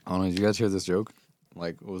I don't know. Did you guys hear this joke?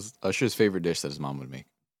 Like, what was Usher's favorite dish that his mom would make?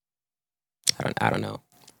 I don't know.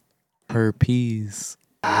 Herpes.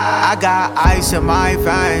 I got ice in my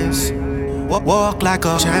veins. Walk like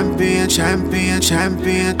a champion.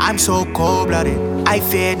 I'm so cold-blooded, I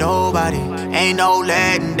fear nobody. Ain't no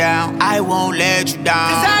letting down, I won't let you down.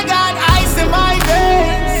 Cause I got ice in my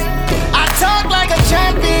veins. I talk like a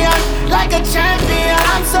champion.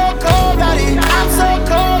 I'm so cold-blooded, I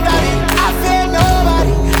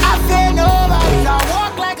fear nobody. I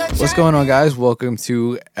walk like a champion. What's going on, guys? Welcome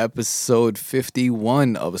to episode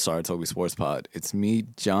 51 of the Saratoga Sports Pod. It's me,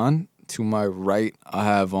 John. To my right, I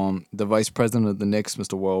have the vice president of the Knicks,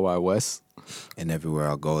 Mr. Worldwide West. And everywhere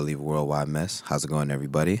I'll go, I leave a worldwide mess. How's it going,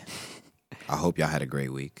 everybody? I hope y'all had a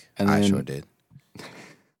great week. And I then- sure did.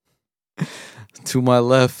 To my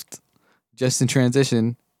left, just in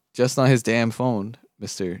transition, just on his damn phone,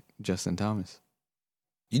 Mr. Justin Thomas.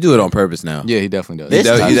 You do it on purpose now. Yeah, he definitely does. This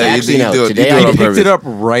You time, do- you actually, do no. it- Today you do I it on He picked purpose. it up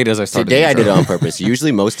right as I started. Today the I did it intro. on purpose.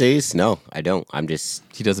 Usually, most days, no, I don't. I just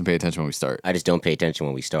He doesn't pay attention when we start, don't pay attention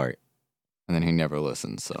when we start. and then he never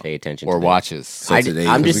listens. So Pay attention or today. watches. So I'm today-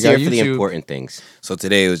 just we got here for the YouTube. important things. So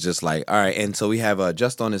today it was just like, all right, and so we have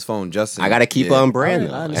just on his phone, Justin. I got to keep Yeah. on brand, I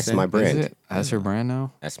though. That's understand. my Is brand. it? That's her brand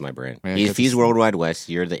now. That's my brand. Yeah, If get he's this- Worldwide West,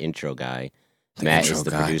 you're the intro guy. Matt intro is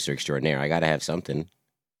the guy. producer extraordinaire. I got to have something.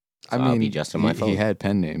 I I'll mean, be just on my phone. he had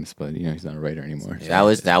pen names, but he's not a writer anymore. Yeah.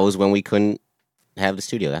 That was when we couldn't have the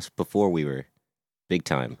studio. That's before we were big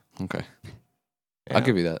time. Okay, Yeah. I'll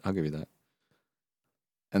give you that.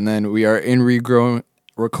 And then we are in regrown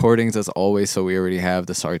recordings as always, so we already have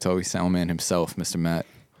the Saratoga Soundman himself, Mr. Matt.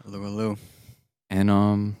 Hello.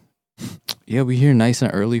 And yeah, we here nice and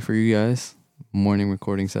early for you guys. Morning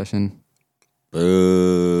recording session.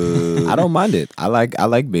 Boo. I don't mind it. I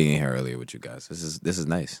like being here earlier with you guys. This is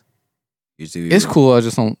nice. Usually we It's cool. I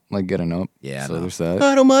just don't like getting up. Yeah, I so know. there's that.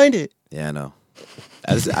 I don't mind it. Yeah, I know.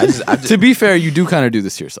 I just To be fair, you do kind of do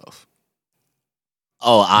this to yourself.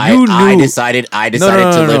 Oh, You I knew- decided no, to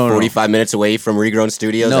no, live no. 45 minutes away from Regrown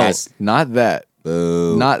Studios. No, That's not that.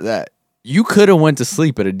 boo. Not that. You could have went to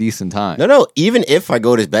sleep at a decent time. No. Even if I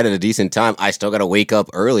go to bed at a decent time, I still got to wake up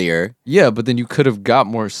earlier. Yeah, but then you could have got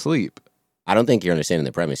more sleep. I don't think you're understanding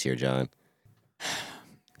the premise here, John.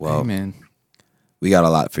 well, Hey, man. we got a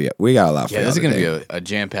lot for you. We got a lot for Yeah, you. this is gonna be a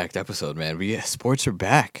jam-packed episode, man. But yeah, sports are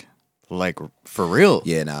back, like for real.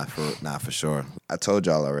 Yeah, for sure. I told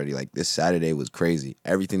y'all already, like, this Saturday was crazy.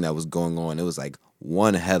 Everything that was going on, it was like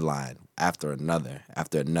one headline after another.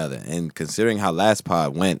 And considering how last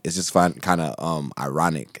pod went, it's just kind of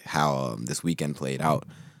ironic how this weekend played out.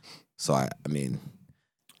 So I mean,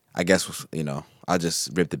 I guess I'll just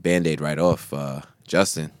rip the Band-Aid right off.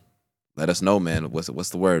 Justin, let us know, man. What's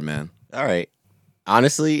the word, man? All right.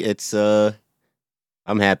 Honestly, it's I'm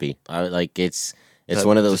happy. It's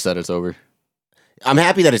one of those. Just that it's over. I'm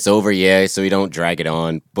happy that it's over, yeah, so we don't drag it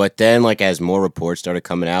on. But then, as more reports started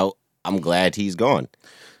coming out, I'm glad he's gone.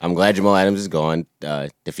 I'm glad Jamal Adams is gone.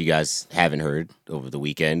 If you guys haven't heard, over the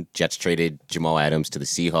weekend, Jets traded Jamal Adams to the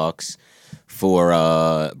Seahawks for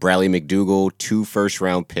Bradley McDougall, 2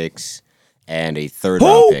 first-round picks, and a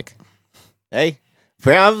third-round pick. Hey,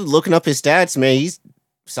 I'm looking up his stats, man. He's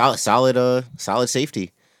solid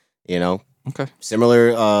safety. Okay.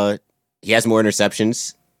 Similar. He has more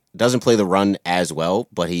interceptions. Doesn't play the run as well,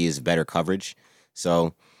 but he is better coverage.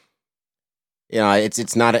 So,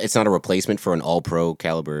 it's not a replacement for an All-Pro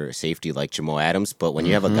caliber safety like Jamal Adams. But when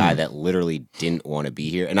you have a guy that literally didn't want to be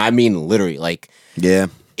here, and I mean literally, Yeah.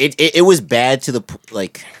 it was bad to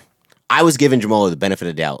the I was giving Jamal the benefit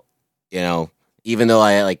of the doubt. Even though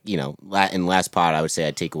I in last pod I would say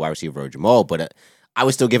I'd take a wide receiver over Jamal, but I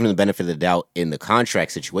was still giving him the benefit of the doubt in the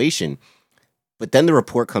contract situation. But then the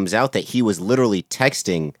report comes out that he was literally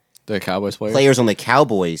texting The Cowboys player. players on the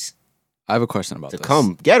Cowboys I have a question about to this.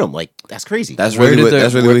 come get him. That's crazy. That's Where really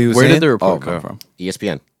did what he was where saying. did the report Oh, come man. from?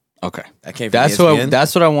 ESPN. Okay, That came from that's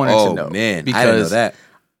ESPN? what I wanted Oh to know. man, I didn't know because that.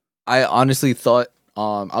 I honestly thought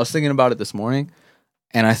I was thinking about it this morning,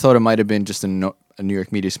 and I thought it might have been just a New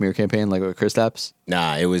York media smear campaign, like with Chris Tapps.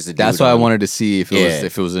 Nah, it was. That's why I wanted to see if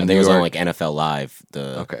it was in I think New it was York. on NFL Live.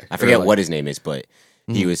 Okay. I forget Or, what his name is, but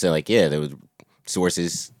he was saying there was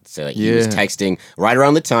sources say he was Yeah. texting right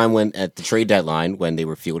around the time when at the trade deadline when they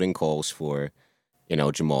were fielding calls for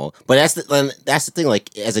Jamal. But that's the thing.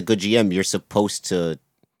 As a good GM, you're supposed to.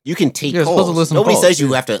 You can take You're supposed calls. to listen to Nobody calls, says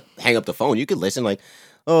you have to hang up the phone. You can listen.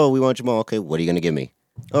 Oh, we want Jamal. Okay, what are you gonna give me?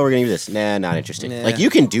 Oh, we're gonna give you this. Nah, not interested. Nah. You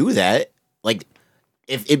can do that.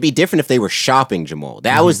 If it'd be different if they were shopping Jamal.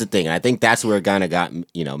 That was the thing. And I think that's where it kind of got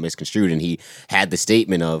misconstrued. And he had the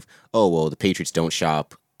statement of, oh well, the Patriots don't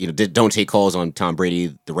shop. Don't take calls on Tom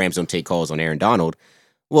Brady. The Rams don't take calls on Aaron Donald.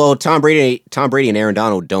 Well, Tom Brady and Aaron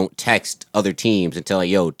Donald don't text other teams and tell like,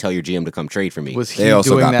 "Yo, tell your GM to come trade for me." Was he They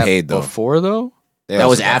also doing got that paid, though. before though? They That also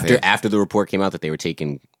was got paid. after the report came out that they were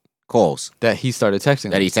taking calls. That he started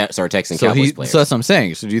texting. That he them. started texting So Cowboys players. So that's what I'm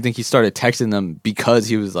saying. So do you think he started texting them because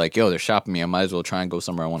he was like, "Yo, they're shopping me. I might as well try and go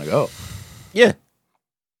somewhere I want to go." Yeah,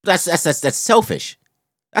 that's selfish.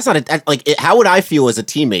 That's not how would I feel as a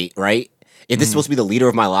teammate, right? If this is supposed to be the leader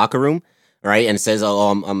of my locker room, right, and says,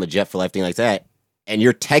 "Oh, I'm a Jet for life," thing like that, and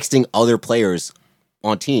you're texting other players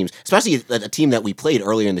on teams, especially a team that we played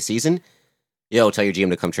earlier in the season. Yo, tell your GM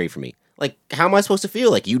to come trade for me. Like, how am I supposed to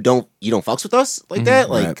feel? Like you don't fucks with us like that?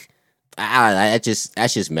 Like,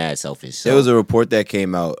 that's just mad selfish. So. There was a report that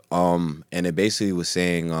came out, and it basically was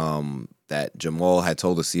saying that Jamal had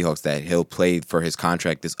told the Seahawks that he'll play for his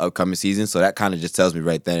contract this upcoming season. So that kind of just tells me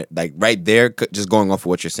right there, just going off of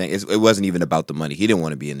what you're saying, it wasn't even about the money. He didn't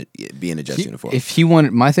want to be in a Jets uniform. If he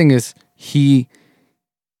wanted, my thing is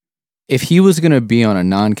if he was going to be on a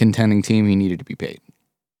non-contending team, he needed to be paid,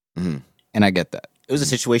 and I get that. It was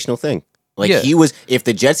a situational thing. Like Yeah. if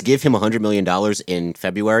the Jets give him $100 million in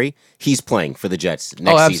February, he's playing for the Jets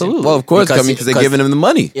next absolutely. season. Well, of course, Because- because they're giving him the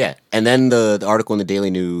money. Yeah, and then the article in the Daily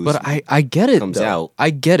News. But I get it. Comes though. out.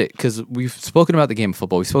 I get it because we've spoken about the game of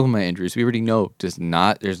football. We've spoken about injuries. We already know there's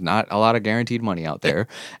not a lot of guaranteed money out there.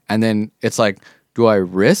 And then it's like, do I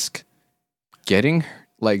risk getting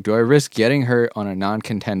hurt on a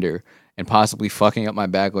non-contender and possibly fucking up my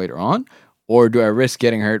bag later on, or do I risk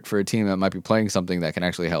getting hurt for a team that might be playing something that can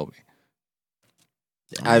actually help me?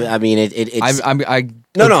 I mean, it's I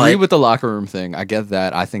agree with the locker room thing. I get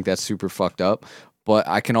that. I think that's super fucked up. But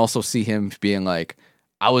I can also see him being like,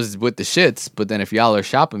 I was with the shits, but then if y'all are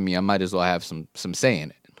shopping me, I might as well have some say in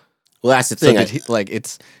it. well, that's the So thing.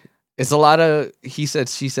 that it's a lot of he said,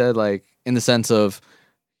 she said, like in the sense of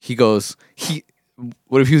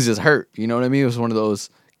what if he was just hurt? You know what I mean? It was one of those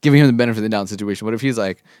giving him the benefit of the doubt situation. What if he's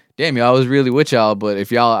like, damn, y'all, I was really with y'all, but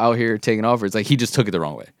if y'all out here taking offers, like he just took it the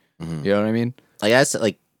wrong way. You know what I mean? Like that's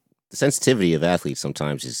like the sensitivity of athletes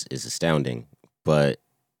sometimes is astounding. But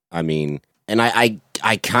I mean, and I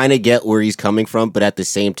kind of get where he's coming from, but at the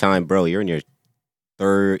same time, bro, you're in your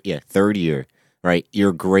third year, right?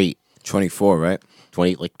 You're great. 24, right?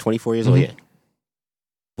 24 years old, yeah.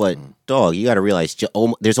 But dog, you got to realize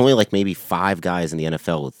there's only like maybe 5 guys in the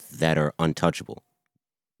NFL that are untouchable.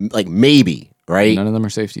 Like maybe, right? None of them are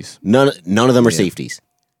safeties. None of them are safeties.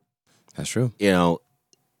 That's true. You know,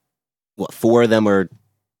 4 of them are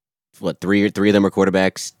 3 of them are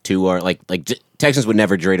quarterbacks. 2 are like Texans would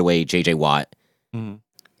never trade away J.J. Watt.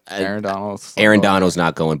 Aaron Donald's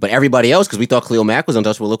not going, but everybody else, because we thought Khalil Mack was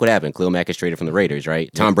untouchable. Look what happened. Khalil Mack is traded from the Raiders,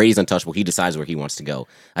 right? Tom Brady's untouchable. He decides where he wants to go.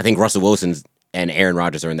 I think Russell Wilson's and Aaron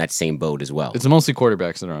Rodgers are in that same boat as well. It's mostly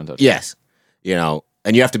quarterbacks that are untouchable. Yes, you know,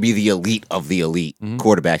 and you have to be the elite of the elite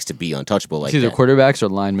quarterbacks to be untouchable. Like It's either that. quarterbacks or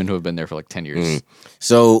linemen who have been there for like 10 years.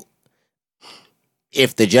 So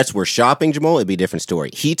if the Jets were shopping Jamal, it'd be a different story.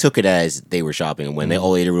 He took it as they were shopping, and when they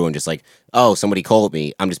all ate everyone just like, oh, somebody called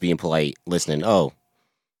me. I'm just being polite, listening. Oh,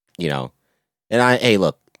 you know, and hey,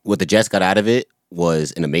 look, what the Jets got out of it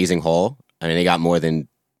was an amazing haul. I mean, they got more than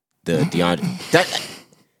the DeAndre.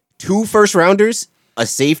 2 first-rounders, a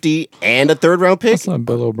safety, and a third-round pick. That's not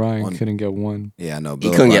Bill O'Brien couldn't get one. Yeah, I know.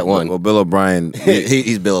 He couldn't get one. Well, Bill O'Brien,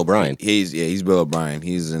 He's Bill O'Brien. he's Bill O'Brien.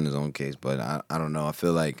 He's in his own case, but I don't know. I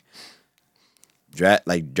feel like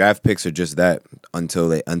draft picks are just that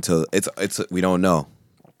until it's we don't know.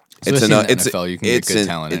 Especially in the NFL, you can get good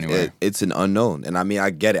talent anywhere. It's an unknown, and I mean,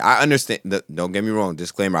 I get it. I understand. Don't get me wrong.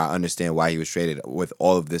 Disclaimer: I understand why he was traded with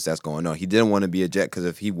all of this that's going on. He didn't want to be a Jet because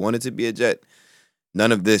if he wanted to be a Jet,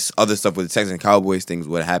 none of this other stuff with the Texans and Cowboys things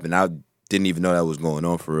would happen. I didn't even know that was going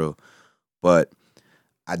on for real. But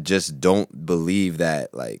I just don't believe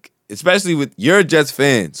that, like, especially with you're a Jets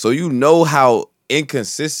fan, so you know how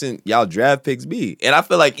inconsistent y'all draft picks be. And I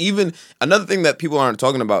feel like even another thing that people aren't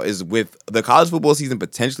talking about is with the college football season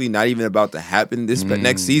potentially not even about to happen this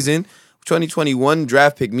next season, 2021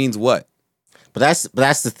 draft pick means what? But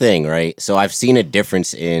that's the thing, right? So I've seen a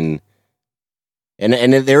difference in, and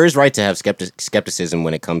there is right to have skepticism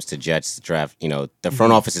when it comes to Jets draft. You know, the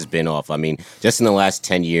front office has been off. I mean, just in the last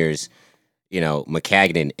 10 years, you know,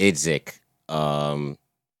 McCagnon, Idzik,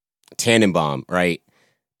 Tannenbaum, right?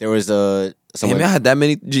 There was someone. Damn, I had that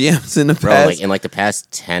many GMs in the Bro, past. like in like the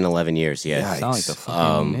past 10, 11 years, yeah. Sound like the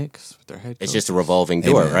fucking Knicks with their head It's coach. just a revolving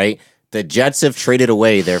door, man. right? The Jets have traded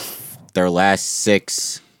away their last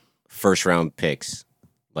 6 first-round picks.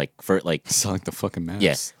 Sound like the fucking Mavs.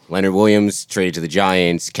 Yes. Leonard Williams traded to the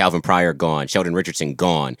Giants. Calvin Pryor gone. Sheldon Richardson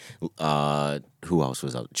gone. Who else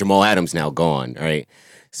was out? Jamal Adams now gone, right?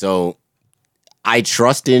 So I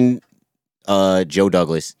trust in Joe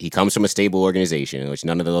Douglas. He comes from a stable organization, which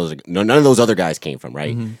none of those other guys came from,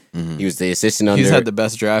 right? He was the assistant under. He's had the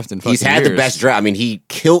best draft in fucking He's had the years. best draft. I mean, he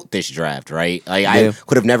killed this draft, right? Like, I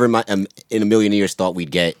could have never in a million years thought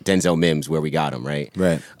we'd get Denzel Mims where we got him, right?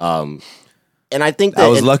 Right. And I think that I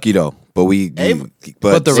was lucky though, but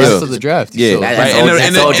But the rest of the draft, yeah, so-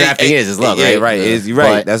 that's all drafting is luck, right? Yeah, right. You're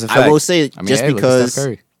right. But That's a fact. I will say, I mean, just hey, look at Steph because.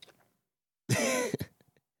 Curry.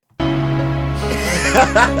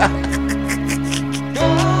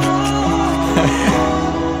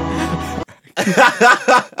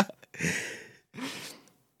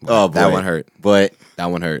 Oh, boy. That one hurt. But That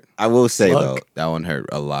one hurt. I will say, though, That one hurt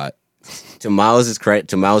a lot. to Miles's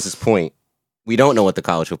point, we don't know what the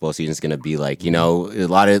college football season is going to be like. You know, a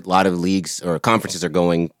lot of leagues or conferences are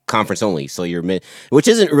going conference only, so which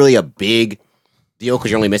isn't really a big deal because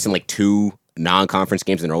you're only missing like 2 non-conference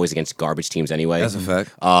games, and they're always against garbage teams anyway. That's a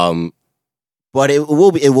fact. But it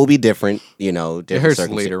will be different. You know, It different hurts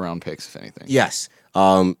circumstances. later round picks, if anything. Yes.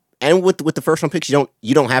 And with the first round picks, you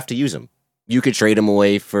don't have to use them. You could trade them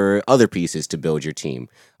away for other pieces to build your team.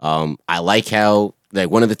 I like how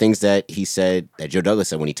one of the things that he said that Joe Douglas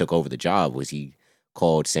said when he took over the job was he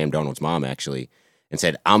called Sam Darnold's mom actually and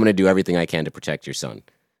said, "I'm going to do everything I can to protect your son."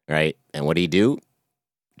 Right? And what did he do?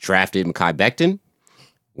 Drafted Mekhi Becton,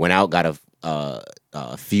 went out, got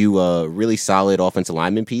a few really solid offensive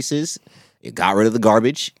lineman pieces. It got rid of the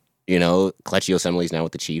garbage. You know, Kelechi Osemele's now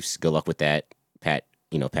with the Chiefs. Good luck with that, Pat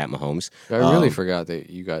Mahomes. I really forgot that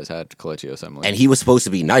you guys had Kelechi Osemele. And he was supposed to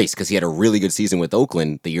be nice because he had a really good season with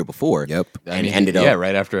Oakland the year before. Yep. And ended up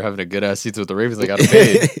right after having a good ass season with the Ravens, they got him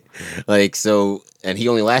paid. and he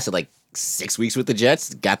only lasted like 6 weeks with the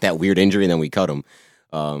Jets, got that weird injury, and then we cut him.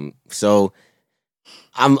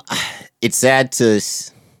 It's sad to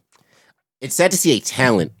see a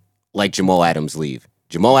talent like Jamal Adams leave.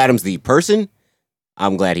 Jamal Adams, the person,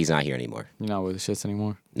 I'm glad he's not here anymore. You're not with the shits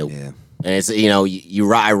anymore. Nope. Yeah. And it's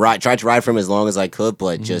I tried to ride for him as long as I could,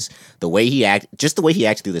 but just the way he acted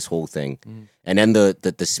through this whole thing, and then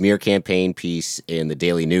the smear campaign piece in the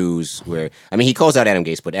Daily News, where he calls out Adam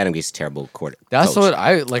Gase, but Adam Gase is a terrible That's coach. what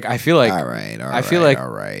I like. I feel like All right. I feel like- all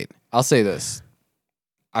right. I'll say this.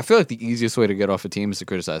 I feel like the easiest way to get off a team is to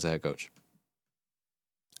criticize the head coach.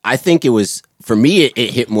 I think it was for me. It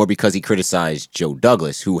hit more because he criticized Joe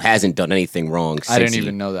Douglas, who hasn't done anything wrong. I didn't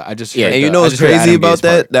even know that. I just Yeah, heard And you the- know I what's just heard crazy Adam about Gase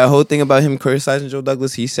part. that whole thing about him criticizing Joe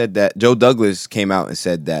Douglas? He said that Joe Douglas came out and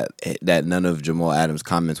said that none of Jamal Adams'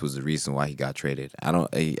 comments was the reason why he got traded. I don't.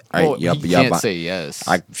 Well, you can't say yes.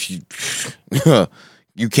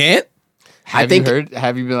 You can't. have think- you heard?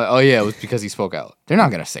 Have you been like, oh yeah, it was because he spoke out? They're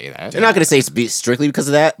not gonna say that. They're not going to say it's strictly because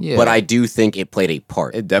of that, Yeah. but I do think it played a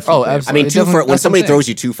part. It definitely. Oh, plays. absolutely. I mean, It definitely- when that's what somebody I'm throws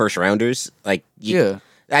you 2 first rounders, like Yeah.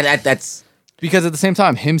 that's Because at the same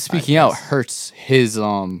time, him speaking out hurts his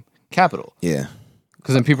capital. Yeah.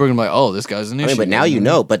 Because then people are gonna be like, oh, this guy's an issue. but now you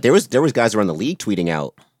know. But there was guys around the league tweeting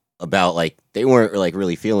out about like they weren't like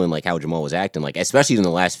really feeling like how Jamal was acting, like especially in the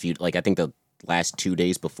last few, like I think the last 2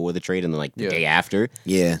 days before the trade and then like the Yeah. day after.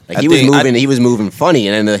 Yeah. Like he was moving funny,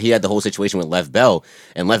 and then he had the whole situation with Lev Bell,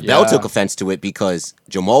 and Lev Bell Yeah. took offense to it because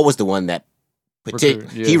Jamal was the one that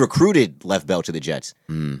he recruited Lev Bell to the Jets,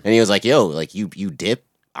 and he was like, "Yo, like you dip.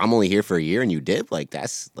 I'm only here for a year, and you dip. Like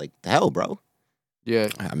that's like the hell, bro." Yeah.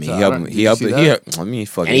 I mean, So he helped him. did He you helped. see He that? helped. I mean,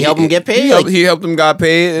 fucking. And he helped him get paid, He helped him got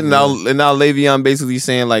paid, and now Le'Veon basically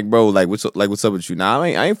saying like, bro, what's up with you? Nah, I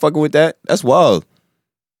ain't fucking with that. That's wild.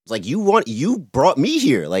 It's like you brought me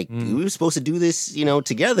here. Like we were supposed to do this,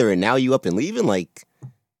 together, and now you up and leaving. Like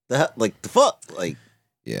the fuck. Like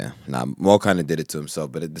Yeah, nah, Maul kind of did it to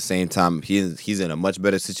himself, but at the same time, he's in a much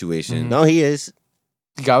better situation. no, he is.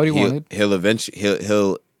 He got what he wanted. He'll eventually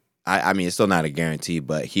he'll. I mean, it's still not a guarantee,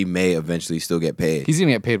 but he may eventually still get paid. He's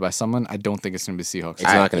gonna get paid by someone. I don't think it's gonna be Seahawks. It's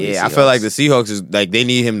not gonna be Yeah, I Seahawks. feel like the Seahawks is like they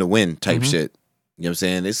need him to win type shit. You know what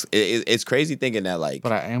I'm saying? It's crazy thinking that like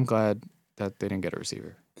But I am glad that they didn't get a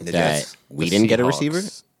receiver. the that Jets. we The didn't get a Seahawks receiver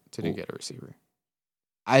Didn't get a receiver.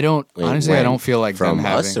 I don't Wait, honestly. I when? don't feel like From them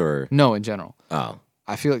us having. or- No, in general. Oh,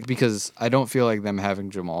 I feel like because I don't feel like them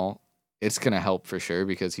having Jamal. It's gonna help for sure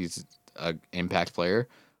because he's an impact player.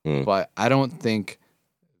 Hmm. But I don't think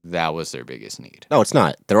that was their biggest need. no, it's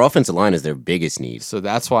not. Their offensive line is their biggest need. So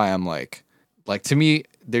that's why I'm like to me,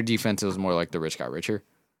 their defense was more like the rich got richer,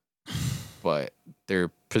 but their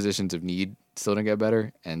positions of need still didn't get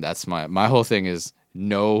better. And that's my whole thing is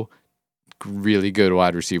no really good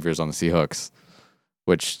wide receivers on the Seahawks,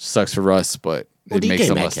 which sucks for us, but it makes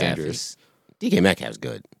them less dangerous. DK Metcalf's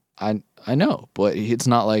good. I know, but it's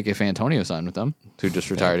not like if Antonio signed with them, who just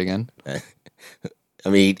retired again. I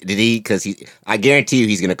mean, did he? Because I guarantee you,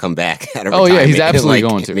 he's gonna come back. Out of Oh, yeah, he's retirement in, absolutely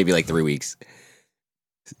going to. maybe like 3 weeks.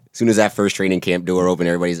 As soon as that first training camp door opened,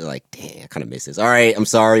 everybody's like, "Damn, I kind of miss this." All right, I'm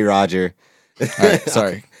sorry, Roger. All right,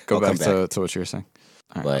 sorry. Go I'll back come to what you were saying.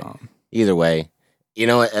 All right, But either way, you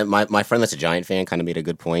know, my friend that's a Giant fan kind of made a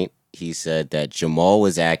good point. He said that Jamal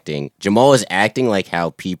was acting like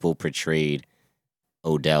how people portrayed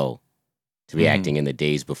Odell to be acting in the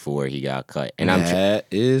days before he got cut. And that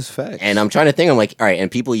is fact. And I'm trying to think. I'm like, all right. And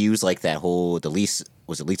people use like that whole Josina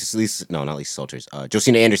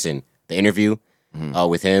Anderson, the interview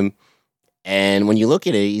with him. And when you look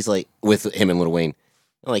at it, he's like with him and Lil Wayne,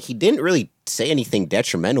 like he didn't really say anything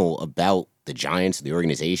detrimental about the Giants, the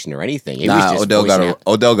organization, or anything. It was just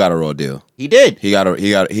Odell got a raw deal. He did. He got a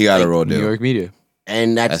raw New deal. York media.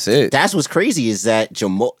 And That's it. That's what's crazy is that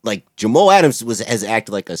Jamal Adams has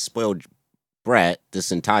acted like a spoiled brat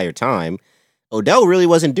this entire time. Odell really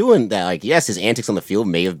wasn't doing that. Like, yes, his antics on the field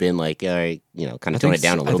may have been like, kind of tone it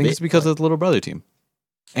down a little bit. I think it's because of the little brother team.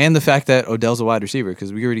 And the fact that Odell's a wide receiver,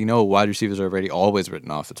 because we already know wide receivers are already always written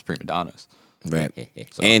off as prima donnas. Right.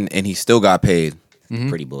 And he still got paid.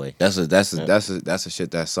 Pretty boy. That's a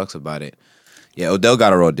shit that sucks about it. Yeah, Odell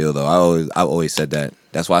got a raw deal though. I always said that.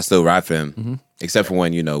 That's why I still ride for him. Except for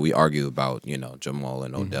when we argue about Jamal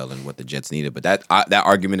and Odell and what the Jets needed. But that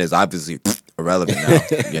argument is obviously irrelevant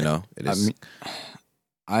now. It is.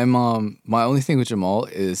 I'm my only thing with Jamal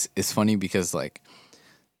is funny because like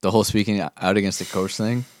the whole speaking out against the coach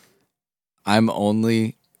thing. I'm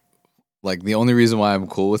only like the only reason why I'm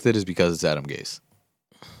cool with it is because it's Adam Gase.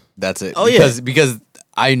 That's it. Because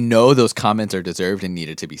I know those comments are deserved and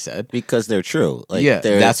needed to be said. Because they're true. Like,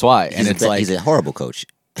 that's why. And it's like he's a horrible coach.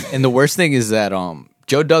 And the worst thing is that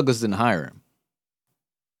Joe Douglas didn't hire him.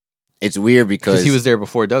 It's weird because he was there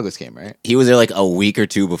before Douglas came, right? He was there like a week or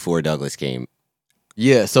two before Douglas came.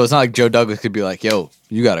 Yeah, so it's not like Joe Douglas could be like, "Yo,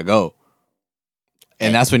 you gotta go,"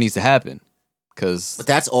 and that's what needs to happen. But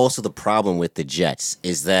that's also the problem with the Jets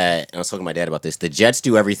is that, and I was talking to my dad about this, the Jets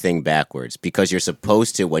do everything backwards because you're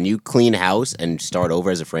supposed to, when you clean house and start over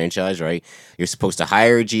as a franchise, right, you're supposed to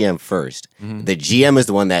hire a GM first. The GM is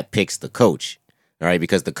the one that picks the coach, all right,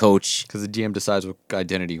 because the GM decides what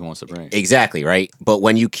identity he wants to bring. Exactly, right? But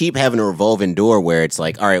when you keep having a revolving door where it's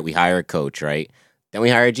like, all right, we hire a coach, right, then we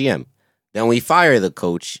hire a GM. Then we fire the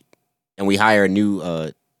coach and we hire a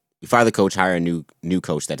new we fire the coach, hire a new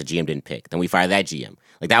coach that the GM didn't pick. Then we fire that GM.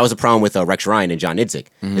 Like that was a problem with Rex Ryan and John Idzik,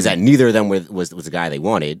 is that neither of them was the guy they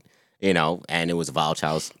wanted, and it was a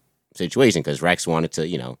volatile situation because Rex wanted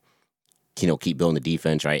to, keep building the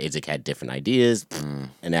defense, right? Idzik had different ideas,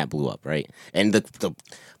 and that blew up, right? And the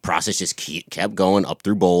process just kept going up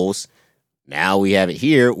through bowls. Now we have it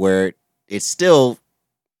here where it's still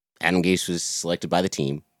Adam Gase was selected by the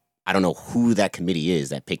team. I don't know who that committee is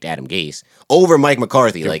that picked Adam Gase over Mike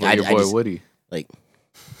McCarthy. Your boy Woody, like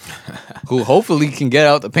who hopefully can get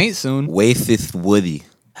out the paint soon. Waithith Woody.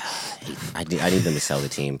 I need them to sell the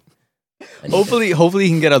team. Hopefully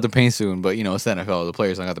he can get out the paint soon. But it's the NFL. The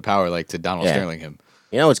players don't got the power like to Donald Sterling him.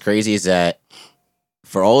 You know what's crazy is that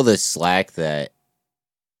for all the slack that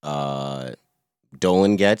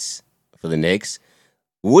Dolan gets for the Knicks,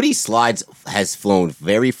 Woody Slides has flown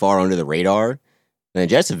very far under the radar. And the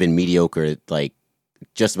Jets have been mediocre, like,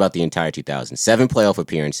 just about the entire 2000s. 7 playoff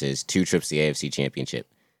appearances, 2 trips to the AFC Championship.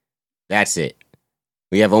 That's it.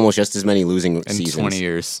 We have almost just as many losing seasons. 20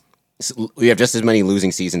 years. We have just as many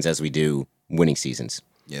losing seasons as we do winning seasons.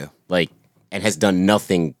 Yeah. And has done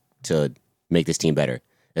nothing to make this team better.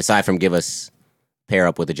 Aside from pair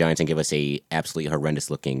up with the Giants and give us a absolutely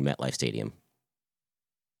horrendous-looking MetLife Stadium.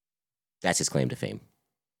 That's his claim to fame.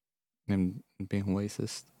 And being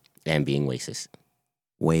racist.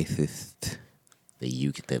 Waithist.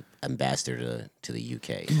 The ambassador to the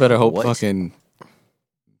UK. You better hope fucking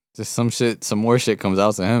just some more shit comes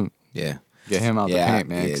out to him. Yeah. Get him out the paint,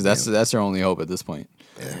 man. Because that's their only hope at this point.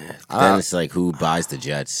 Then it's like, who buys the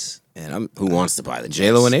Jets? And who wants to buy the Jets?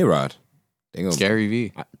 J-Lo and A-Rod. Gary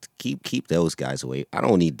V. Keep those guys away. I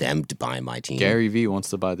don't need them to buy my team. Gary V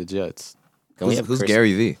wants to buy the Jets. Who's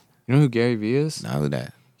Gary V? You know who Gary V is? No, who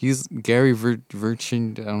that? He's Gary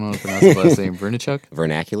Verchin. I don't know how to pronounce his last name. Vernichuk.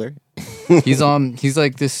 Vernacular. He's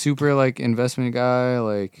like this super like investment guy,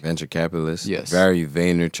 like venture capitalist. Yes. Gary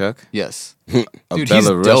Vaynerchuk. Yes. A Dude,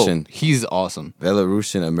 Belarusian. He's awesome.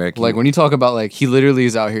 Belarusian American. Like when you talk about like he literally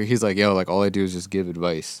is out here. He's like, yo, like all I do is just give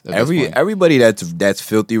advice. Everybody that's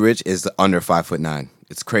filthy rich is under 5'9".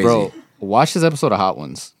 It's crazy. Bro, watch this episode of Hot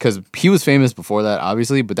Ones because he was famous before that,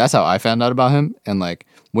 obviously. But that's how I found out about him. And like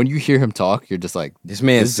when you hear him talk, you're just like, this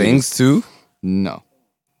man sings too. No.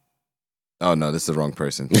 Oh no, this is the wrong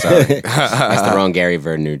person. Sorry, that's the wrong Gary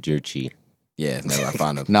Vaynerchuk. Yeah, never I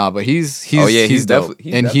found him. Nah, but he's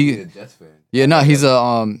definitely a Jets fan. Yeah, no, he's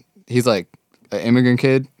like an immigrant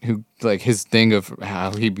kid who like his thing of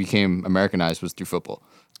how he became Americanized was through football.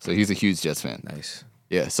 So he's a huge Jets fan. Nice.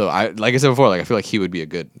 Yeah. So like I said before, like I feel like he would be a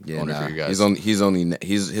good owner nah, for you guys.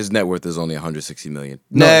 his net worth is only 160 million.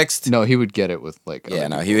 No, Next. No, he would get it with like. Yeah, other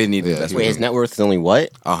no, people. he would need Yeah, investment. Wait, his net worth is only what?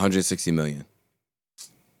 160 million.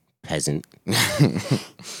 Peasant.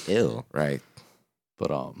 Ew. Right.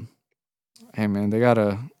 But hey man, y'all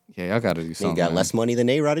gotta do He something. got man. less money than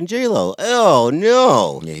A-Rod and J-Lo. Oh,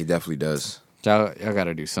 no. Yeah, he definitely does. Y'all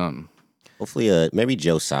gotta do something. Hopefully, maybe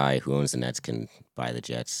Joe Tsai, who owns the Nets, can buy the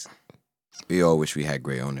Jets. We all wish we had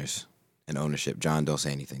great owners and ownership. John, don't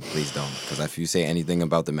say anything. Please don't. Because if you say anything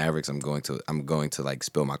about the Mavericks, I'm going to like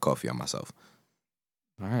spill my coffee on myself.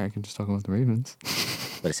 All right, I can just talk about the Ravens.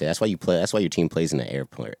 But I say that's why you play. That's why your team plays in an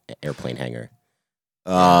airplane hangar.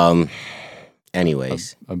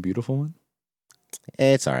 Anyways, A beautiful one.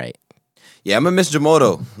 it's all right. Yeah, I'm gonna miss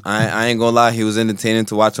Jamoto. I ain't gonna lie. He was entertaining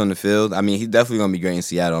to watch on the field. I mean, he's definitely gonna be great in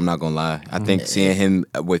Seattle. I'm not gonna lie. I think seeing him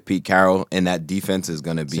with Pete Carroll in that defense is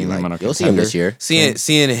gonna be Seeing him on like a You'll see him this year.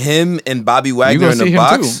 seeing him and Bobby Wagner gonna in the see him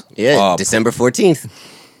box. too. Yeah, Oh, December 14th.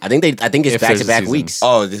 I think it's If there's a back-to-back season. weeks.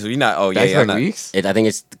 Oh, this we not. Oh yeah, Back yeah. to I'm back not- weeks. I think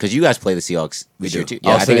it's because you guys play the Seahawks We this year do. too.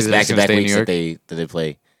 Yeah, Oh, I so think it's they're just gonna back-to-back stay in weeks New that they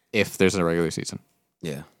play. If there's a regular season.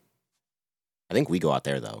 Yeah, I think we go out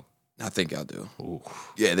there though. I think I'll do.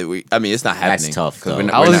 Yeah, I mean, it's not That's happening. tough, 'Cause though. we're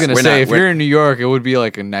not- I we're was not- gonna we're say not- if we're- you're in New York, it would be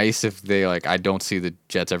like nice if they like. I don't see the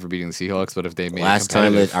Jets ever beating the Seahawks, but if they made Last it time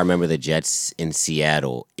competitive, I remember the Jets in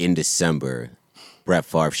Seattle in December, Brett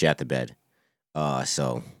Favre shat the bed.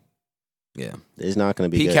 So yeah, it's not going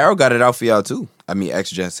to be Pete good. Carroll got it out for y'all too. I mean,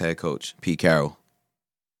 ex-Jets head coach Pete Carroll.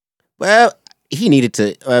 Well, he needed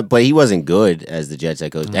to, but he wasn't good as the Jets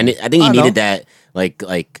head coach. And I think he I know. needed that, like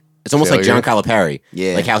it's almost like Failure. John Calipari.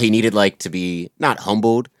 Yeah. Like how he needed like to be not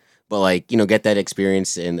humbled, but like get that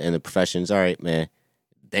experience in the professions. All right, man.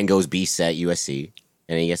 Then goes beast at USC,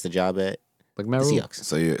 and he gets the job at like the Matt Rule. Seahawks.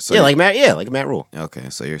 So you're like Matt Rule. okay.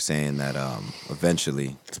 So you're saying that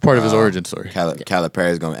eventually It's part of his origin story.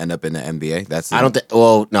 Calipari is going to end up in the NBA. That's I don't think.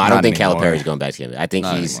 Well, no, I don't Not think anymore. Calipari's going back together. I think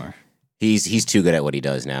Not he's anymore. he's too good at what he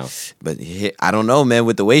does now. But I don't know, man.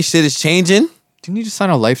 With the way shit is changing, Didn't you just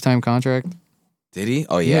sign a lifetime contract? did he?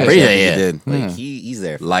 Oh yeah, Yeah. Pretty actually, yeah. he did. Like Yeah. he's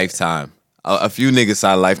there. Lifetime. A few niggas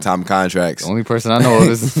signed lifetime contracts. The only person I know of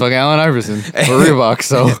is fucking Allen Iverson for Reebok.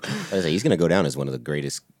 So I say, he's going to go down as one of the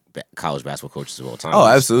greatest college basketball coaches of all time. Oh,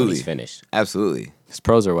 when absolutely. He's finished. Absolutely. his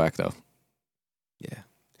pros are whack though. Yeah.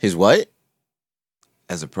 His what?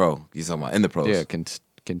 As a pro, you talking about in the pros? Yeah,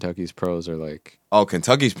 Kentucky's pros are like Oh,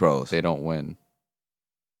 Kentucky's pros. they don't win.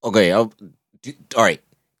 Okay. All right.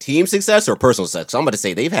 Team success or personal success? So I'm about to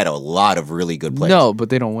say they've had a lot of really good players. No, but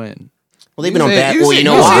they don't win. Well, they've been on bad. You Well, say- you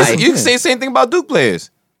know you why? say- You can say the same thing about Duke players.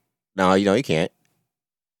 No, you can't.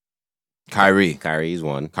 Kyrie. Kyrie's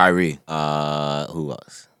won. Kyrie. Who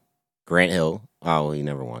else? Grant Hill. Oh, well, he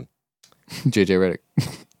never won. JJ Redick.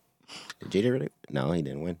 JJ Redick? No, he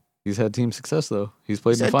didn't win. He's had team success though. He's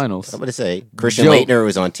played in the Said- finals. I'm going to say Christian Joe. Laettner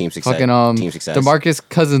was on team success. Fucking team success. DeMarcus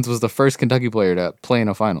Cousins was the first Kentucky player to play in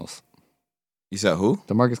a finals. You said who?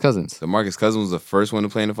 DeMarcus Cousins. DeMarcus Cousins was the first one to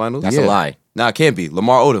play in the finals? That's Yeah. a lie. Nah, it can't be.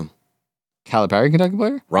 Lamar Odom. Calipari Kentucky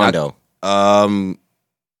player? Rondo.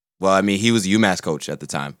 Well, I mean, he was a UMass coach at the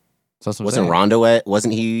time. So that's what I'm Wasn't saying. Rondo at?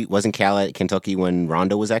 Wasn't Cal at Kentucky when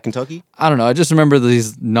Rondo was at Kentucky? I don't know. I just remember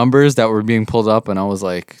these numbers that were being pulled up, and I was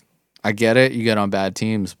like, I get it. You get on bad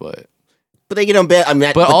teams, but But they get on bad. I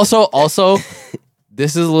mean, but also,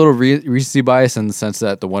 this is a little recency bias in the sense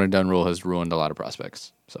that the one and done rule has ruined a lot of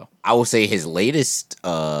prospects. So I will say his latest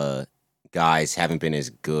guys haven't been as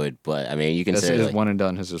good. But I mean, you can this say is like, one and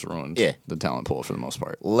done has just ruined Yeah. the talent pool for the most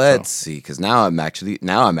part. Let's see, because now I'm actually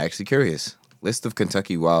curious. List of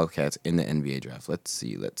Kentucky Wildcats in the NBA draft. Let's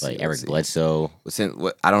see. like Eric Bledsoe.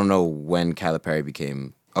 I don't know when Calipari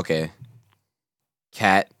became okay.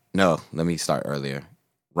 No, let me start earlier.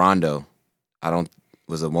 Rondo,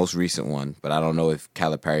 was the most recent one, but I don't know if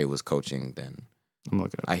Calipari was coaching then. I'm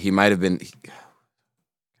looking at it. He might have been.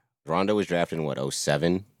 Rondo was drafted in what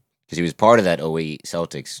 07? Because he was part of that 08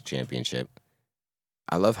 Celtics championship.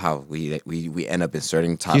 I love how we end up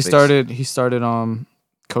inserting topics. He started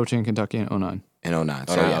coaching Kentucky in 09. in 09.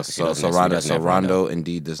 Oh, So, no, yeah, okay, so, he so doesn't- he Rondo, doesn't so have Rondo Rondo.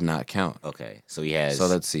 indeed does not count. Okay, so he has. So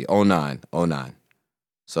let's see. 09.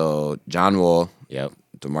 So John Wall, Yep.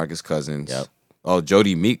 DeMarcus Cousins. Yep. Oh,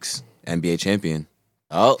 Jody Meeks, NBA champion.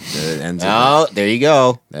 Oh. That ends it. Oh, there you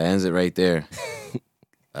go. That ends it right there.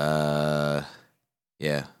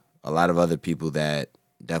 Yeah, a lot of other people that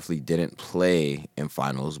definitely didn't play in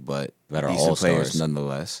finals, but That are decent all-stars. players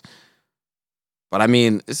nonetheless. But I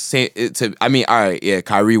mean, I mean, all right, yeah,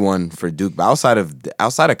 Kyrie won for Duke, but outside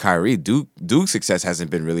of Kyrie, Duke's success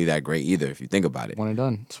hasn't been really that great either. If you think about it, One and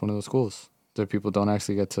done. It's one of those schools that people don't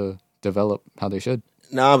actually get to develop how they should.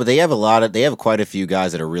 No, but they have quite a few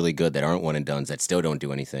guys that are really good that aren't one and dones that still don't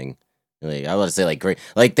do anything. Like, I would say like great,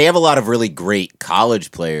 like they have a lot of really great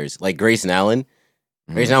college players, like Grayson Allen.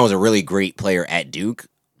 Grayson Allen was a really great player at Duke,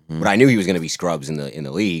 but I knew he was going to be scrubs in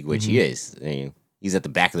the league, which he is. I mean, he's at the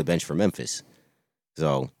back of the bench for Memphis.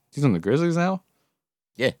 So He's on the Grizzlies now?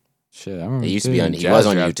 Yeah. Shit, I remember. he used to be on. He was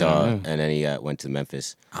on Utah, and then he went to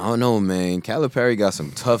Memphis. I don't know, man. Calipari got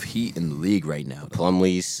some tough heat in the league right now.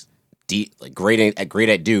 Plumlee's great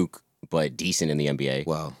at Duke, but decent in the NBA.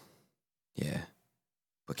 Well, yeah,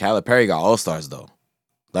 but Calipari got all stars though.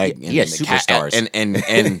 Like he has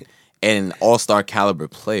superstars and all star caliber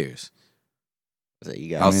players. So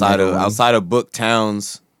you got Outside of Book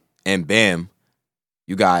Towns and Bam,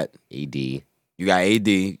 you got AD. You got AD.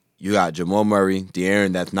 You got Jamal Murray,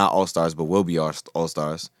 De'Aaron. That's not all stars, but will be all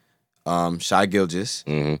stars. Shai Gilgeous,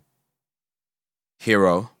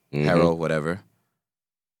 Hero, whatever.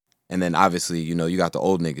 And then obviously, you know, you got the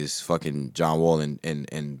old niggas, fucking John Wall and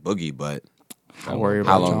Boogie. But I worry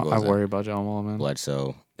about John Wall, man.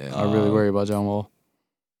 Bledsoe. Yeah. I really worry about John Wall.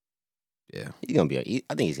 Yeah, He's gonna be.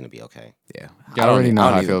 I think he's gonna be okay. yeah. I already know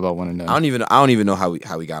how I feel about one and done. I don't even know how we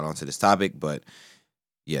got onto this topic, but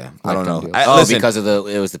yeah, I don't know. Deals. Because of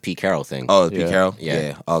it was the Pete Carroll thing. Oh, Pete Yeah. Carroll. Yeah.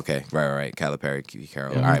 Yeah. Okay. Right. Calipari, Pete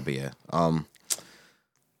Carroll. Yeah. All right, but yeah.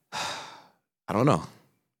 I don't know.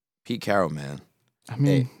 Pete Carroll, man. I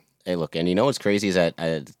mean, Hey, look, and you know what's crazy is that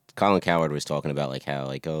Colin Coward was talking about like how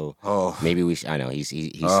like maybe we. I know he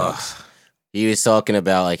sucks. He was talking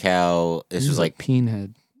about like how this was like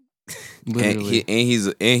Peenhead. Literally. and he's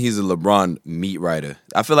a LeBron meat writer.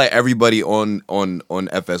 I feel like everybody on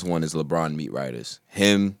FS1 is LeBron meat writers.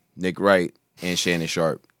 Him, Nick Wright, and Shannon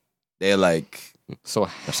Sharp. They're like So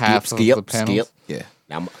half of the panels. yeah.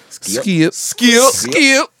 now Skip.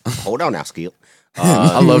 Hold on now, Skip.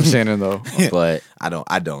 I love Shannon though. But I don't.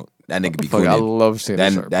 That nigga be Fuck, I cooning. love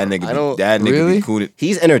Shannon Sharp. That bro. nigga Really? be cooning.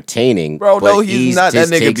 he's entertaining, Bro, but no, he's not. That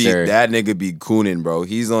his nigga be cooning, bro.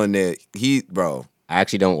 He's on there. Bro. I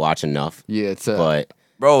actually don't watch enough, Yeah, it's but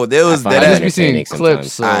Bro, there was I find I it just be seeing entertaining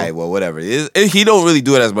clips. sometimes. So. Alright, well, whatever. He don't really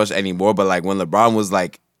do it as much anymore, but like when LeBron was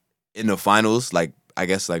like in the finals, like I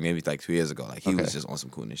guess like maybe like 2 years ago, like he was just on some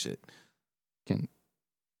cool shit. Can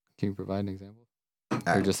you provide an example? All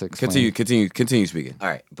Or right. just explain? Continue speaking. all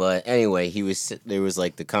right. But anyway, there was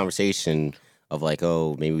like the conversation of like,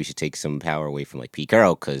 oh, maybe we should take some power away from like Pete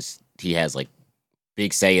Carroll because he has like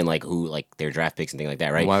big say in like who like their draft picks and things like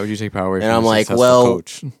that, right? Why would you take power away And from I'm a like, successful well,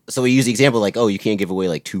 coach? So we use the example like, oh, you can't give away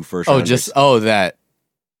like 2 first Oh, rounders.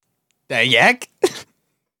 that yak.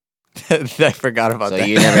 I forgot about So that.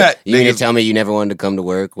 you never you mean to Niggas- tell me you never wanted to come to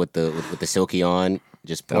work with the silky on?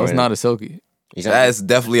 Just That was pouring- not a silky. He's not- That's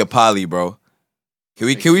definitely a poly, bro. Can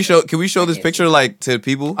we show this picture like to the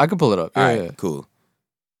people? I can pull it up. All Yeah, right, yeah. cool.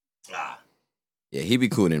 Yeah, he be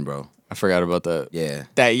cooning, bro. I forgot about that. Yeah,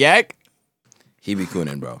 That yak. he be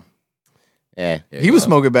cooning, bro. yeah, He was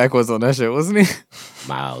smoking backwards on that shit, wasn't he?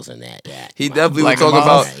 miles in that. Yeah, He definitely Like was talking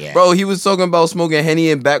Miles? about, Yeah. bro. He was talking about smoking Henny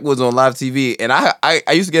and backwoods on live TV, and I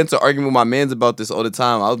used to get into argument with my mans about this all the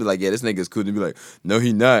time. I would be like, yeah, this nigga's cool. He'd be like, no,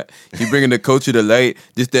 he not. He bringing the culture to light.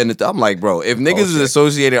 This, that, and the I'm like, bro, if niggas is Culture.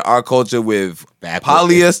 associating our culture with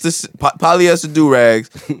Backwoods. polyester do rags,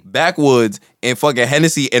 backwoods, and fucking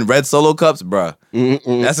Hennessy and red Solo cups, bruh,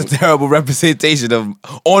 that's a terrible representation of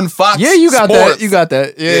on Fox. Yeah, you got Sports. that. You got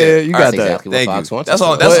that. Yeah, Yeah. you That's got that. exactly what Thank Fox you. wants. That's us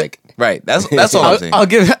all. to That's do. like right. That's all I'm saying.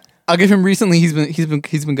 I'll give him recently. He's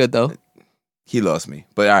been good though. He lost me,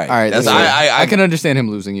 but all right. All right, That's, that's I can understand him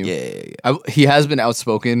losing you. Yeah. He has been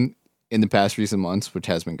outspoken in the past recent months, which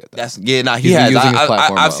has been good. Though. That's Nah, He's he been has. using his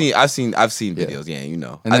platform I've well. seen videos. Yeah, you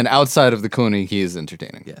know. And then outside of the cooning, he is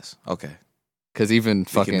entertaining. yes. Okay. Because even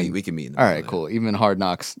fucking We can meet. In the all middle right, of cool. Even Hard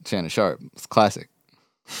Knocks, Shannon Sharp, it's classic.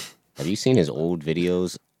 Have you seen his old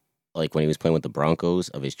videos, like when he was playing with the Broncos,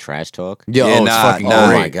 of his trash talk? Yo, that. it's fucking nah.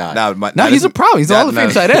 great. Oh my God. No, he's a pro. He's a Hall of Fame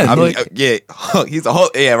tight end. I mean, Like- yeah, he's a whole.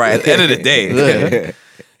 Yeah, right. At the end of the day, Yeah.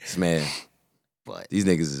 this man, But these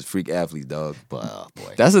niggas is freak athletes, dog. oh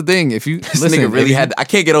boy, That's the thing. If you This listen, nigga really if you- had. I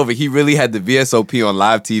can't get over. He really had the VSOP on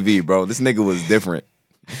live TV, bro. This nigga was different.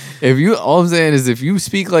 If you, all I'm saying is, if you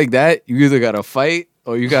speak like that, you either gotta fight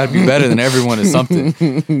or you gotta be better than everyone at something.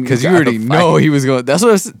 Because you already know he was going. That's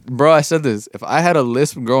what, bro. I said this. If I had a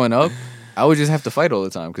lisp growing up, I would just have to fight all the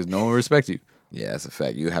time because no one would respect you. Yeah, that's a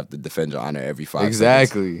fact. You have to defend your honor every 5 seconds.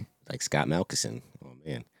 Exactly. like Scott Malkison. Oh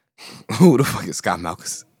man, Who the fuck is Scott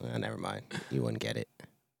Malkus? never mind. You wouldn't get it.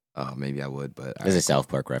 Oh, maybe I would, but There's a South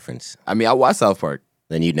Park reference. I mean, I watch South Park.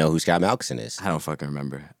 Then you'd know who Scott Malkinson is. I don't fucking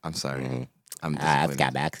remember. I'm sorry. Mhm. I'm I've disappointed.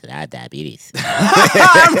 got back to that diabetes.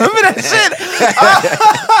 I remember that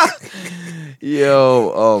shit.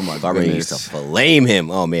 Yo, oh my Barber used to goodness. flame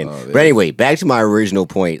him. Oh man. Oh, But anyway, back to my original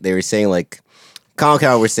point. They were saying like Colin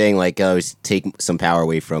Cowherd was saying like take some power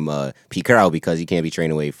away from Pete Carroll because he can't be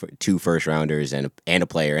trading away for 2 first rounders and a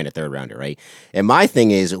player and a third rounder, right? And my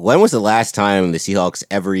thing is, when was the last time the Seahawks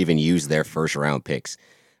ever even used their first round picks?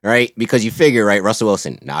 Right? Because you figure, right, Russell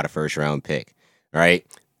Wilson, not a first round pick. Right?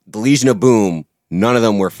 The Legion of Boom, none of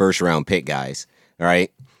them were first round pick guys. All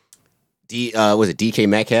right. Was it DK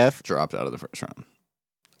Metcalf? Dropped out of the first round.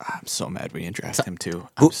 I'm so mad we didn't draft him too.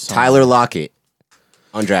 Tyler Lockett,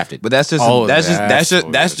 undrafted. But that's just Oh, that's that's just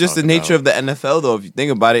what that's we're just the talking nature about. of the NFL though. If you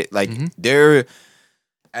think about it, like they're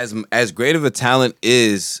as great of a talent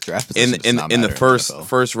is Draft position does not in the matter in NFL.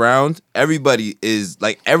 first round,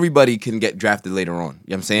 everybody can get drafted later on. You know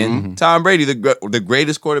what I'm saying? Tom Brady, the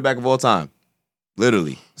greatest quarterback of all time.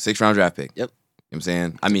 Literally, 6th round draft pick. Yep. You know what I'm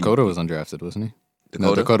saying? I mean Dakota was undrafted, wasn't he? No,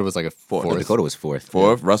 Dakota? Dakota was like a fourth. Dakota was fourth.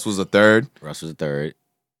 fourth, Russ was a third. Russ was a third.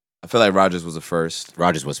 I feel like Rodgers was a first.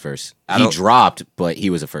 Rogers was first. I He don't- dropped, but he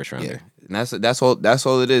was a first rounder. Yeah. And that's all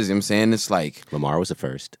it is. You know what I'm saying? It's like Lamar was a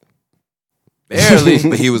first. barely,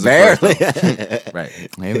 but he was a Barely. first. though. Right.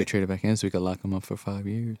 Hey, we traded back in so we could lock him up for 5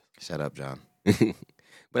 years. Shut up, John.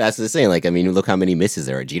 But that's the same. Like, I mean, look how many misses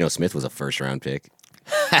there are. Geno Smith was a first round pick.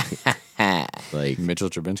 Like Mitchell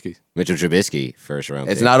Trubisky. Mitchell Trubisky, first round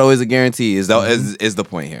It's pick. not always a guarantee. Is the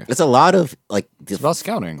point here? It's a lot of like It's about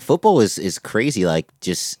scouting. football is crazy. Like,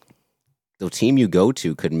 just the team you go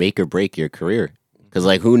to could make or break your career. Because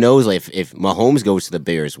like, who knows? Like, if Mahomes goes to the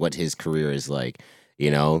Bears, what his career is like.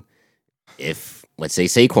 You know, if let's say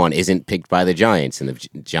Saquon isn't picked by the Giants and the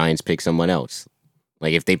Giants pick someone else,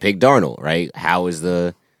 like if they pick Darnold, right? How is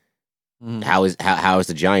the how is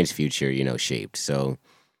the Giants' future, you know, shaped? So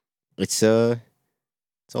it's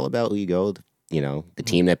all about who you go. You know, the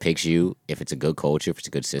team that picks you. If it's a good culture, if it's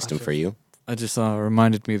a good system for you. I just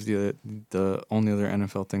reminded me of the only other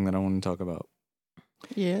NFL thing that I want to talk about.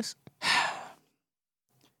 Yes.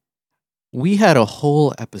 We had a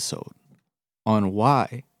whole episode on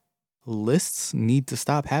why lists need to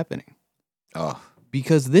stop happening Oh,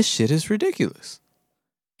 because this shit is ridiculous.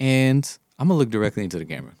 And I'm gonna look directly into the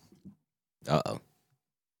camera. Uh-oh.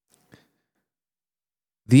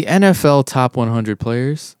 The NFL top 100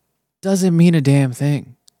 players doesn't mean a damn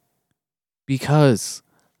thing because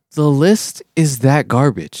the list is that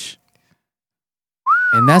garbage.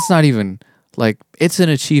 And that's not even like it's an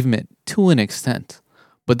achievement to an extent.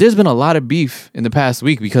 But there's been a lot of beef in the past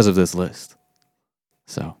week because of this list.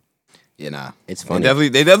 So, yeah, nah. It's They funny.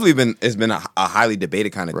 definitely been. It's been a highly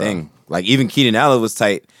debated kind of Bro. thing. Like even Keenan Allen was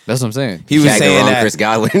tight. that's what I'm saying. He was Tagged saying along that. Chris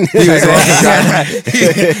Godwin. He was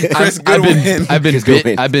saying Chris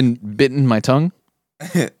Goodwin. I've been bitten my tongue.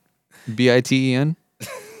 BITEN.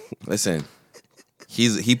 Listen,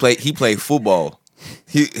 he played football.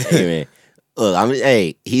 He Hey, man.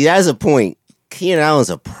 Look, he has a point. Keenan Allen's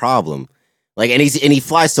a problem. Like, and he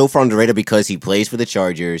flies so far under the radar because he plays for the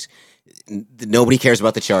Chargers. Nobody cares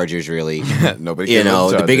about the Chargers, really. nobody. You cares know,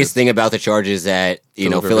 about the biggest Chargers. thing about the Chargers is that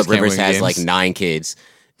Phillip Philip Rivers Rivers can't has win like games. 9 kids.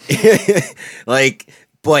 Like,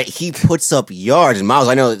 but he puts up yards. And Miles,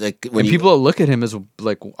 I know, like when And you, people look at him as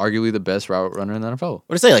like arguably the best route runner in the NFL.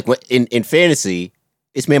 what to say, like in fantasy,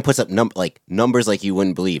 this man puts up numbers like you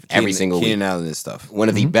wouldn't believe every single week. Keenan Allen and stuff. One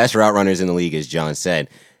of the best route runners in the league, as John said.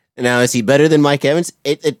 Now, is he better than Mike Evans?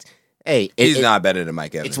 He's not better than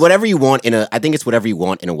Mike Evans. It's whatever you want I think it's whatever you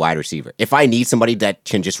want in a wide receiver. If I need somebody that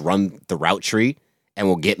can just run the route tree and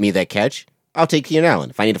will get me that catch, I'll take Keenan Allen.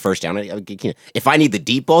 If I need a first down, I'll get Keenan. If I need the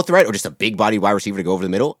deep ball threat or just a big body wide receiver to go over the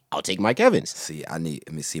middle, I'll take Mike Evans. See, let me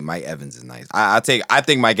see. Mike Evans is nice. I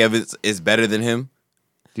think Mike Evans is better than him.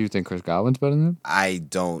 Do you think Chris Godwin's better than him? I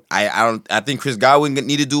don't. I think Chris Godwin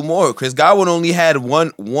need to do more. Chris Godwin only had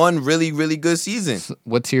one really really good season.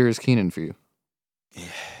 What tier is Keenan for you?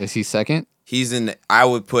 Is he second? He's in. I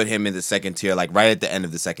would put him in the second tier, like right at the end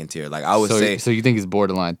of the second tier. Like I would say. So you think he's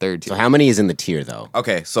borderline third tier? So how many is in the tier though?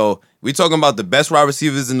 Okay, so we talking about the best wide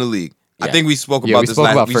receivers in the league. I Yeah. think we spoke Yeah, about we this spoke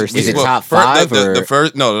last. about we- first we Is it spoke- top fir- 5 the or-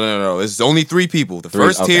 first? No. It's only 3 people. The 3,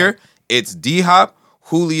 first okay. tier, it's D Hop,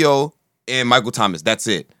 Julio, and Michael Thomas. That's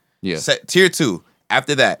it. Yeah. Tier 2.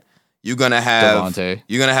 After that, you're gonna have Devontae.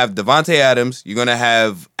 You're gonna have Devontae Adams. You're gonna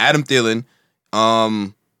have Adam Thielen.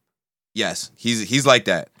 Yes, he's like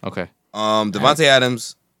that. Okay. Devontae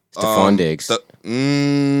Adams. Stephon Diggs.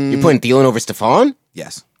 You're You're putting Thielen over Stephon?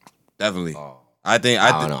 Yes, definitely. Oh. I think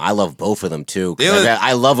I don't know. I love both of them too. 'Cause Thielen-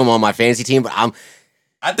 I love them on my fantasy team, but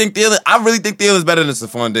I really think Thielen's better than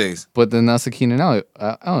Stephon Diggs. But then that's a Keenan Allen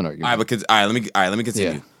argument. All right, let me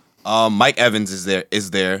continue. Mike Evans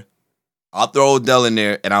is there. I'll throw Odell in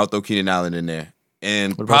there, and I'll throw Keenan Allen in there,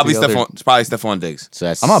 and What about probably the other- Stephon Diggs. So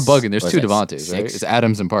that's I'm not bugging. There's what's two that, Devontaes, right? six? It's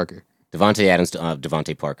Adams and Parker. Devontae Adams,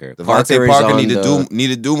 Devontae Parker. Devontae is Parker on need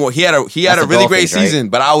to do more. He had a That's really the great Dolphins, right? season,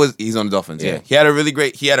 but he's on the Dolphins. Yeah. He had a really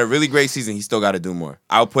great season. He still got to do more.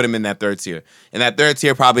 I'll put him in that third tier. And that third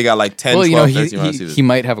tier probably got like 10, Well, 12, 13 wide he receivers.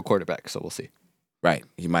 might have a quarterback, so we'll see. Right,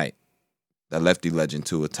 he might. That lefty legend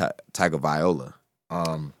too, with Tiger Viola.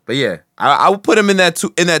 But yeah, I would put him in that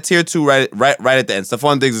tier 2 right at the end.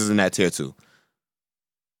 Stephon Diggs is in that tier 2.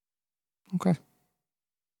 Okay.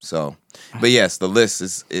 So, but yes, the list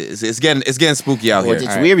is getting spooky out Well, here.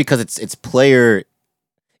 it's weird because it's player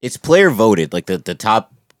voted. Like the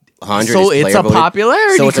top 100. So is it's player a voted.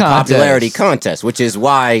 popularity So it's a contest. popularity contest, which is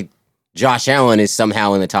why Josh Allen is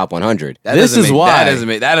somehow in the top 100. This is why.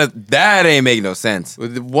 That ain't make no sense.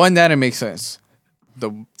 With the one that it makes sense.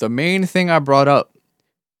 The main thing I brought up,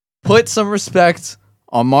 put some respect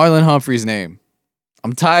on Marlon Humphrey's name.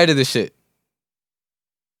 I'm tired of this shit.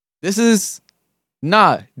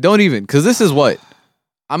 Don't even, because this is what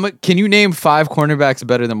can you name 5 cornerbacks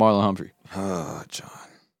better than Marlon Humphrey? Oh, John.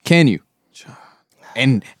 Can you?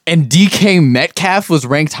 And DK Metcalf was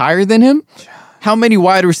ranked higher than him? How many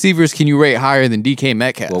wide receivers can you rate higher than DK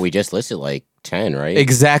Metcalf? Well, we just listed like 10, right?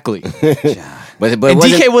 Exactly. But And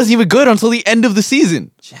wasn't- DK wasn't even good until the end of the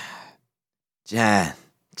season. John.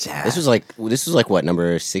 this was like what,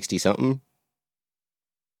 number 60 something?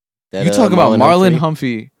 You talking about Marlon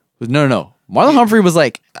Humphrey? No. Marlon Humphrey was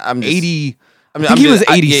like I'm just- 80. I mean, I think he was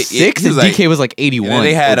yeah, 86 he was and like- DK was like 81. And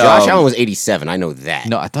they had Josh Allen was 87. I know that.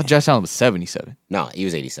 No, I thought Josh Allen was 77. No, he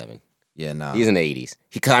was 87. Yeah, no. He's in the 80s.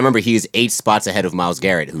 I remember he was 8 spots ahead of Myles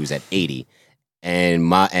Garrett, who's at 80,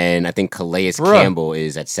 and I think Calais Bruh. Campbell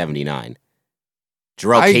is at 79.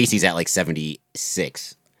 Jarrell I- Casey's at like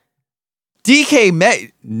 76. DK Met.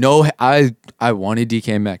 No, I wanted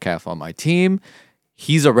DK Metcalf on my team.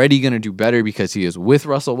 He's already going to do better because he is with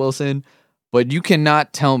Russell Wilson. But you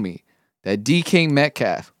cannot tell me that DK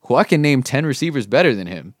Metcalf, who I can name 10 receivers better than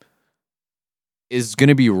him, is going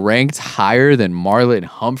to be ranked higher than Marlon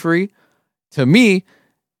Humphrey. To me,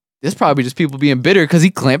 this is probably just people being bitter because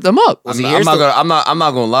he clamped them up. Well, see, I'm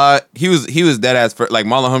not gonna lie. He was dead ass for like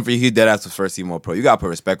Marlon Humphrey. He dead ass was first team All Pro. You gotta put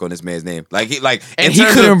respect on this man's name. Like And he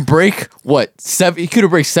couldn't break what? He couldn't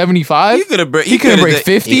break 75. He couldn't break. He couldn't break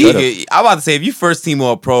 50. I'm about to say if you first team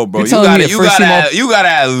All Pro, bro, You're you telling me gotta a you gotta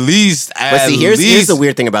at least. But see, here's the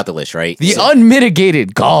weird thing about the list, right? The So-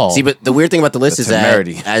 unmitigated gall. See, but the weird thing about the list The is that,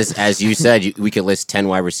 temerity. as you said, we could list 10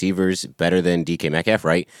 wide receivers better than DK Metcalf,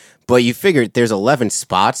 right? But you figured there's 11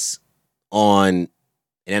 spots on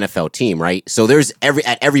an NFL team, right? So there's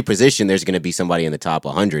at every position there's going to be somebody in the top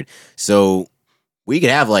 100. So we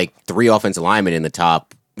could have like 3 offensive linemen in the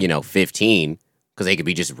top, 15 because they could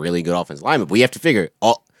be just really good offensive linemen. But we have to figure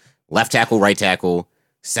left tackle, right tackle,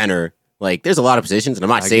 center. Like there's a lot of positions, and I'm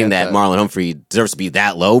not saying get that that. Marlon Humphrey deserves to be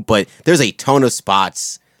that low, but there's a ton of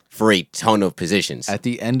spots for a ton of positions. At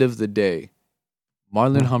the end of the day,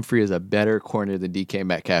 Marlon Humphrey is a better corner than DK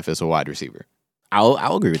Metcalf as a wide receiver. I'll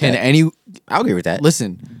agree with that. I'll agree with that.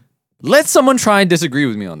 Listen, let someone try and disagree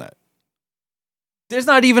with me on that. There's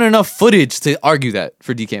not even enough footage to argue that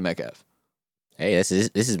for DK Metcalf. Hey, this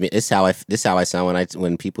is how I sound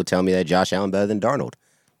when people tell me that Josh Allen better than Darnold.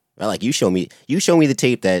 Well, like you show me the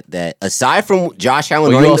tape that aside from Josh Allen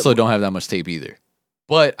But you running also don't have that much tape either.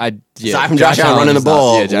 But aside from Josh Allen running the is not-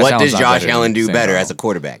 ball, yeah, what Allen's does not Josh better Allen than do Sam better Darnold. as a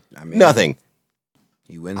quarterback? mean- Nothing.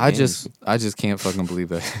 He wins. I games. just can't fucking believe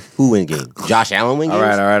that. Who win games? Josh Allen win games? All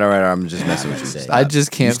right. I'm just messing with you. Say. I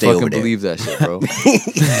just can't stay over fucking there. believe that shit, bro.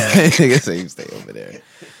 Nigga say you stay over there.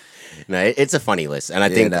 No, it's a funny list, and I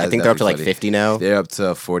Yeah, think that'd they're up to be like funny. 50 now. They're up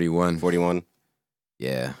to 41. 41.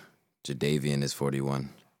 Yeah, Jadavian is 41.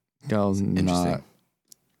 Y'all's Interesting. not.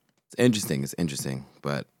 It's interesting,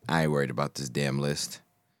 but I ain't worried about this damn list.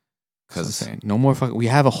 I'm Cause saying no more fucking. We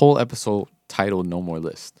have a whole episode titled "No More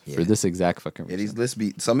List" for Yeah. this exact fucking yeah,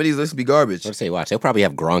 reason. some of these lists be garbage. Let's say, watch. They'll probably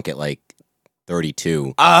have Gronk at like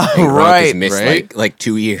 32. Ah, And Gronk has right, missed right. like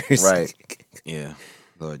 2 years. right. Yeah,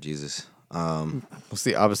 Lord Jesus. What's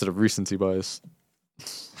the opposite of recency bias?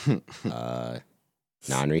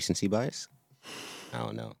 Non-recency bias. I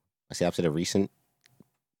don't know. What's the opposite of recent?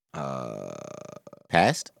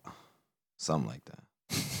 Past. Something like that.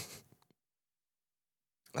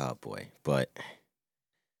 Oh boy, but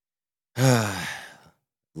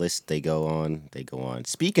lists they go on.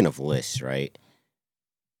 Speaking of lists, right?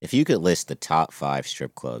 If you could list the top 5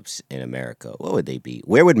 strip clubs in America, what would they be?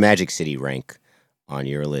 Where would Magic City rank on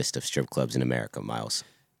your list of strip clubs in America, Miles?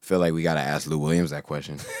 Feel like we gotta ask Lou Williams that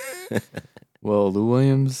question. Well, Lou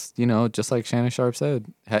Williams, just like Shannon Sharp said,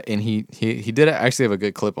 and he did actually have a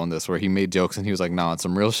good clip on this where he made jokes and he was like, "Nah, on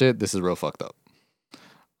some real shit, this is real fucked up."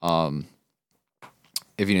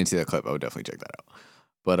 If you didn't see that clip, I would definitely check that out.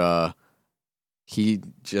 But he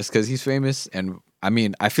just because he's famous, and I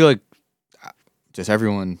mean, I feel like just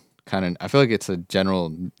everyone I feel like it's a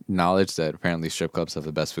general knowledge that apparently strip clubs have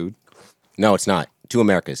the best food. No, it's not. Two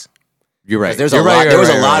Americas. You're right. There's You're a right, lot. you're There was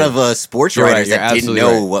right, a you're lot right. of sports You're right, writers you're that didn't absolutely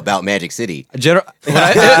know about Magic City. You're right. When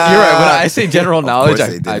I say general knowledge, course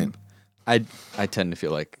they didn't. I tend to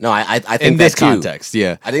feel like No, I think in this that too. context,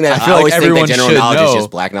 yeah. I think that I feel always like think that everyone general should knowledge is know.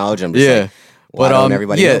 just black knowledge. I'm just Yeah. like, why don't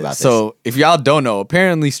everybody know about this? So if y'all don't know,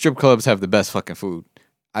 apparently strip clubs have the best fucking food.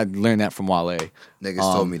 I learned that from Wale. Niggas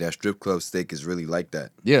told me that strip club steak is really like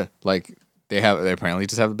that. Yeah, like they apparently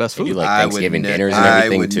just have the best They food. do like Thanksgiving dinners and I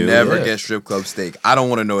everything would too. never Yeah. get strip club steak. I don't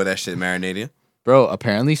want to know where that shit marinated. Bro,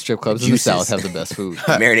 apparently strip clubs in the Juices. South have the best food.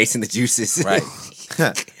 Marinates in the juices. Right.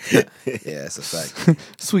 Yeah, it's a fact.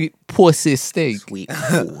 Sweet pussy steak. Sweet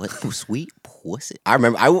pussy. I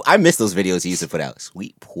remember. I miss those videos he used to put out.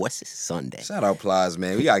 Sweet pussy Sunday. Shout out Plies,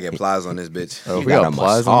 man. We gotta get Plies on this bitch. Oh, You we gotta got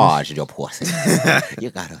Plies on massage your pussy. You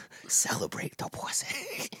gotta celebrate the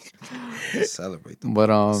pussy. Celebrate them. But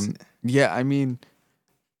yeah, I mean,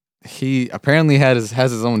 he apparently has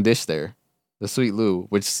his own dish there, the Sweet Lou,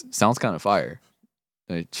 which sounds kind of fire.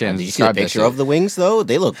 Shannon Did you see the described that picture shit. of the wings though?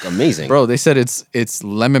 They look amazing. Bro, they said it's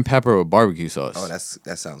lemon pepper with barbecue sauce. Oh,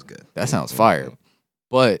 that sounds good. That sounds fire.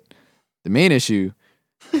 But the main issue,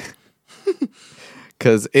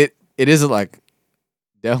 because it isn't like,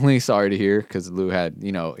 definitely sorry to hear, because Lou had, He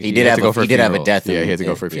had did to have go a- for a he did have a funeral. death Yeah, in- he had to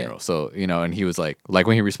go yeah, for a yeah. funeral. So, and he was like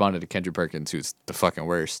when he responded to Kendrick Perkins, who's the fucking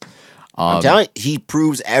worst. I'm telling you, he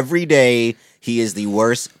proves every day he is the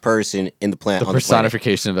worst person in the planet. the on the planet.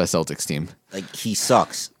 personification of that Celtics team. Like he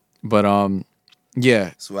sucks. But yeah,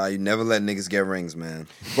 That's why you never let niggas get rings, man.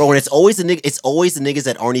 Bro, and it's always the niggas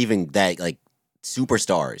that aren't even that like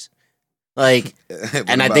superstars. Like, What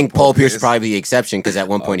and I about think Paul Pierce is Pierce? probably the exception because at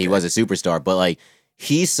one point he Okay. was a superstar. But like,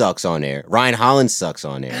 he sucks on there. Ryan Hollins sucks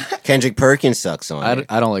on there. Kendrick Perkins sucks on there.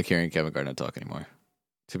 I don't like hearing Kevin Garnett talk anymore,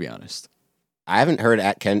 to be honest. I haven't heard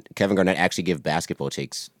Kevin Garnett actually give basketball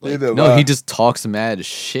takes. Like, No, he just talks mad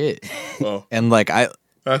shit. Oh, And like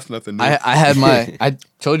that's nothing new. I had I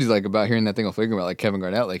told you like about hearing that thing on Flickr about like Kevin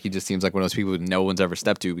Garnett, like he just seems like one of those people that no one's ever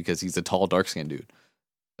stepped to because he's a tall, dark skinned dude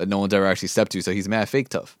that no one's ever actually stepped to, so he's mad fake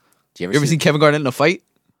tough. do You ever seen Kevin Garnett in a fight?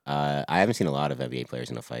 I haven't seen a lot of NBA players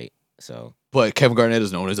in a fight. So, But Kevin Garnett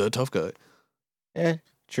is known as a tough guy.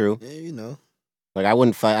 true. yeah, you know. Like I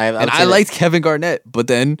wouldn't fight. And I liked Kevin Garnett, but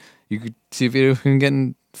then you could see a video of him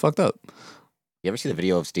getting fucked up. You ever see the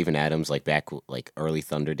video of Steven Adams like back like early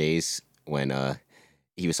Thunder days when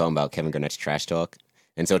he was talking about Kevin Garnett's trash talk?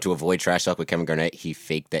 And so to avoid trash talk with Kevin Garnett, he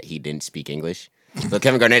faked that he didn't speak English. So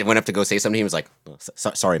Kevin Garnett went up to go say something. He was like, oh,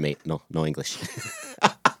 "Sorry, mate, no English."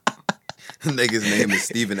 Nigga's name is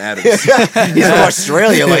Steven Adams. He's from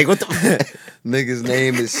Australia. Like what the? Nigga's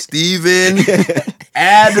name is Steven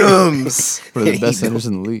Adams. One of the best centers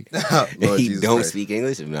in the league. Lord he Jesus don't Christ. speak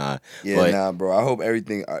English. Nah, Yeah, but nah, bro. I hope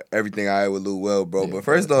everything all right with Lou Will, bro. But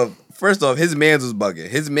first off, his man's was bugging.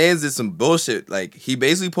 His man's did some bullshit. Like he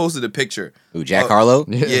basically posted a picture. who Jack Harlow?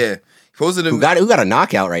 Yeah. Yeah, he posted a Who got a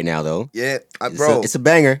knockout right now though? yeah, Bro, it's a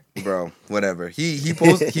banger. bro, whatever. He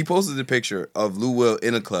posted a picture of Lou Will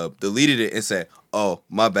in a club, deleted it, and said, "Oh,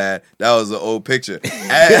 my bad. That was an old picture."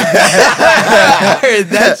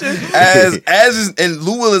 And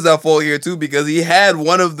Lou Will is at fault here too because he had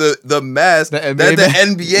one of the masks The that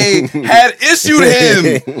NBA the NBA had issued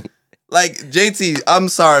him. Like JT, I'm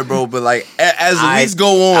sorry, bro, but like as the weeks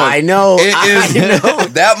go on, I know. it is, I know.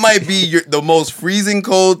 that might be the most freezing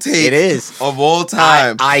cold take It is. of all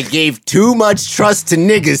time. I gave too much trust to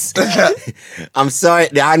niggas. I'm sorry.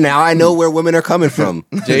 Now I know where women are coming from.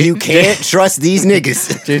 You can't trust these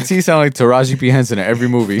niggas. JT sound like Taraji P. Henson in every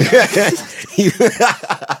movie.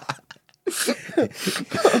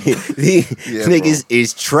 These Yeah, niggas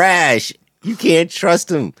is trash. You can't trust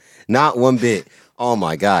them. Not one bit. Oh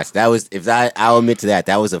my gosh. I'll admit to that.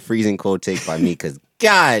 That was a freezing cold take by me because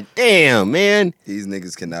god damn, man. These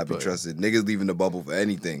niggas cannot be trusted. Niggas leaving the bubble for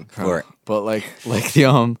anything. But like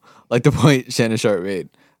the point Shannon Sharp made,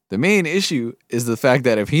 the main issue is the fact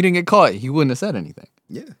that if he didn't get caught, he wouldn't have said anything.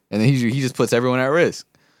 Yeah. And then he just puts everyone at risk.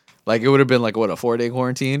 Like it would have been like what, a 4-day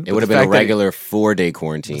quarantine? It would have been a regular 4-day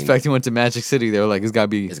quarantine. The fact he went to Magic City, they were like, it's gotta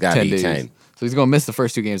be 10 days. 10. So he's gonna miss the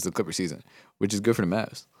first 2 games of the Clipper season, which is good for the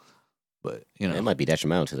Mavs. But It might be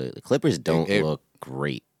detrimental to the Clippers. Don't It- look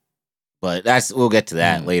great, but we'll get to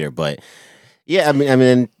that later. But Yeah, I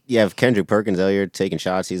mean, you have Kendrick Perkins out here taking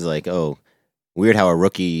shots. He's like, oh, weird how a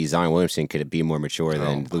rookie Zion Williamson could be more mature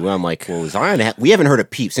than Lou. I'm like, well, Zion, we haven't heard a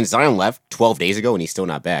peep since Zion left 12 days ago, and he's still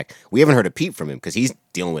not back. We haven't heard a peep from him because he's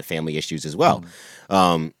dealing with family issues as well.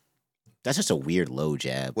 That's just a weird low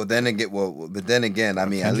jab. But then again, I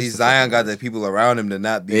mean, at least Zion got the people around him to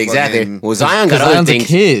not be Exactly. fucking- Well, Zion got other Zion's things. a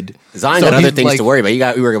kid. Zion So got other he's things like- to worry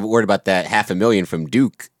about. We were worried about that $500,000 from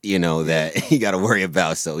Duke, that he got to worry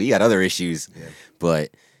about. So he got other issues. Yeah.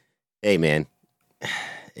 But hey, man,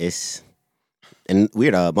 it's and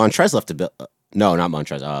weird. Montrez left a bit. No, not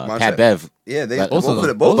Montrez. Pat Bev. Yeah, they Both both of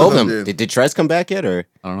them. both Both of of them. them. Did Trez come back yet? Or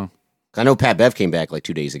I don't know. I know Pat Bev came back like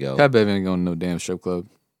 2 days ago. Pat Bev ain't going to no damn strip club.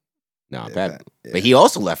 No, Yeah, Pat. Pat, yeah. But he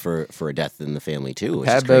also left for a death in the family too, which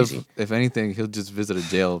Pat is Bev, crazy. if anything, he'll just visit a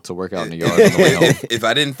jail to work out in the yard on the way home. If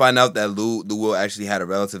I didn't find out that Lou Will actually had a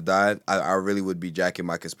relative died, I really would be jacking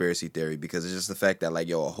my conspiracy theory because it's just the fact that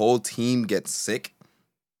a whole team gets sick.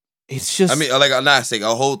 It's just I mean, I'm not sick.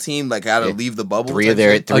 A whole team had to leave the bubble. Three type of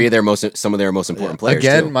their shit. some of their most important players.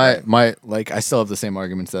 again, too. my I still have the same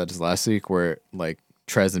arguments that just last week, where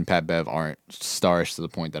Trez and Pat Bev aren't starish to the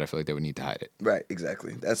point that I feel like they would need to hide it. Right,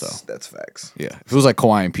 exactly. That's facts. Yeah, if it was like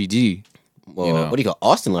Kawhi and PG, Well, what do you call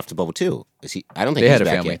Austin left the bubble too? Is he? I don't think they he's had a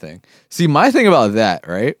back family yet. thing. See, my thing about that,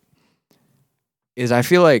 right, is I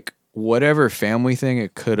feel like whatever family thing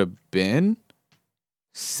it could have been,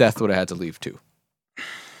 Seth would have had to leave too.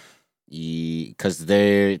 Because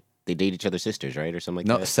they date each other's sisters, right, or something like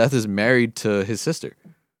No, that. Seth is married to his sister.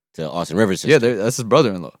 To Austin Rivers' Yeah, sister. that's his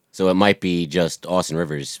brother-in-law. So it might be just Austin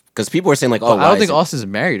Rivers. Because people were saying like, But oh, I why don't is think it- Austin's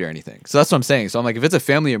married or anything. So that's what I'm saying. So I'm like, if it's a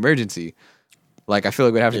family emergency, I feel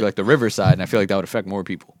like we'd have to be like the Riverside, and I feel like that would affect more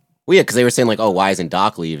people. Well, yeah, because they were saying like, oh, why isn't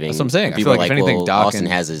Doc leaving? That's what I'm saying. And I feel people like are if anything, well, Doc Austin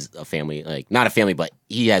and- has a family, like not a family, but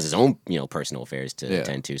he has his own personal affairs to Yeah.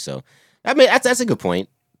 attend to. So I mean, that's a good point.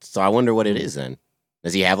 So I wonder what it is then.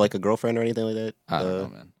 Does he have like a girlfriend or anything like that? I don't know,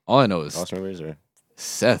 man. All I know is Austin Rivers or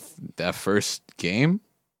Seth, that first game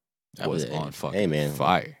That was was- on fucking hey, man.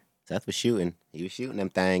 fire. Seth was shooting. He was shooting them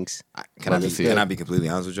things. Can I Love be to see can it. I be completely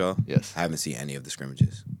honest with y'all? Yes. I haven't seen any of the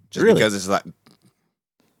scrimmages. Just Really? because it's like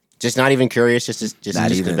Just not even curious. Just Not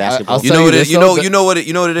because even. basketball. I'll you tell know you what this, it, you though,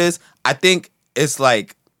 know what it is. I think it's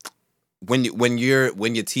like when your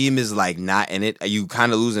team is like not in it, you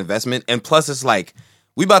kind of lose investment. And plus, it's like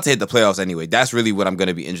we about to hit the playoffs anyway. That's really what I'm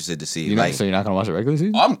gonna be interested to see. So you're not gonna watch the regular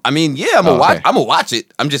season? I'm gonna Oh, watch. okay. I'm gonna watch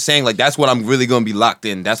it. I'm just saying, like that's what I'm really gonna be locked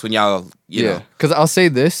in. That's when y'all, you know, Because I'll say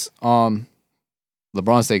this: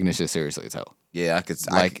 LeBron's taking this shit seriously as hell. yeah, I could.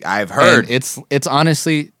 Like, I've heard. And it's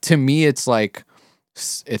honestly, to me, it's like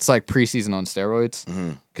preseason on steroids.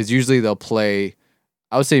 Mhm. Because usually they'll play.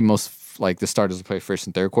 I would say most the starters will play first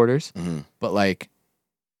and third quarters, Mhm. but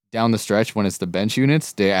down the stretch when it's the bench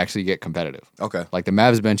units, they actually get competitive. Okay. Like the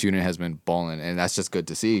Mavs bench unit has been balling, and that's just good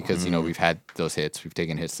to see because we've had those hits, we've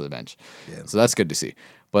taken hits to the bench, Yeah. so that's good to see.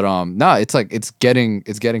 But no, it's it's getting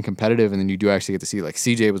competitive, and then you do actually get to see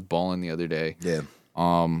CJ was balling the other day. Yeah.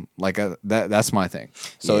 That's my thing.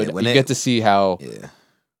 So Yeah, when you it- get to see how Yeah.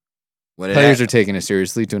 When players it are taking it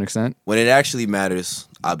seriously to an extent. when it actually matters,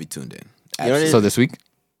 I'll be tuned in. You know what it is? So this week,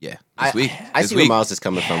 Yeah. I This week. I This see where week. Miles is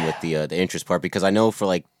coming from with the interest part because I know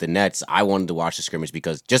for the Nets, I wanted to watch the scrimmage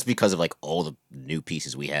because of all the new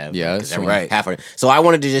pieces we have. Yeah, because that's everyone- right. half our- So I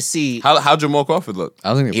wanted to just see How Jamal Crawford look? I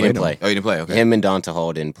don't think they he played didn't him. play. Oh, you didn't play. Okay. Him and Donta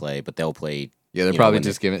Hall didn't play, but they'll play. Yeah, they're you know, probably when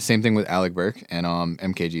just giving same thing with Alec Burke and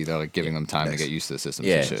MKG. They're giving them time to get used to the systems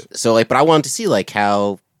Yeah. and shit. So but I wanted to see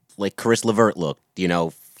how Chris LeVert looked.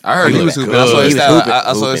 I heard he He was was hooping. good. I saw He his was stat. hooping, I saw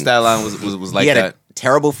his hooping. stat line was like he had that. a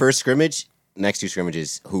terrible first scrimmage. Next two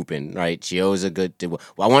scrimmages, hooping, right? Gio's a good. Well,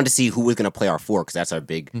 I wanted to see who was going to play our four because that's our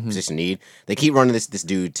big position need. They keep running this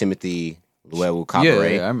dude, Timothy Luau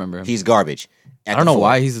Capare. Yeah, I remember him. He's garbage. I don't know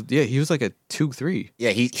why he was like a 2-3. Yeah,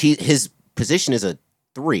 his position is a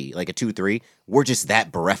 3, like a 2-3. We're just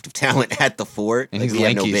that bereft of talent at the 4. And Like, he's we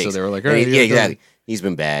have no lanky, so bigs. they were like, Yeah, all right, yeah, yeah, go. exactly. He's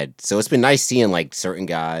been bad. So it's been nice seeing certain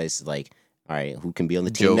guys all right, who can be on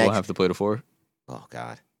the team Joe next? will have to play the 4. Oh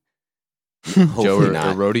God. Joe Hopefully or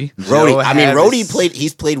not. Rhodey. Rhodey. I mean, Harris. Rhodey played.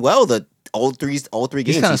 He's played well. All three games.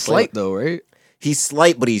 He's kind of played slight well. though, right? He's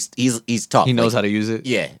slight, but he's tough. He knows how to use it.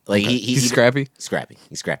 Yeah, he's scrappy. Scrappy.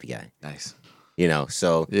 He's a scrappy guy. Nice.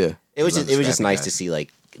 So Yeah. it was Love just scrappy nice guys. to see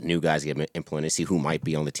new guys get implemented, see who might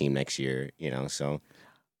be on the team next year. So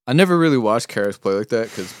I never really watched Karras play like that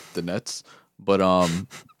because the Nets. But I was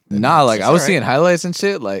alright. seeing highlights and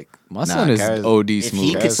shit. My son is Karras- OD he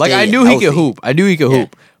smooth. could I stay knew he could healthy. hoop. I knew he could Yeah.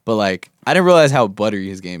 hoop. But I didn't realize how buttery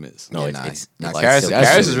his game is. no, Yeah, it's nah, like Karras, silky. that's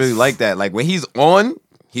Karras just- is really like that. Like when he's on,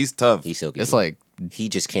 he's tough. He's silky. It's like he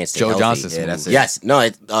just can't stay Joe healthy. Johnson Yeah, smooth. that's it. Yes,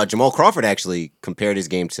 no. Jamal Crawford actually compared his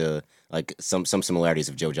game to like some similarities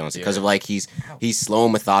of Joe Johnson because of like he's slow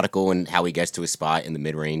and methodical in how he gets to his spot in the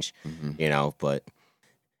mid range, you know. But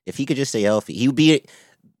if he could just stay healthy, he would be.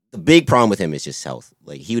 The big problem with him is just health.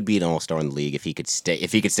 Like he would be an all-star in the league if he could stay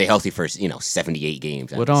healthy for 78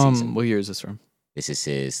 games. What season. what year is this from? This is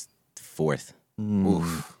his 4th.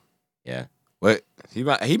 Oof. Yeah. What he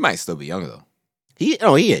might still be young though. He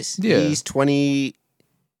is. Yeah. He's 20.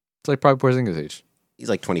 It's like probably Porzingis' age. He's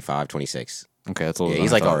like 25, 26. Okay, that's older. Yeah, than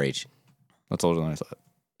he's I like thought. our age. That's older than I thought.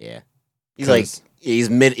 Yeah. He's 'Cause-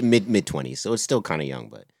 mid 20s, so it's still kind of young,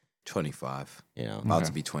 but 25. you know. About Okay.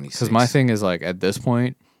 to be 26. Because my thing is like at this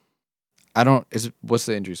point, what's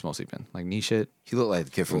the injuries mostly been? Like knee shit? He looked like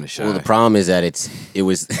the kid from the show. Well, the problem is that it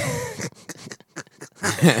was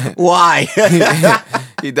why?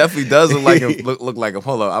 He definitely does look like him. Look like him.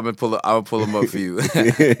 Hold on, I'm gonna pull him up for you.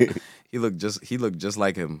 he looked just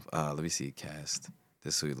like him. Let me see. Cast.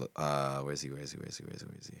 This who he look. Where is he?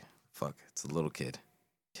 Fuck, it's a little kid.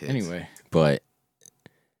 Kids. Anyway, But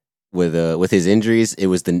with his injuries, it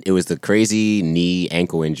was the crazy knee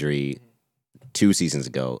ankle injury 2 seasons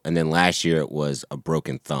ago, and then last year it was a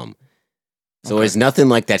broken thumb. So Okay. it's nothing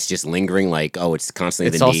like that's just lingering. Like it's constantly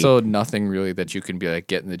it's the knee. also nothing really that you can be like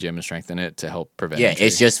get in the gym and strengthen it to help prevent. Yeah, injury.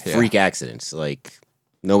 it's just Yeah. freak accidents. Like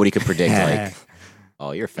nobody could predict. Like,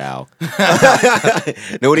 oh, you're foul.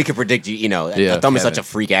 Nobody could predict you. You know, Yeah, a thumb is such Kevin. a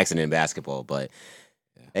freak accident in basketball. But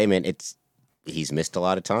hey, man, he's missed a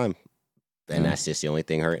lot of time, and that's just the only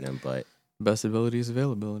thing hurting him. But Best ability is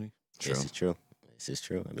availability. this is true. This is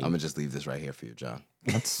true. I mean, I'm gonna just leave this right here for you, John.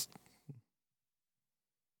 That's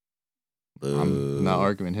boo. I'm not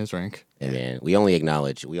arguing his rank. Hey, man, we only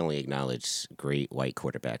acknowledge great white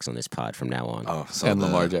quarterbacks on this pod from now on. Oh, so And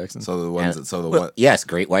Lamar Jackson. So the ones. And- So the Well, one. yes,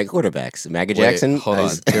 great white quarterbacks. Maga Wait, Jackson. hold on.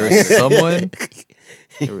 is- There was someone.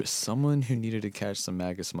 There was someone who needed to catch some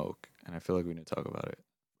MAGA smoke, and I feel like we need to talk about it.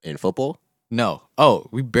 in football. No. Oh,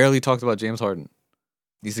 we barely talked about James Harden.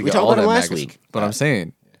 Needs to We get talked all about him that last MAGA week. smoke. But I'm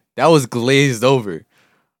saying that was glazed over.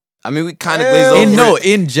 I mean, we kind of glazed over. In, it.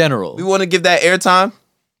 in general. We want to give that airtime.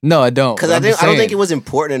 No, I don't. Because But I I'm don't just saying- think it was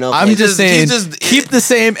important enough. I'm like- just saying, keep the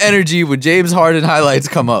same energy when James Harden highlights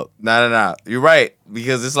come up. No. You're right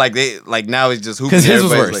because it's like now he's just hooping. 'Cause his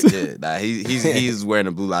was Everybody's worse. Like, yeah, he's wearing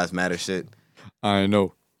the Blue Lives Matter shit. I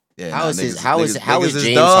know. Yeah, How is niggas- how is niggas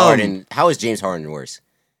James dumb. Harden? How is James Harden worse?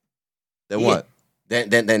 Then Yeah. what?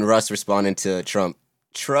 Then Russ responding to Trump.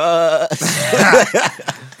 Trust.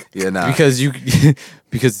 Yeah, nah. Because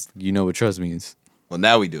you know what trust means. Well,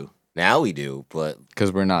 now we do. Now we do, but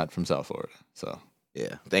Because we're not from South Florida. So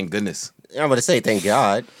Yeah, thank goodness. I'm about to say thank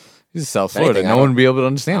God. this is South If anything, Florida. I No don't- one would be able to I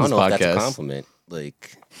understand don't this know if that's a podcast. compliment.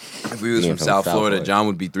 Like, If we was Being from South Florida, Florida. John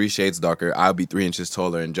would be 3 shades darker. I would be 3 inches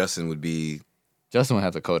taller, and Justin would be. Justin would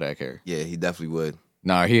have the Kodak hair. Yeah, he definitely would.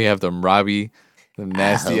 Nah, he have them Robbie, the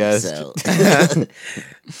nasty I ass. hope so.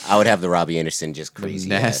 I would have the Robbie Anderson just crazy.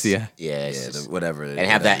 nasty ass. ass. Yeah, it's Yeah, just- whatever. and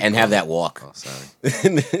have that walk. Oh, sorry.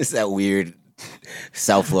 It's that weird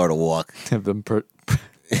South Florida walk. Have them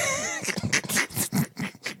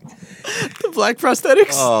the black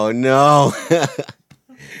prosthetics. Oh no.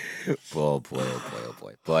 Oh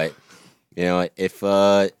boy. But you know, if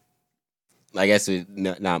I guess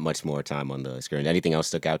not much more time on the scrimmage. Anything else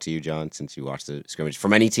stuck out to you, John, since you watched the scrimmage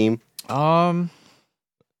from any team, or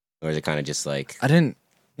is it kind of just like, I didn't.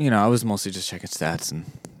 I was mostly just checking stats and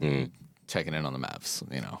mm, checking in on the Mavs.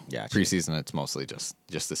 Gotcha. Preseason, it's mostly just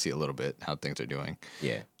to see a little bit how things are doing.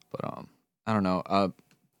 yeah? But I don't know.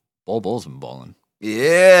 Bull's been balling.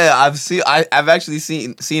 Yeah, I've actually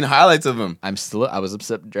seen highlights of him. I was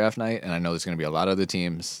upset draft night, and I know there's going to be a lot of other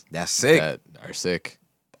teams That's sick. that are sick.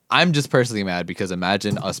 I'm just personally mad because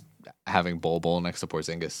imagine us having Bull next to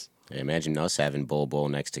Porzingis. Imagine us having Bull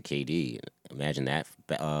next to KD. Imagine that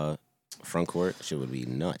front court. Shit would be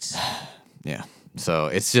nuts. Yeah. So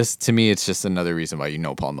it's just, to me, it's just another reason why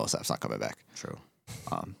Paul Millsap's not coming back. True.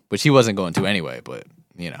 Which he wasn't going to anyway, but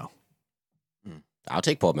I'll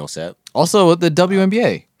take Paul Millsap. Also, the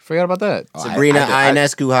WNBA. Forgot about that. Sabrina I-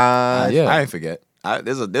 Ionescu. Yeah. I ain't forget.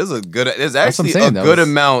 There's what I'm actually a saying, that good was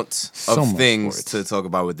amount so of much things sports. to talk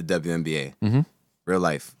about with the WNBA. Mhm. Real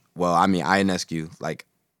life. Well, I mean, Ionescu, like,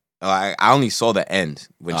 I only saw the end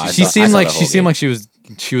when I She saw- seemed I saw like the she whole seemed game.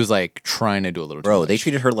 like she was like trying to do a little. Bro, too they much.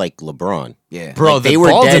 treated her like LeBron. yeah. Bro, Like, the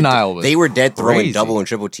ball dead, denial was they were dead throwing crazy. double and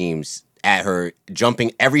triple teams at her,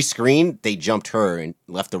 jumping every screen. They jumped her and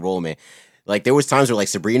left the roll man. Like there was times where like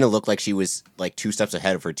Sabrina looked like she was like 2 steps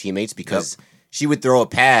ahead of her teammates because she would throw a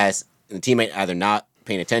pass and the teammate either not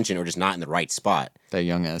paying attention or just not in the right spot. that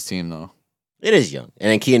young ass team though. It is young.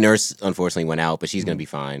 And then Kia Nurse unfortunately went out, but she's gonna be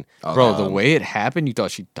fine. Bro, the way it happened, I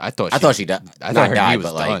thought she I thought she died. I Not thought her died, knee was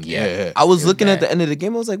but like done. yeah. I was looking at bad. the end of the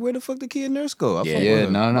game. I was like, where the fuck did Kia Nurse go? I Yeah. fuck with Yeah,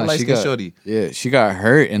 her. no, My she light-skinned got shorty. she got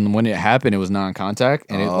hurt, and when it happened, it was non-contact,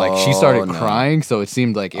 and it like she started Oh, no. crying, so it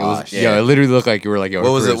seemed like it was. shit. Yeah, it literally looked like you were like, yo,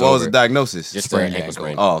 What was her it? career's What was the over. diagnosis? Just Sprained an ankle ankle.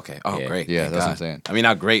 sprain. Oh, okay. Oh, Yeah. great. Yeah, Thank that's what I'm God. saying. I mean,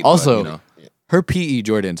 not great. Also, but, you know, her PE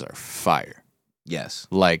Jordans are fire. yes.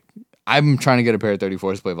 Like I'm trying to get a pair of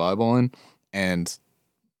 34s to play volleyball in, and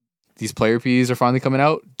these player PEs are finally coming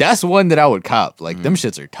out. That's one that I would cop. Like them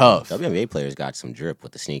shits are tough. WNBA players got some drip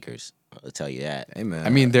with the sneakers. I'll tell you that. Hey man. I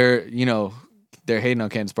mean, they're hating on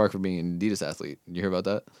Candace Parker for being an Adidas athlete. You hear about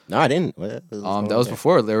that? No, I didn't. What was going That was on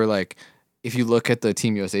before they were like, if you look at the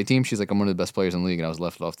Team USA team, she's like, I'm one of the best players in the league, and I was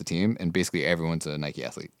left off the team, and basically everyone's a Nike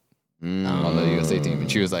athlete on the USA team,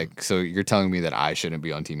 and she was like, so you're telling me that I shouldn't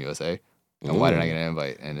be on Team USA, and why didn't I get an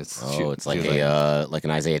invite? And it's it's like she was like an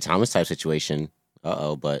Isaiah Thomas type situation.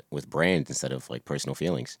 But with brand instead of like personal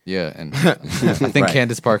feelings. yeah, and I think Right.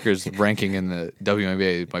 Candace Parker's ranking in the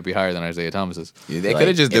WNBA might be higher than Isaiah Thomas's. Yeah, they Like, could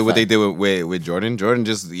have just did if what I- they did with Jordan. Jordan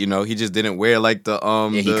just, he just didn't wear like the Yeah,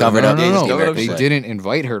 he the- covered up. No, Yeah, no, just no, gave her a they play. didn't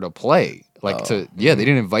invite her to play. Like they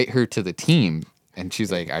didn't invite her to the team. And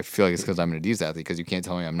she's like, I feel like it's because I'm an Adidas athlete because you can't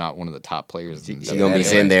tell me I'm not one of the top players. in She's gonna be WNBA.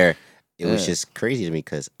 sitting there. It was Yeah. just crazy to me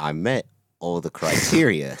because I met all the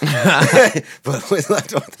criteria, but was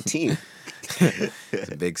left off the team.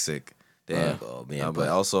 It's a big sick. Damn. Oh man, But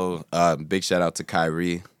also, big shout out to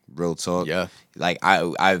Kyrie. Real talk. Yeah. Like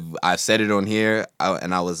I've said it on here,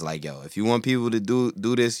 and I was like, yo, if you want people to do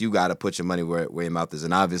this, you got to put your money where your mouth is.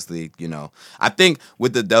 And obviously, I think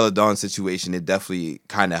with the Della Dawn situation, it definitely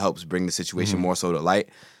kind of helps bring the situation more so to light.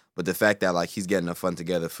 But the fact that like he's getting a fund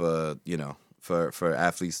together for for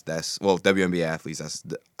athletes WNBA athletes that's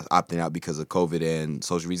opting out because of COVID and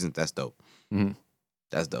social reasons, that's dope. Mhm.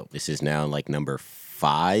 That's dope. this is now like number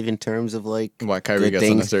 5 in terms of like Why Kyrie good gets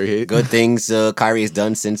things. unnecessary hate. Good things Kyrie has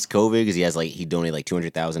done since COVID because he donated like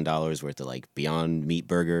 $200,000 worth of like Beyond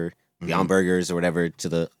Burgers or whatever to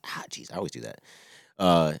the I always do that.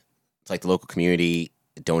 It's like the local community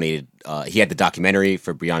donated. He had the documentary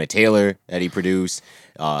for Breonna Taylor that he produced.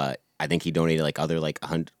 I think he donated like other like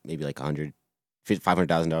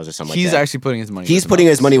 $500,000 or something He's like that. actually putting his money. He's putting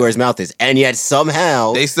his money where his mouth is, and yet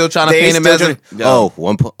somehow They still trying to they paint him still as a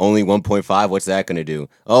trying- only 1.5. What's that going to do?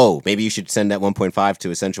 Oh, maybe you should send that 1.5 to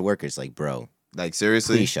essential workers. Like, bro, like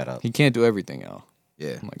seriously. please shut up. He can't do everything, yo.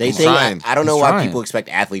 Yeah, Like, They He's think trying. I don't know He's why trying. people expect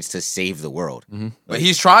athletes to save the world. but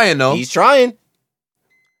he's trying though. He's trying,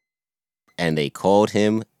 and they called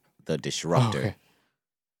him the disruptor. Okay.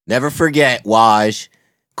 Never forget, Waj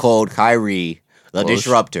called Kyrie the Woj.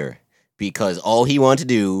 disruptor because all he wanted to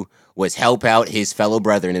do was help out his fellow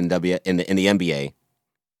brethren in the NBA.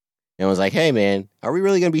 And was like, "Hey, man, are we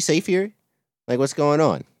really gonna be safe here? Like, what's going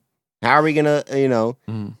on? How are we gonna,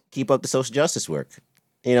 Mhm. keep up the social justice work?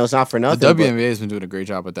 It's not for nothing. The but WNBA has been doing a great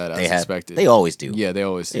job with that, as they have, expected. they always do. Yeah, they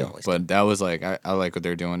always do. They always But that was like, I like what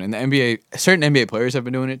they're doing. And the NBA, certain NBA players have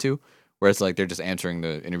been doing it too, where it's like they're just answering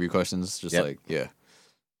the interview questions, just Yep. like, yeah.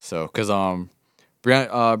 So, because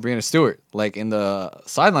Brianna Stewart, like in the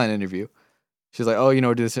sideline interview, she was like, oh,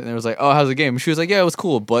 do this. And it was like, oh, how's the game? And she was like, yeah, it was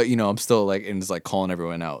cool. But, I'm still like, and just like calling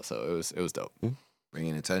everyone out. So it was dope.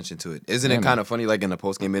 Bringing attention to it. Isn't Yeah, it man. kind of funny? Like in the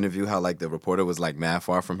post game interview, how like the reporter was like mad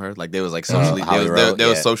far from her. Like they was like socially, Holly they Rowe, was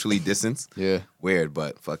yeah. socially distanced. Yeah. Weird,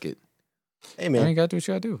 but fuck it. Hey, I man, mean, you got to do what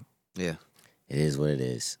you got to do. Yeah. it is what it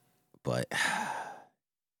is. But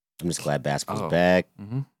I'm just glad basketball's Oh. back.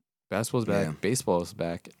 Mm-hmm. Basketball's back. Yeah. Baseball's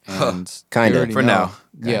back. And Kinda, you already for know. now.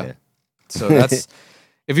 Yeah. Kinda. So that's,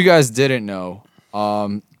 if you guys didn't know,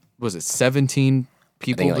 was it 17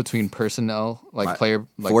 people like between personnel, like My- player,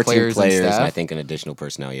 like 14 players, players, and and staff? I think an additional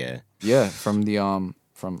personnel. Yeah, Yeah, from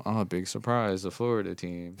the big surprise, the Florida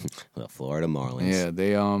team. the Florida Marlins. Yeah,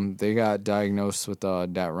 they got diagnosed with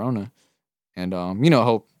that Rona, and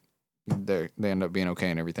hope they end up being okay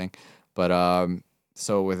and everything. But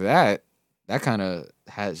so with that kind of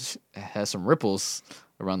has some ripples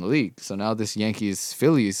around the league. So now this Yankees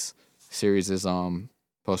Phillies series is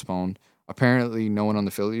postponed. Apparently, no one on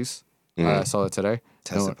the Phillies. I saw it today.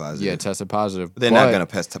 Tested No- positive. Yeah, tested positive. They're not but-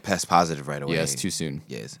 gonna pass positive right away. Yeah, it's too soon.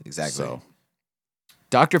 Yes, exactly. So,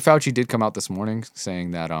 Dr. Fauci did come out this morning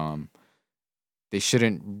saying that they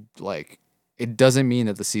shouldn't it doesn't mean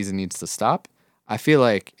that the season needs to stop. I feel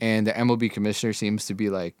like, and the MLB commissioner seems to be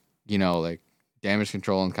like damage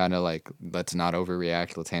control and kind of like, let's not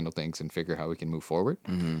overreact, let's handle things and figure how we can move forward,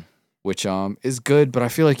 which is good. But I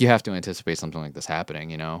feel like you have to anticipate something like this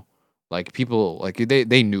happening. Like people, like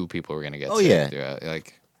they knew people were gonna get Oh, sick. yeah.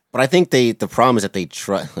 Like But I think the problem is that they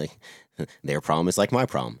try their problem is like my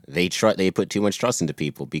problem. They put too much trust into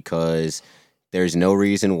people because there's no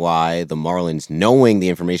reason why the Marlins, knowing the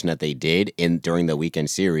information that they did during the weekend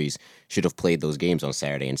series, should have played those games on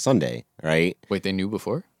Saturday and Sunday, right? Wait, they knew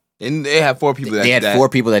before? And they had 4 people. They had 4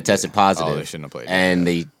 people that tested positive. Oh, they shouldn't have played. And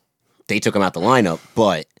they took them out the lineup,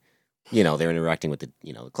 but they're interacting with the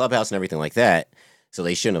the clubhouse and everything like that, so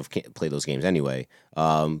they shouldn't have played those games anyway.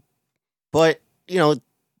 But the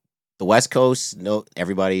West Coast, no,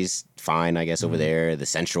 everybody's fine, I guess, over there. The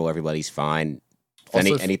Central, everybody's fine.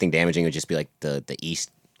 If anything damaging, it would just be like the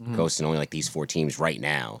East Coast and only like these 4 teams right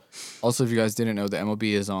now. Also, if you guys didn't know, the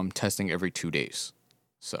MLB is testing every 2 days,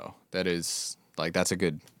 so that is that's a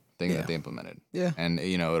good thing that they implemented. Yeah, and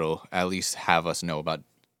it'll at least have us know about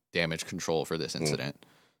damage control for this incident.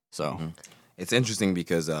 So it's interesting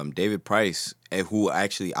because David Price, who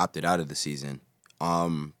actually opted out of the season,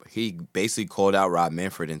 he basically called out Rob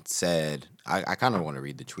Manfred and said, I kind of want to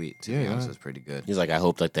read the tweet. To be honest, it's pretty good. He's like, I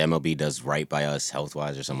hope like the MLB does right by us health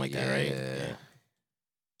wise or something like that, right? Yeah.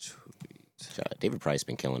 David Price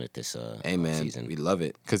been killing it this season. We love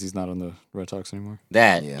it because he's not on the Red Sox anymore.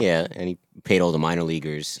 And he paid all the minor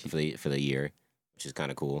leaguers for the year, which is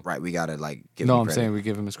kind of cool. Right, we gotta give. No, him I'm credit. saying we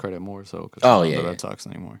give him his credit more. So because the Red Sox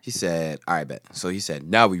anymore. He said, "All right, bet." So he said,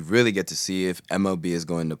 "Now we really get to see if MLB is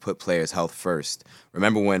going to put players' health first."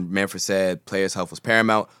 Remember when Manfred said players' health was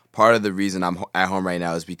paramount? Part of the reason I'm at home right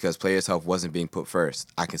now is because players' health wasn't being put first.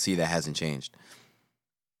 I can see that hasn't changed.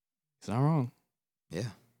 He's not wrong. Yeah.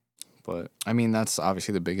 But I mean, that's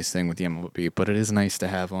obviously the biggest thing with the MLB. But it is nice to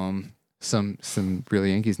have some real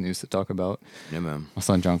Yankees news to talk about. Yeah, man. My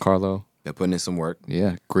son Giancarlo. They're putting in some work.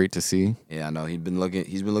 Yeah, great to see. Yeah, I know. He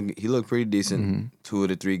looked pretty decent. 2 of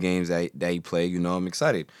the 3 games that he played. I'm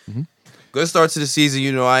excited. Good start to the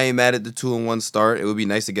season. I ain't mad at the 2-1 start. It would be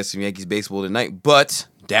nice to get some Yankees baseball tonight. But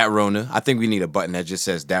Dat Rona, I think we need a button that just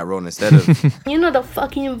says Dat Rona instead of the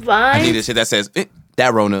fucking vibe. I need a shit that says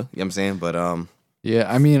Dat Rona. You know what I'm saying? But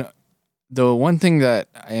yeah, I mean, the one thing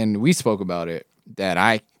and we spoke about it, that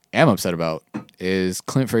I am upset about is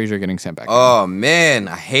Clint Frazier getting sent back. Oh, man.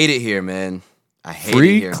 I hate it here, man. I hate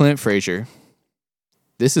Free it here. Clint Frazier.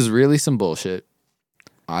 This is really some bullshit.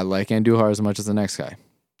 I like Andujar as much as the next guy.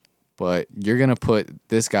 But you're going to put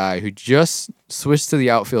this guy who just switched to the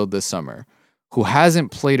outfield this summer, who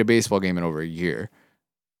hasn't played a baseball game in over a year,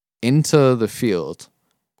 into the field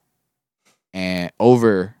and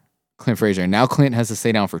over Clint Frazier. Now Clint has to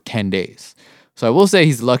stay down for 10 days. So I will say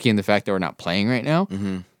he's lucky in the fact that we're not playing right now.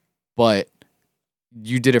 But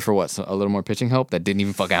you did it for what? So a little more pitching help that didn't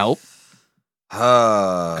even fucking help?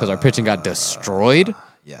 Because our pitching got destroyed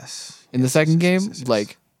in the second game.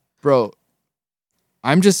 Like, bro,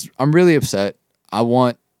 I'm really upset. I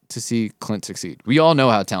want to see Clint succeed. We all know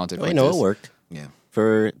how talented Clint is. It worked. Yeah.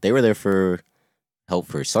 They were there for help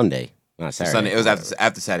for Sunday, not Saturday. Sunday. It was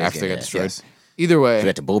after Saturday. After they got destroyed. Yes. Either way. We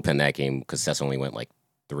had to bullpen that game because Cessa only went like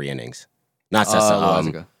 3 innings. Not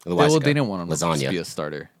Cessa. Well, they didn't want him to be a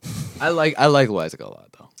starter. I like Loaisiga a lot,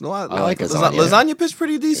 though. No, I like Lasagna. Lasagna pitched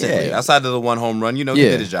pretty decently. Yeah. Outside of the 1 home run, he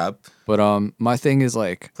did his job. But my thing is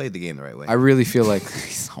Played the game the right way. I really feel like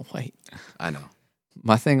he's not white. I know.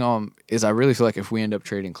 My thing is I really feel like if we end up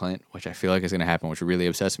trading Clint, which I feel like is going to happen, which really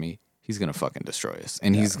upsets me, he's going to fucking destroy us,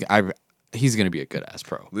 and he's going to be a good ass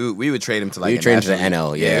pro. We would trade him to We would trade him to the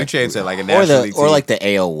NL, yeah. we trade him to like a national league team. Or like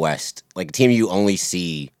the AL West, like a team you only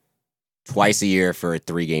see twice a year for a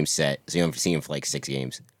 3-game set, so you don't see him for like 6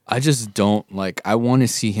 games. I just don't I want to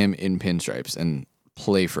see him in pinstripes and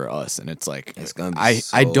play for us, and it's like It's gonna be I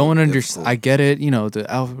so don't understand. difficult. I get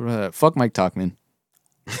it, fuck Mike Talkman,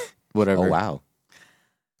 whatever. Oh wow.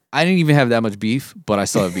 I didn't even have that much beef, but I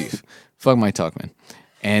still have beef. Fuck Mike Talkman.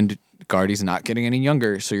 And Guardy's not getting any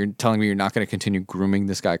younger, so you're telling me you're not going to continue grooming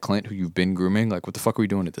this guy Clint, who you've been grooming? Like, what the fuck are we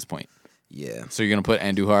doing at this point? Yeah. So you're going to put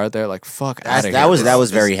Andujar out there? Like, fuck out of here. That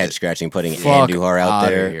was very head scratching putting Fuck Andujar out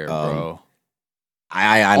outta there. here, bro.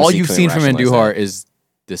 I All honestly you've couldn't seen from rationalize Andujar that. is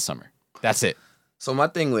this summer. That's it. So my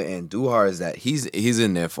thing with Andujar is that he's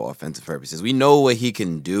in there for offensive purposes. We know what he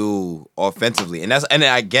can do offensively, and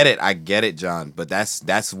I get it, John. But that's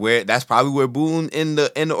probably where Boone in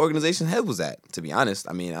the organization head was at. To be honest,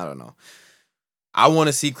 I mean, I don't know. I want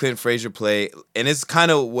to see Clint Frazier play, and it's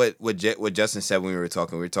kind of what Justin said when we were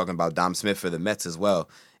talking. We were talking about Dom Smith for the Mets as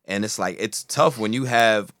well, and it's like it's tough when you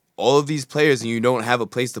have all of these players and you don't have a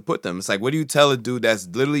place to put them. It's like, what do you tell a dude that's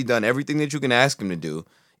literally done everything that you can ask him to do?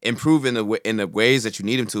 Improve in the ways that you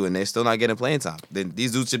need him to, and they're still not getting playing time. Then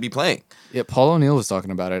these dudes should be playing. Yeah, Paul O'Neill was talking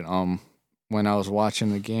about it when I was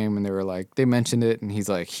watching the game, and they mentioned it, and he's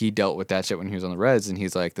like, he dealt with that shit when he was on the Reds, and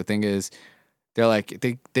he's like, the thing is, they're like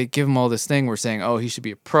they give him all this thing. We're saying, oh, he should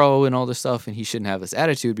be a pro and all this stuff, and he shouldn't have this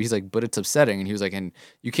attitude. But he's like, but it's upsetting. And he was like, and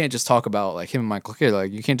you can't just talk about like him and Michael Kidd.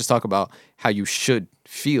 Like you can't just talk about how you should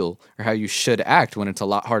feel or how you should act when it's a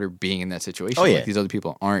lot harder being in that situation. Oh, yeah. Like these other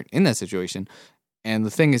people aren't in that situation. And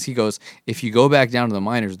the thing is, he goes, if you go back down to the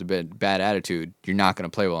minors with a bad attitude, you're not going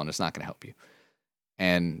to play well, and it's not going to help you.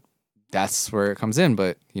 And that's where it comes in.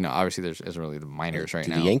 But obviously, there isn't really the minors right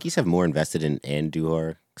Do now. the Yankees have more invested in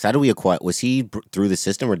Andujar? Because how do we acquire? Was he through the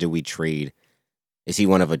system, or did we trade? Is he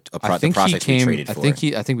one of the prospects we traded for?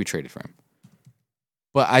 I think we traded for him.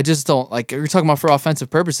 But I just don't like. You're talking about for offensive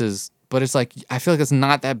purposes. But it's like I feel like it's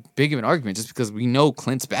not that big of an argument just because we know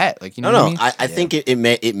Clint's bad. Like what I mean? I think it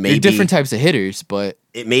may They're be different types of hitters, but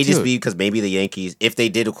it may just be because maybe the Yankees, if they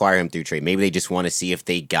did acquire him through trade, maybe they just want to see if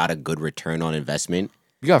they got a good return on investment.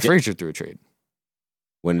 you got Frazier through a trade.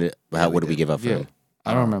 What did we give up for him?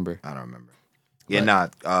 I don't remember. I don't remember. Yeah,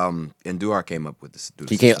 and Duar came up with this.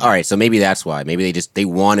 He came, all right, so maybe that's why. Maybe they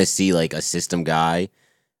want to see like a system guy.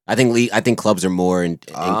 I think clubs are more in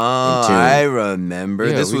tune. I remember.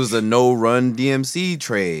 Yeah, This was a no-run DMC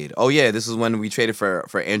trade. Oh yeah, this is when we traded for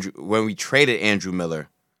Andrew. When we traded Andrew Miller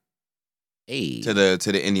Hey, to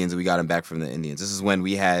the Indians, and we got him back from the Indians. This is when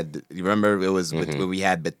we had. You remember? It was when we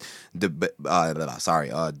had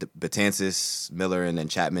Betances, Miller, and then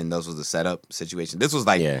Chapman. Those was the setup situation. This was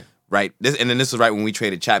like right. And then this was right when we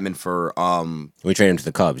traded Chapman for we traded him to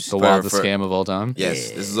the Cubs. The wildest scam of all time. Yes,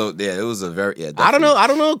 Yeah. this is it was a very I don't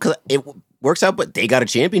know, because it works out, but they got a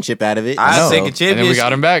championship out of it. I'll take a And then we championship.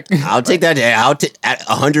 got him back. I'll take that. At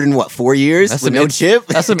 104 years with no chip.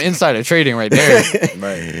 That's some insider trading right there.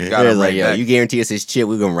 Right, Got got him like, right yo, back. you guarantee us his chip,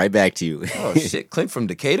 we're going right back to you. Oh shit, Clint from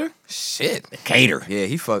Decatur. Shit, Cater. yeah,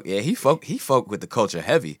 he fuck with the culture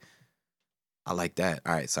heavy. I like that.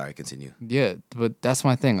 All right, sorry, continue. Yeah, but that's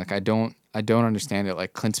my thing. Like I don't understand it.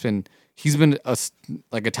 Like he's been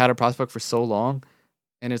a touted prospect for so long,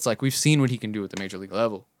 and it's like we've seen what he can do at the major league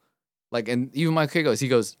level. Like, and even Mike Kidd he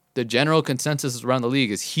goes, the general consensus around the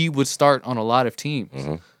league is he would start on a lot of teams.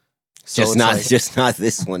 Mhm. So it's Just not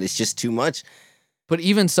this one. It's just too much. But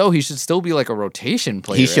even so, he should still be like a rotation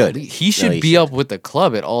player. He should. at least. He should he be should. up with the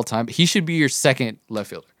club at all times. He should be your second left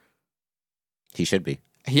fielder. He should be.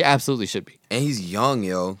 He absolutely should be. And he's young,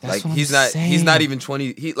 yo. That's Like what he's I'm not saying. even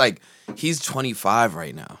 20. He's 25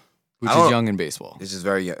 right now. Which I is don't- young in baseball. It's just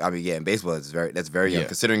very young. I mean, yeah, in baseball that's very young. Yeah.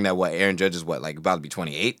 Considering that Aaron Judge is like about to be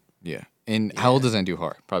 28. Yeah. And how old is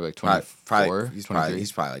Andujar? Probably like 24, He's 23.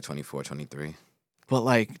 probably like 24, 23. But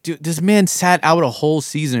like, dude, this man sat out a whole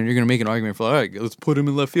season, and you're gonna make an argument for, all right, let's put him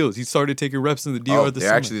in left field. He started taking reps in the DR this they're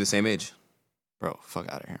summer. actually the same age. Bro, fuck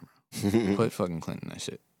out of here, bro. Put fucking Clint in that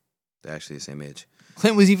shit. They're actually the same age.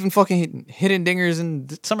 Clint was even fucking hitting dingers in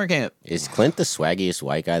summer camp. Is Clint the swaggiest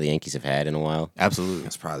white guy the Yankees have had in a while? Absolutely.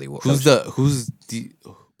 That's probably what. Who's the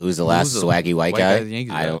Who's the last the swaggy white guy? the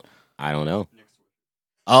Yankees I had? don't know.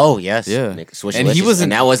 Oh yes, Yeah. Nick Swishalicious. And he wasn't.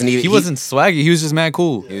 And that wasn't even. He wasn't swaggy. He was just mad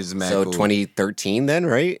cool. He was mad So cool. 2013 then,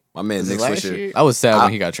 right? My man Was it Nick last Swisher. year? I was sad I-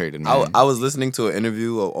 when he got traded, man. I was listening to an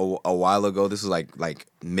interview a while ago. This was like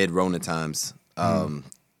mid Rona times.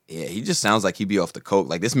 Yeah, he just sounds like he'd be off the coke.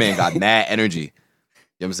 Like this man got mad energy. You know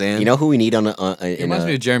what I'm saying? You know who we need on He reminds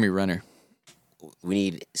me of Jeremy Renner. we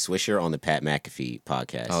need Swisher on the Pat McAfee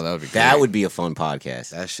podcast. Oh, that would be that great. would be a fun podcast.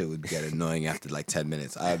 that shit would get annoying after like 10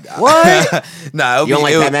 minutes. What? Nah, You don't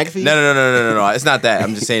like Pat McAfee? No. It's not that.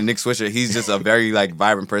 I'm just saying Nick Swisher. He's just a very like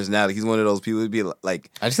vibrant personality. He's one of those people who'd be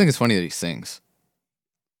like, I just think it's funny that he sings.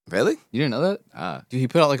 really? You didn't know that? Dude, he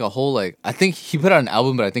put out like a whole I think he put out an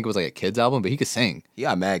album, but I think it was like a kid's album, but he could sing. He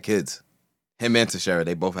got mad kids. Him and Teixeira,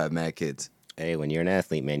 they both have mad kids. Hey, when you're an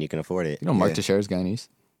athlete, man, you can afford it. You know Mark Yeah. Teixeira's Guyanese?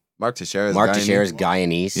 Mark Teixeira's Mark Guyanese. Teixeira's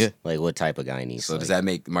Guyanese. Yeah. Like what type of Guyanese? So like, does that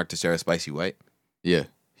make Mark Teixeira spicy white? Yeah.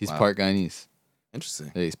 He's Wow. part Guyanese.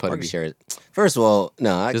 Interesting. Yeah, he's Mark Portuguese. Teixeira? First of all,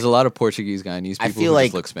 no, There's a lot of Portuguese Guyanese people I feel who like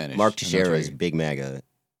just look Spanish. Mark and that's Teixeira why is he- big MAGA.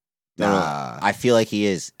 Nah. I feel like he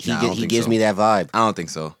is. He Nah, I gi- don't he think gives so. me that vibe. I don't think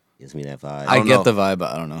so. Gives me that vibe. I don't get know. the vibe,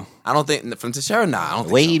 but I don't know. I don't think from Teixeira. Nah, I don't the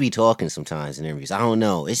think way so. he be talking sometimes in interviews, I don't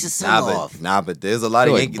know. It's just so off. But there's a lot of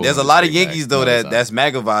Feel like Yankees. There's a Bulls lot of straight Yankees back. though No, it's that's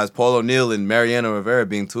MAGA vibes. Paul O'Neill and Mariano Rivera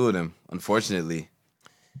being two of them. Unfortunately,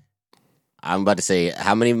 I'm about to say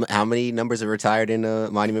how many numbers are retired in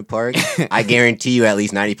Monument Park? I guarantee you at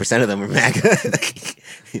least 90% of them are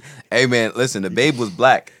MAGA. hey man, listen, the Babe was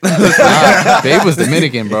black. Nah, Babe was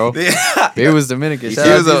Dominican, bro. Yeah. Babe was Dominican. He Shout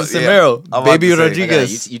out was to a- yeah. Samero. I'm about Baby to say,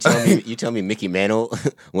 Rodriguez. You tell me Mickey Mantle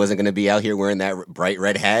wasn't gonna be out here wearing that bright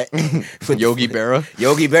red hat? Yogi Berra.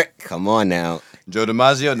 Yogi Bear, come on now. Joe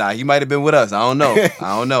DiMaggio, nah, he might have been with us. I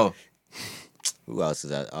don't know. Who else is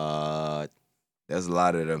that? There's a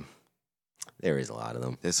lot of them. There is a lot of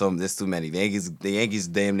them. There's too many. The Yankees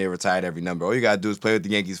damn near retired every number. All you gotta do is play with the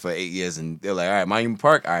Yankees for 8 years, and they're like, all right, Monument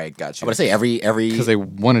Park, all right, got you. I'm gonna say every Because they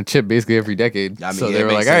won a chip basically every decade. I mean, so yeah, they it were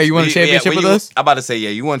makes like, all right, sense. you won a championship with us? I'm about to say, yeah,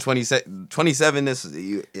 you won 27. This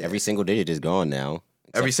every single digit is gone now.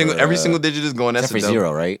 every except single for, digit is going. That's except for a dub.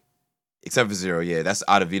 0, right? Except for 0, yeah, that's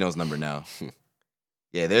Ottavino's number now.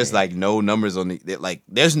 Yeah, there's like no numbers on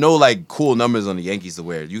there's no like cool numbers on the Yankees to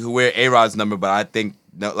wear. You can wear A-Rod's number, but I think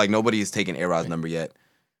nobody has taken A-Rod's number yet.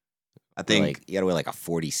 I think Like you gotta wear like a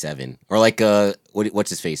 47 or like what's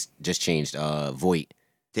his face just changed Voit.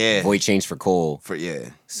 yeah, Voit changed for Cole, yeah.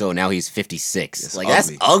 so now he's 56. It's like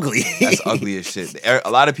ugly. that's ugly. That's ugly as shit. A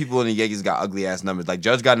lot of people in the Yankees got ugly ass numbers. Like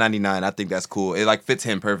Judge got 99. I think that's cool. It like fits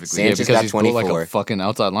him perfectly. Sanchez because got he's built like 24. a fucking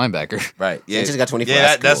outside linebacker. Right. Yeah. Sanchez got 24. Yeah,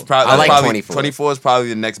 That's that's cool. probably. I like probably, 24. 24 is probably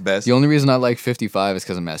the next best. The only reason I like 55 is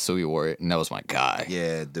because Matsui wore it, and that was my guy.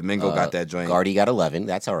 Yeah, Domingo got that joint. Guardy got 11.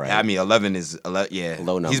 That's all right. I mean, 11 is 11. Yeah,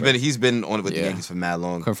 Low number. He's been on it with the Yeah. Yankees for mad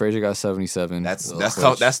long. Quinn Frazier got 77. That's Ugh.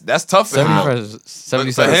 tough. That's tough for him.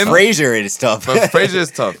 77. him- Frazier, it is tough. But Frazier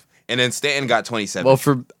is tough. And then Stanton got 27. Well,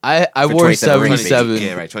 I For wore 27 rings, 77.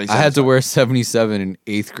 yeah, right. 27. I had to wear 77 in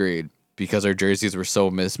 8th grade because our jerseys were so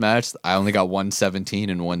mismatched. I only got 117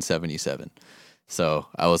 and 177. So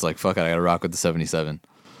I was like, fuck it, I gotta rock with the 77.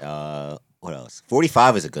 What else?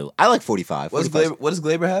 45 is a good one. I like 45. What does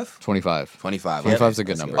Glaber have? 25. 25. 25 is a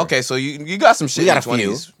good That's number. good. Okay, so you got some shit We got in a the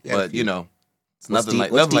few. 20s, We got a but few. you know, it's What's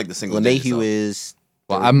nothing what's like the single LeMahieu digits, though. is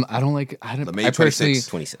Well, I don't like. I LeMahieu, personally 26.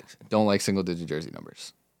 26. don't like single digit jersey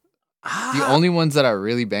numbers. The only ones that I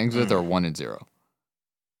really bangs with are 1 and 0.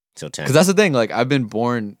 So 10. Because that's the thing. Like I've been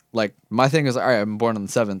born. Like my thing is, all right, I'm born on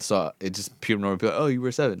the 7th, so it just people normally be like, oh, you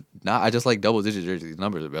were 7. Nah, I just like double digit jersey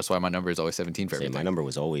numbers. That's why my number is always 17 for Say, everything. my number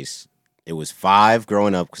was always, it was 5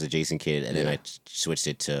 growing up because of Jason Kidd, and then I switched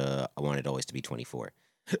it to, I wanted always to be 24.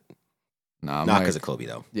 Nah, I'm Not like- because of Kobe,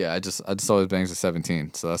 though. Yeah, I just always bangs with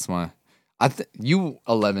 17. So that's my. You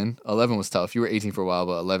 11. 11 was tough. You were 18 for a while,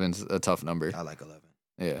 but 11's a tough number. I like 11.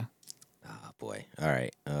 Yeah. Oh, boy. All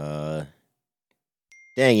right.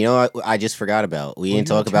 Dang, you know what I just forgot about? We didn't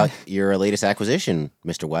you talk got, about your latest acquisition,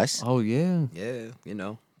 Mr. West. Oh yeah. Yeah, you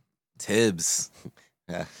know, Tibbs.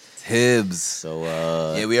 Tibbs. So,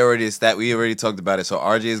 Yeah, we already talked about it. So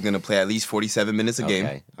RJ is gonna play at least 47 minutes a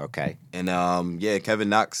game, Okay. and yeah, Kevin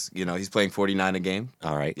Knox, you know, he's playing 49 a game.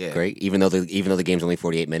 All right. Yeah. Great. Even though the game's only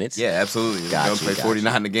 48 minutes. Yeah, absolutely. He's Got gonna you, play got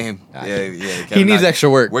 49 a game. Got Yeah, you. yeah. He Kevin needs Knox. extra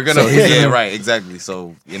work. We're gonna, so he's yeah, gonna- right, exactly.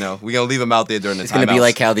 So you know, we're gonna leave him out there during the It's gonna be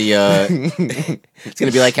like how the it's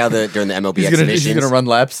gonna be like how during the MLB He's exhibitions. gonna run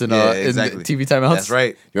laps in Yeah, exactly. in TV timeouts. That's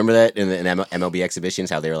right. Remember that in the MLB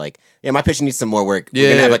exhibitions, how they were like, "Yeah, my pitcher needs some more work. We're Yeah.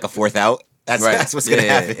 gonna have like a 4th out." That's Right. that's what's gonna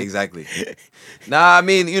Yeah, happen. exactly. Nah, I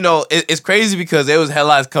mean, you know, it's crazy because there was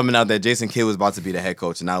headlines coming out that Jason Kidd was about to be the head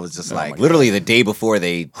coach, and I was just like, Literally the day before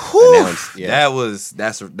they whew, announced. Yeah,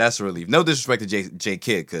 that's a relief. No disrespect to Jay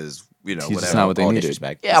Kidd, because you know He's just whatever. not what they all needed.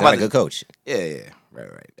 disrespect. Yeah, He's I'm not a about good coach. Yeah, right.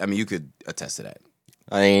 I mean, you could attest to that.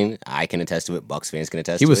 I mean, I can attest to it. Bucks fans can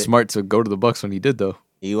attest. He to was it. smart to go to the Bucks when he did, though.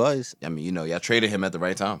 He was. I mean, you know, y'all traded him at the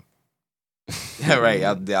right time. Yeah, right.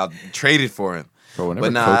 Y'all traded for him. Bro, whenever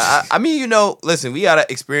But nah, coach- I mean, you know, listen, we got an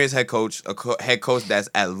experienced head coach, head coach that's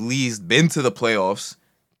at least been to the playoffs.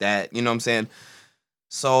 That, you know what I'm saying?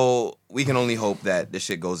 So we can only hope that this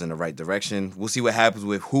shit goes in the right direction. We'll see what happens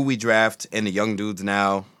with who we draft and the young dudes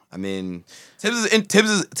now. I mean, Tibbs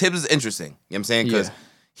is interesting. You know what I'm saying? Because Yeah.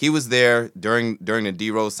 he was there during the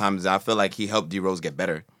D Rose times. I feel like he helped D Rose get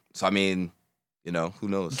better. So I mean, you know, who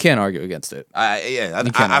knows? you can't argue against it. I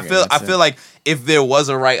can't argue against feel like if there was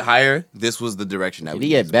a right hire, this was the direction that Did we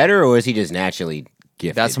he get better, or is he just naturally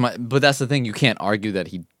gifted? But that's the thing. You can't argue that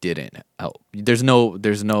he didn't help. There's no.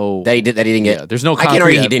 that he didn't get. Yeah, there's no I can't concrete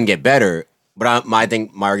argue he ev- didn't get better, but my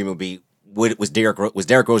argument would be. Was Derrick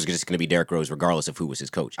Rose just going to be Derrick Rose regardless of who was his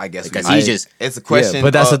coach? I guess because we- he's just it's a question. Yeah,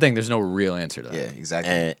 but that's of- the thing. There's no real answer to that. Yeah,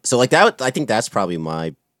 exactly. so like that. I think that's probably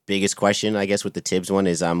my biggest question. I guess with the Tibbs one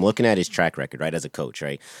is I'm looking at his track record, right, as a coach,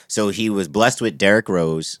 right. So he was blessed with Derrick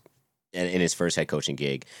Rose in his first head coaching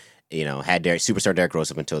gig. You know, had superstar Derrick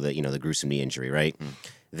Rose up until the gruesome knee injury, right.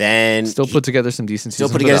 Then Still put together some decent. Still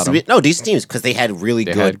seasons put together without some him. decent teams because they had really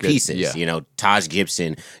They good had good- pieces. yeah. You know, Taj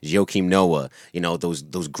Gibson, Joakim Noah. You know, those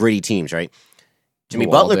gritty teams, right? Jimmy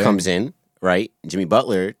Luol Butler Deng. comes in, right? Jimmy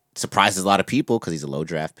Butler surprises a lot of people because he's a low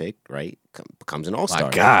draft pick, right? Becomes an all-star. My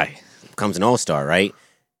right? guy. Becomes an all-star, right?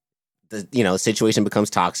 The situation becomes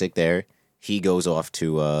toxic there. He goes off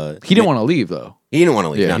to He didn't want to leave though. he didn't want to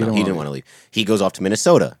leave. Yeah, No, he he didn't didn't want to leave. He goes off to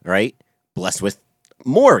Minnesota, right? Blessed with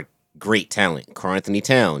more great talent. Karl Anthony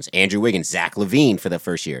Towns, Andrew Wiggins, Zach LaVine for the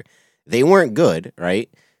first year. They weren't good, right?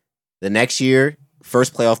 The next year,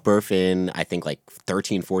 first playoff berth in, I think, like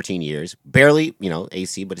 13, 14 years. Barely,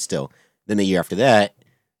 AC, but it's still. Then the year after that,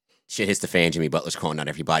 shit hits the fan. Jimmy Butler's calling out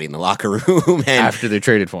everybody in the locker room. And After they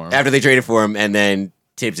traded for him. After they traded for him, and then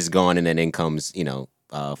Tibbs is gone, and then in comes,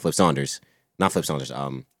 Flip Saunders. Not Flip Saunders,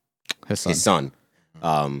 his son.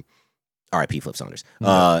 R.I.P. Flip Saunders.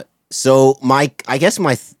 So I guess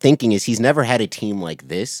my thinking is he's never had a team like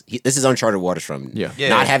this. This is uncharted waters from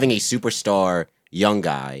not having a superstar young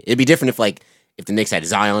guy. It'd be different if the Knicks had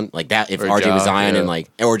Zion like that. If Or RJ Ja, was Zion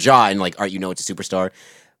yeah. or Ja and it's a superstar.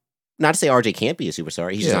 Not to say RJ can't be a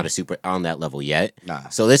superstar. He's just not a super on that level yet. Nah,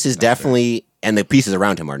 so this is definitely, and the pieces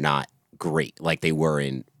around him are not great like they were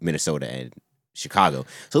in Minnesota and Chicago.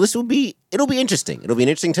 So it'll be interesting. It'll be an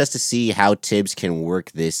interesting test to see how Tibbs can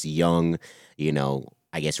work this young,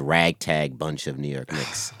 I guess ragtag bunch of New York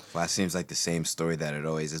Knicks. Well, that seems like the same story that it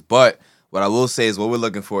always is. But what I will say is what we're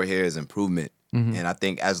looking for here is improvement. Mm-hmm. And I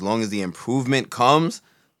think as long as the improvement comes,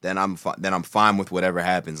 then I'm fine with whatever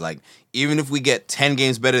happens. Like, even if we get 10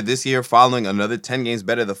 games better this year, following another 10 games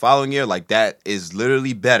better the following year, like, that is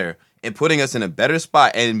literally better and putting us in a better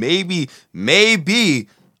spot and maybe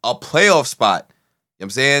a playoff spot. You know what I'm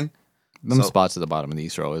saying? Them spots at the bottom of the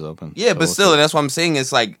East are always open. Yeah, So but we'll still, see. and that's what I'm saying.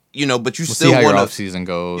 It's like, but you We'll still see how your want to. offseason goes. You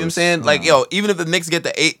know what I'm saying? Like, even if the Knicks get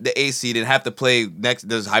the A seed and have to play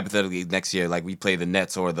there's hypothetically next year, like we play the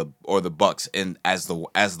Nets or the Bucks and as the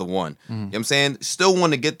one. You know what I'm saying? Still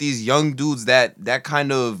want to get these young dudes that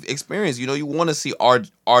kind of experience. You want to see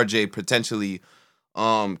RJ potentially,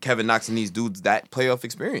 Kevin Knox and these dudes that playoff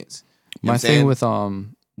experience. You know My what I'm thing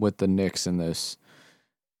saying? with the Knicks in this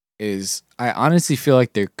is I honestly feel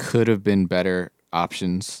like there could have been better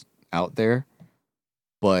options out there,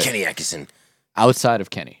 but Kenny Atkinson. outside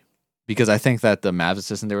of Kenny, because I think that the Mavs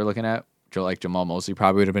assistant they were looking at, like Jamal Mosley,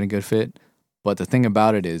 probably would have been a good fit. But the thing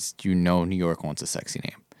about it is, New York wants a sexy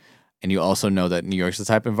name, and you also know that New York's the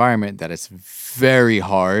type of environment that it's very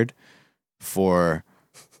hard for.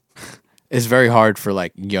 It's very hard for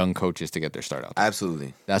like young coaches to get their start out there.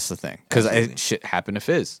 Absolutely. That's the thing, because Absolutely. shit happened to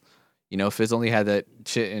Fizz. Fizz only had that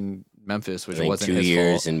shit in Memphis, which I think wasn't 2 his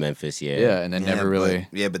years fault. in Memphis, Yeah, and then never really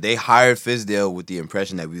But they hired Fizdale with the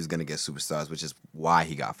impression that we was gonna get superstars, which is why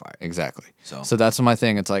he got fired. exactly. So So that's my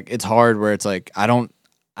thing. It's like it's hard where it's like I don't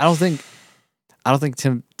think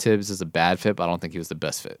Tim Tibbs is a bad fit, but I don't think he was the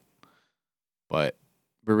best fit. But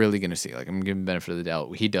we're really gonna see. Like, I'm giving benefit of the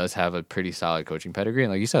doubt. He does have a pretty solid coaching pedigree,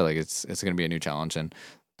 and like you said, like it's gonna be a new challenge. And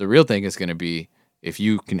the real thing is gonna be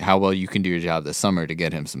how well you can do your job this summer to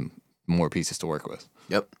get him some more pieces to work with.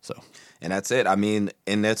 Yep. So And that's it. I mean,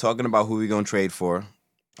 and they're talking about who we gonna trade for.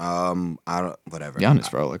 I don't. Whatever. Giannis,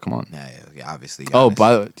 bro, like come on. Yeah, obviously. Oh, Giannis.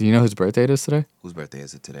 by the way, do you know whose birthday it is today? Whose birthday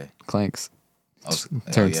is it today? Clanks Oh,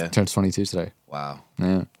 turns yeah. turns 22 today. Wow.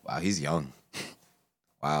 Yeah, Wow, he's young.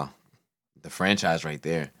 Wow. The franchise right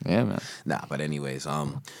there. yeah, man. Nah, but anyways,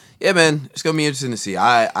 yeah, man, it's gonna be interesting to see.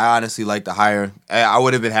 I honestly like the hire. I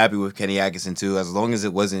would have been happy with Kenny Atkinson too, as long as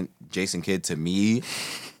it wasn't Jason Kidd to me.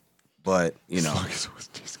 But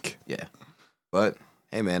yeah. But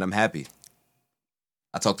hey, man, I'm happy.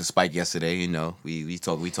 I talked to Spike yesterday. We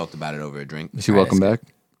talked about it over a drink. Is he welcome back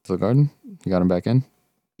to the Garden? You got him back in?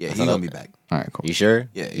 Yeah, he's gonna be back. All right, cool. You sure?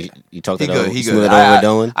 Yeah. You talked He it good. over. He Smooth good. it over with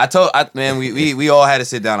Dolan? Man, we all had to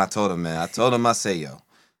sit down. I told him, man. I say, yo,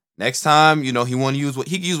 next time, he want to use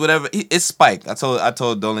he can use whatever. It's Spike. I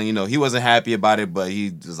told Dolan, he wasn't happy about it, but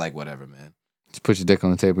he was like, whatever, man. Just put your dick on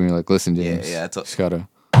the table and you're like, listen, James. Yeah. Just gotta.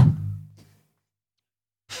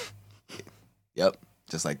 Yep,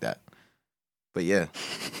 just like that. But yeah,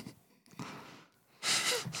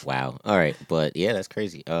 Wow. All right. But yeah, that's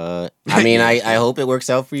crazy. I mean, I hope it works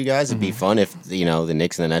out for you guys. It'd be fun if, the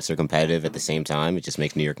Knicks and the Nets are competitive at the same time. It just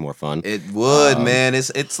makes New York more fun. it would, man.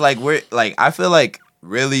 It's like I feel like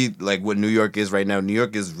really like what New York is right now. New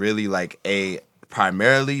York is really like a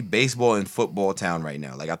primarily baseball and football town right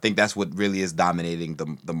now. Like, I think that's what really is dominating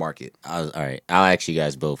the market. All right. I'll ask you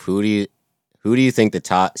guys both. Who do you think the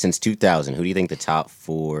top, since 2000, who do you think the top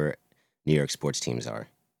 4 New York sports teams are?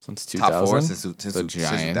 Since 2000? Top 4 since the Giants.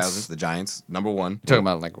 2000. The Giants, number 1. You talking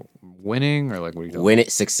about like winning or like what are you talking Win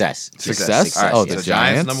it, success. Success? All right, Oh, so the Giants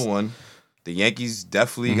Giants? number 1. The Yankees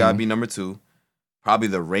definitely gotta be number 2. Probably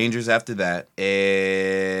the Rangers after that,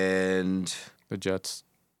 and The Jets.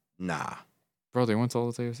 nah, Bro, they went to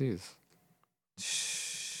all the AFCs.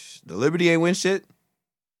 the Liberty ain't win shit.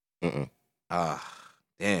 Mm-mm.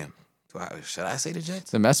 Damn. Should I say the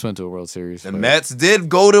Jets? The Mets went to a World Series. The but- Mets did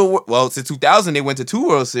go to since 2000 they went to 2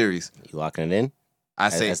 World Series. You locking it in? I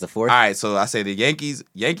say as the 4th? All right, so I say the Yankees,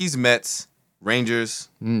 Mets, Rangers,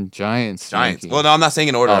 Giants. Giants. Yankees. Well, no, I'm not saying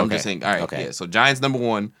in order. Oh, I'm okay. just saying. All right, Okay. yeah. So Giants number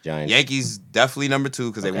 1, Giants. Yankees definitely number 2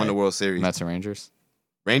 because they won Okay. the World Series. Mets and Rangers.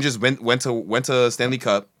 Rangers went to Stanley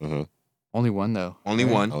Cup. Only one though. Only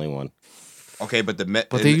right? one. Only one. Okay, but the Mets.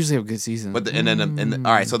 But they usually have good seasons. But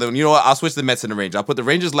all right. So then you know what? I'll switch the Mets and the Rangers. I'll put the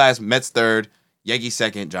Rangers last, Mets third, Yankees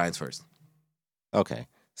second, Giants first. Okay.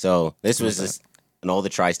 So this was just an all the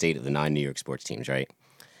tri-state of the 9 New York sports teams, right?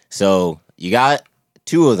 So you got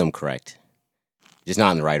 2 of them correct, just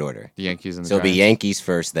not in the right order. the Yankees and the So it'll be Giants. Yankees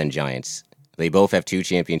first, then Giants. They both have 2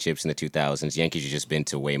 championships in the 2000s. Yankees have just been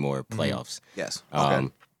to way more playoffs. Yes.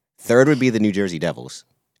 Third would be the New Jersey Devils,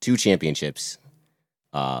 2 championships.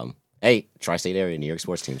 Hey, tri-state area, New York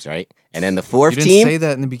sports teams, right? And then the 4th You didn't team, say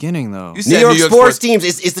that in the beginning though. You New York sports teams.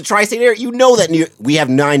 It's the tri-state area. You know that we have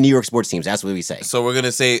 9 New York sports teams. That's what we say. So we're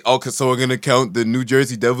gonna say, so we're gonna count the New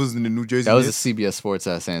Jersey Devils and the New Jersey. That was a Nets? CBS Sports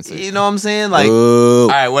ass answer. You know what I'm saying? Like, Ooh. all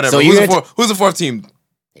right, whatever. So who's, you're who's the 4th team?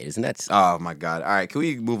 It is Nets. Oh my God! All right, can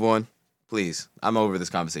we move on, please? I'm over this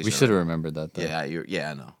conversation. We should have remembered that though. Yeah,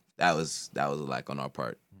 I know. That was a lack on our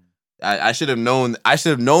part. I should have known. I should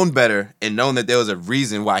have known better and known that there was a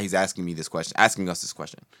reason why he's asking us this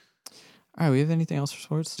question. All right, we have anything else for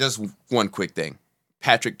sports? Just one quick thing.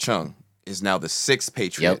 Patrick Chung is now the 6th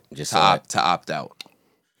Patriot Yep, just saw that. to opt out.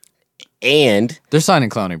 And They're signing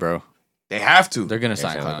Clowney, bro. They have to. They're gonna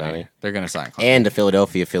sign signing Clowney. Clowney. They're gonna sign Clowney. and the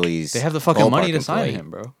Philadelphia Phillies. They have the fucking money ballpark to sign employee him,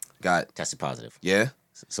 bro. Got tested positive. yeah.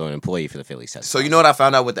 So an employee for the Phillies tested So you know what I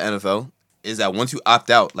found out with the NFL is that once you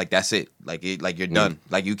opt out, like that's it. Like you're done.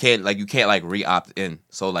 Like you can't re-opt in.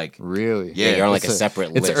 So like Really? Yeah, you're on like It's a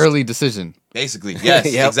separate It's list. an early decision. basically, yes,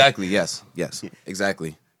 Yep. exactly, yes,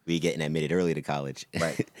 exactly. We getting admitted early to college.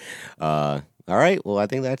 Right. All right. Well, I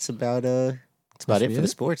think that's about it for the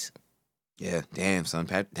sports. Yeah, damn son,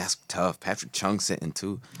 that's tough. Patrick Chung sitting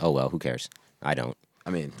too. Oh well, who cares? I don't. I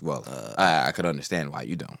mean, well, I could understand why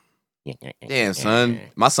you don't. Damn son,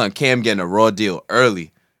 my son Cam getting a raw deal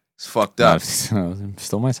early. It's fucked up.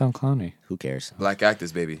 Still might sound Clowney. Who cares? Black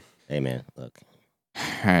actors, baby. Hey man, look. All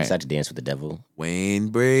right. Decide to dance with the devil. Wayne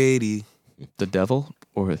Brady. The devil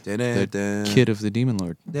or the Dun-dun-dun. kid of the demon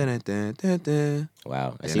lord? Dun-dun-dun-dun-dun.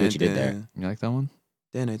 Wow, I see what you did there. You like that one?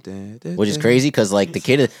 Dun-dun-dun-dun-dun. Which is crazy because like the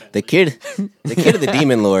kid of the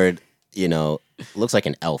demon lord, you know, looks like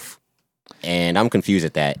an elf, and I'm confused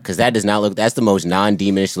at that because that does not look. That's the most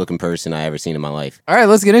non-demonish looking person I ever seen in my life. All right,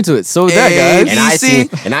 let's get into it. So with that, Hey,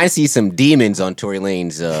 guys, And I see some demons on Tory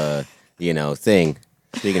Lane's thing.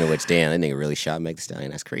 Speaking of which, damn, that nigga really shot Meg Thee Stallion.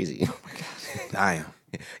 That's crazy. Damn.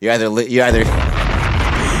 You either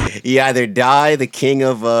die the king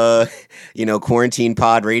of quarantine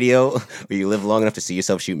pod radio, or you live long enough to see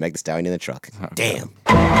yourself shoot Meg Thee Stallion in the truck. Damn.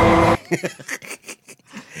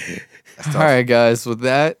 all right, guys. With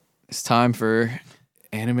that, it's time for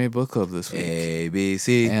Anime Book Club this week.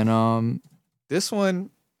 ABC. And this one.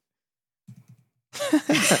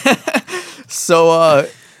 So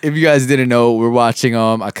if you guys didn't know, we're watching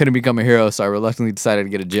I Couldn't Become a Hero, so I reluctantly decided to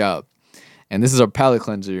get a job. And this is our palate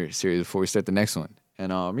cleanser series before we start the next one.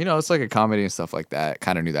 And it's like a comedy and stuff like that.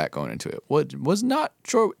 Kind of knew that going into it. Was not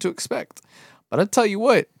sure what to expect. But I'll tell you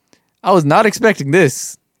what, I was not expecting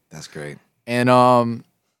this. That's great. And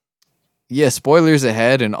yeah, spoilers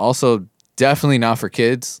ahead, and also definitely not for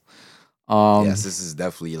kids. Yes, this is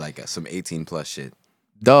definitely like some 18 plus shit.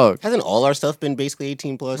 Dog. Hasn't all our stuff been basically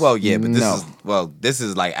 18 plus? Well, yeah, but No. this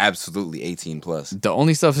is like absolutely 18 plus. The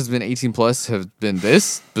only stuff that's been 18 plus have been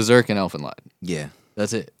this, Berserk, and Elfen Lied. Yeah.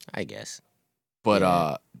 That's it. I guess. But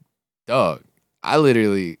Yeah. dog, I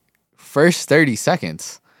literally first 30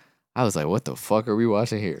 seconds, I was like, what the fuck are we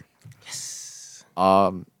watching here? Yes.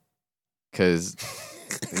 Cause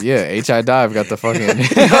yeah, H.I. Dive got the fucking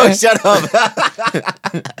Oh, shut up.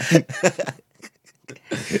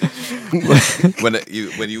 when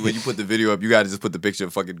you put the video up, you gotta just put the picture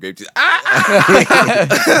of fucking grape juice.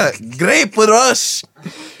 Grape rush.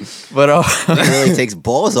 But He really takes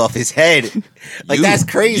balls off his head. Like, that's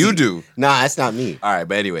crazy. You do. Nah, that's not me. All right,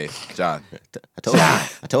 but anyway, John. I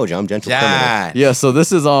told you, I'm gentle criminal. John. yeah, so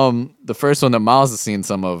this is the first one that Miles has seen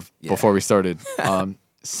some of before we started.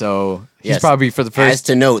 So he's Yes. probably for the As first.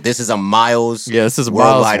 to note, this is a Miles Yeah, this is a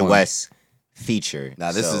Miles Worldwide one. West feature.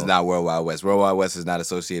 Now this So, is not World Wide West. World Wide West is not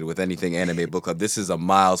associated with anything Anime Book Club. This is a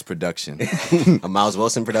Miles production. a Miles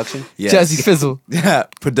Wilson production. Yes. Jazzy Fizzle. Yeah,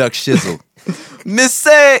 production shizzle.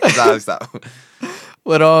 Missy. Stop.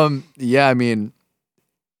 But yeah, I mean,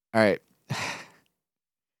 all right.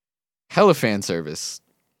 Hella fan service.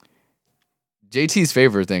 JT's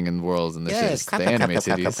favorite thing in the world in this Yes, is clap, the clap, anime clap,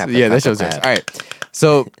 clap, titties. clap, Yeah, clap, that clap, shows clap, it. clap. All right.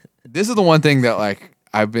 So this is the one thing that like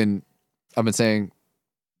I've been saying.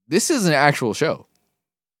 This is an actual show.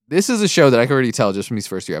 This is a show that I can already tell just from these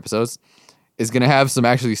first 2 episodes is gonna have some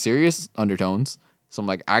actually serious undertones, some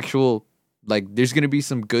like actual like there's gonna be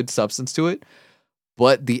some good substance to it.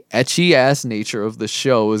 but the etchy ass nature of the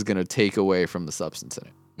show is gonna take away from the substance in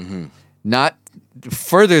it. Not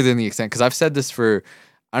further than the extent, because I've said this for,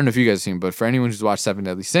 I don't know if you guys have seen, but for anyone who's watched Seven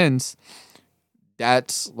Deadly Sins,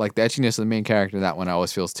 that's like the etchiness of the main character. That one I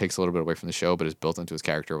always feels takes a little bit away from the show, but is built into his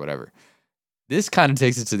character or whatever. This kind of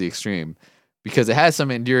takes it to the extreme because it has some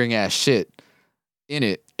endearing ass shit in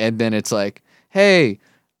it, and then it's like, hey,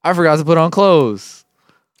 I forgot to put on clothes.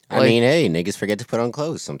 I mean, hey, niggas forget to put on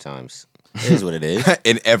clothes sometimes. It is what it is.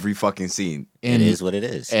 In every fucking scene. It is what it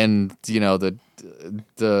is. And you know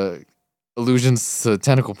the allusions to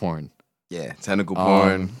tentacle porn. Yeah, tentacle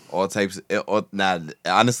porn, all types.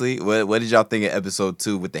 Honestly, what did y'all think of episode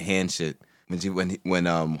 2 with the hand shit when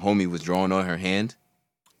homie was drawing on her hand?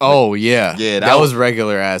 Oh yeah, Yeah, that was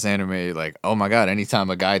regular ass anime. Like, oh my god, anytime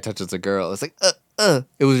a guy touches a girl, it's like,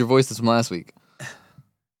 it was your voice that's from last week.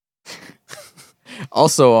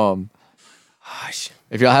 Also,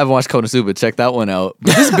 if y'all haven't watched Konosuba, check that one out.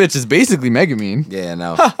 But this bitch is basically Megumin. Yeah,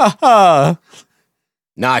 no.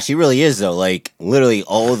 Nah, she really is though. Like literally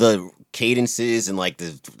all the cadences and like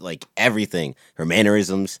everything, her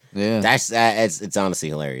mannerisms. Yeah, it's honestly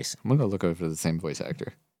hilarious. I'm gonna look over for the same voice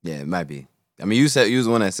actor. Yeah, it might be. I mean, you was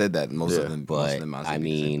the one that said that. Most of them, But I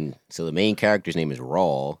mean, so the main character's name is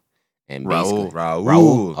Raul, and Raul.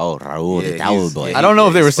 Raul. Oh, Raul, Yeah, the Raul he's- boy. yeah, I don't know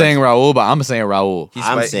if they were he's saying Raul, but I'm saying Raul.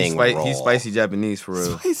 I'm saying raw. he's spicy Japanese for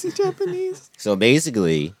real. Spicy Japanese. So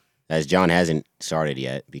basically, as John hasn't started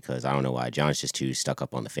yet, because I don't know why, John's just too stuck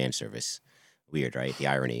up on the fan service. Weird, right? The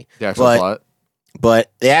irony. The actual But- plot,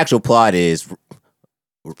 But the actual plot is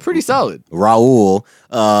pretty solid. Raul,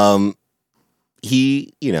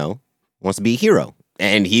 he, wants to be a hero.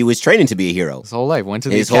 And he was training to be a hero. His whole life went to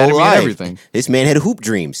the His academy whole and life. everything. This man had hoop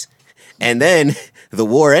dreams. And then the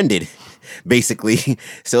war ended, basically.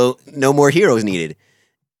 So no more heroes needed.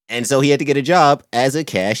 And so he had to get a job as a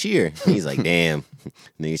cashier. He's like, damn,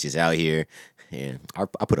 niggas just out here. And I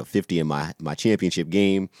put a 50 in my championship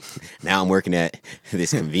game. Now I'm working at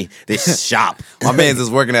this shop. My man's is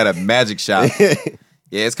working at a magic shop.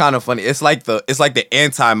 Yeah, it's kind of funny. It's like the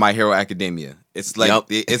anti My Hero Academia. It's like Yup.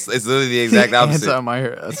 it's literally the exact opposite.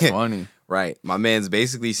 That's funny. Right. My man's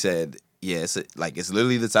basically said, yeah, it's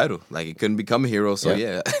literally the title. Like it couldn't become a hero. So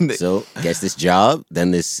Yep. yeah. So gets this job,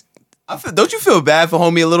 then this Don't you feel bad for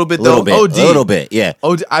homie a little bit little though? bit, a little bit, yeah.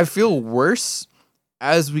 Oh, I feel worse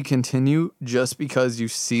as we continue just because you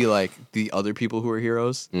see like the other people who are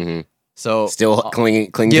heroes. Mhm. So Still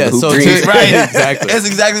clinging yeah, to the hoop so dreams. right, exactly. That's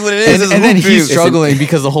exactly what it is. and, It's and then hoop he's dreams. struggling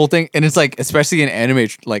because the whole thing, and it's like, especially in anime,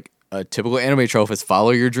 like a typical anime trope is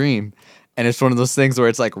follow your dream. And it's one of those things where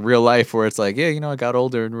it's like real life, where it's like, yeah, I got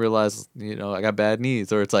older and realized, I got bad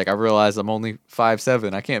knees, or it's like I realized I'm only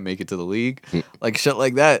 5'7", I can't make it to the league, like shit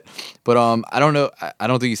like that. But I don't know, I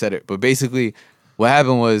don't think you said it, but basically, what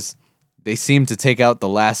happened was they seemed to take out the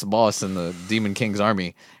last boss in the Demon King's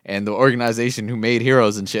army, and the organization who made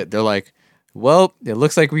heroes and shit, they're like, well, it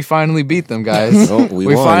looks like we finally beat them, guys. Oh, we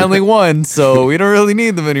won. finally won, so we don't really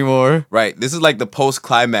need them anymore. Right. This is like the post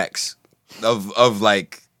climax of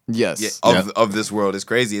like Yes. of this world. It's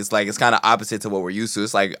crazy. It's like it's kind of opposite to what we're used to.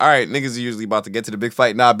 It's like, all right, niggas are usually about to get to the big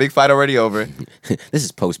fight. Nah, big fight already over. This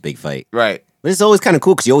is post big fight. Right. But it's always kind of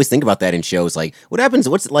cool because you always think about that in shows. Like, what happens?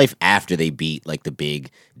 What's life after they beat like the big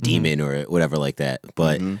demon or whatever like that?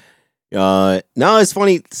 But no, it's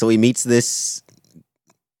funny. So he meets this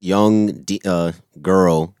young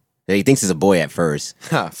girl that he thinks is a boy at first,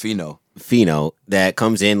 Fino. that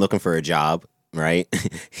comes in looking for a job. Right?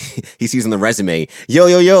 He sees on the resume,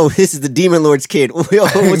 yo, this is the Demon Lord's kid. Yo,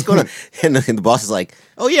 what's going on? And the boss is like,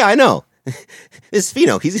 oh yeah, I know. This is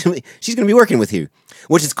Fino. She's gonna be working with you,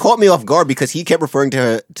 which has caught me off guard because he kept referring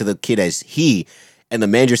to the kid as he, and the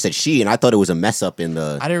manager said she, and I thought it was a mess up in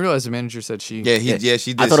the. I didn't realize the manager said she. Yeah,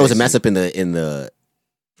 she did. I thought it was a say mess she- up in the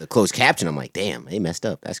closed caption. I'm like, damn, they messed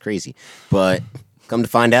up. That's crazy. But come to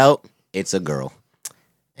find out, it's a girl.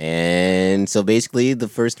 And so basically, the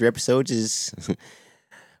first 3 episodes is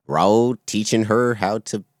Raul teaching her how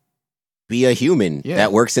to be a human Yeah.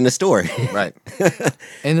 that works in a store. Right.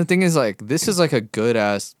 And the thing is, like, this is like a good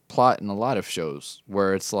ass plot in a lot of shows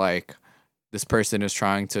where it's like this person is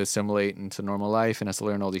trying to assimilate into normal life and has to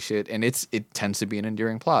learn all these shit, and it tends to be an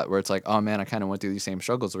endearing plot where it's like, oh man, I kind of went through these same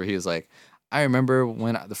struggles. Where he was like, I remember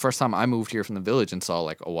when the first time I moved here from the village and saw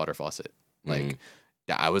like a water faucet, like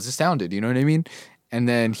I was astounded. You know what I mean? And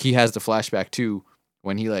then he has the flashback too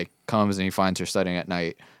when he like comes and he finds her studying at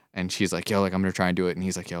night. And she's like, yo, like, I'm gonna try and do it. And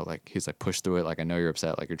he's like, yo, like, push through it. Like, I know you're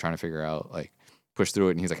upset. Like, you're trying to figure out, like, push through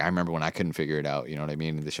it. And he's like, I remember when I couldn't figure it out. You know what I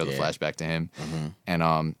mean? And they show the Yeah. flashback to him.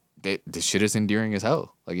 And this shit is endearing as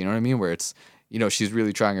hell. Like, you know what I mean? Where it's, she's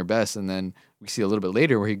really trying her best, and then we see a little bit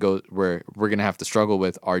later where we're gonna have to struggle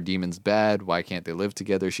with, are demons bad? Why can't they live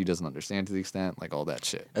together? She doesn't understand to the extent, like all that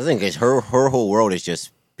shit. I think it's her whole world is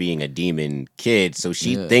just being a demon kid, so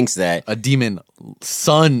she thinks that A demon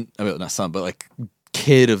son, I mean not son, but like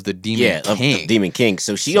kid of the demon king. of demon king.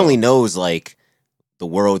 So she only knows like the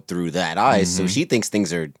world through that eyes. So she thinks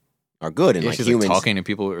things are good, and like she's humans like talking to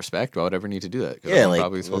people with respect. Why would I ever need to do that? 'Cause Yeah, everyone like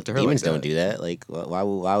probably spoke to her demons like that. don't do that. Like why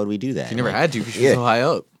would we do that? She never Like, had to because she was so high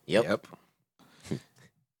up. Yep.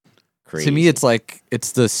 Crazy. To me, it's like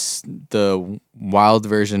it's the wild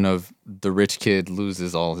version of the rich kid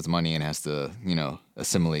loses all his money and has to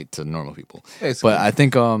assimilate to normal people. Basically. But I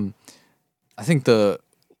think the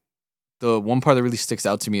one part that really sticks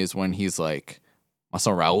out to me is when he's like, my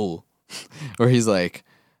son Raul, or he's like,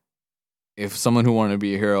 if someone who wanted to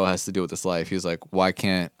be a hero has to deal with this life, he's like, why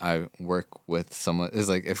can't I work with someone? It's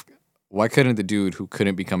like, why couldn't the dude who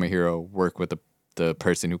couldn't become a hero work with the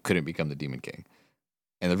person who couldn't become the Demon King?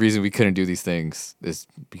 And the reason we couldn't do these things is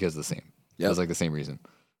because of the same. It was like the same reason.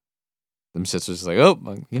 Them shits was just like, oh,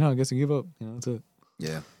 I guess I give up. That's it.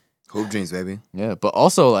 Yeah. Hope dreams, baby. Yeah, but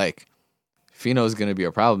also like, Fino is going to be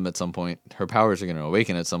a problem at some point. Her powers are going to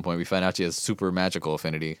awaken at some point. We find out she has super magical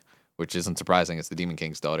affinity, which isn't surprising. It's the Demon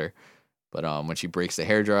King's daughter. But when she breaks the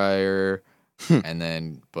hairdryer,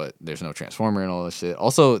 but there's no transformer and all this shit.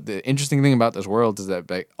 Also, the interesting thing about this world is that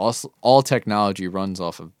all technology runs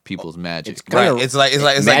off of people's magic. It's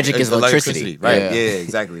like magic is electricity. right? Yeah. Yeah,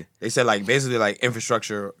 exactly. They said like basically like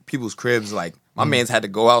infrastructure, people's cribs. Like my man's had to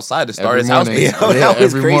go outside to start his house. morning. Yeah, that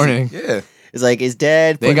was Every crazy. morning. Yeah, It's like, is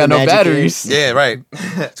dad? They ain't putting got no magic in? batteries. yeah, right.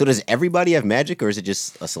 So does everybody have magic, or is it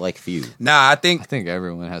just a select few? Nah, I think I think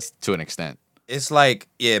everyone has to an extent. it's like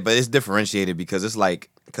but it's differentiated because it's like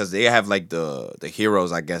because they have like the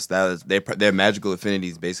heroes. I guess that is their magical affinity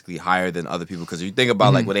is basically higher than other people. Because you think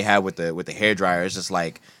about like what they had with the hairdryer, it's just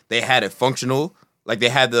like they had it functional. Like they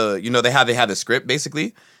had they had the script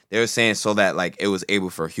basically. They were saying so that like it was able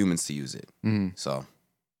for humans to use it. So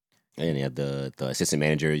And yeah, the assistant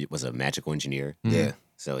manager was a magical engineer. yeah.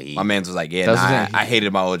 So My man's was like, That's the thing. I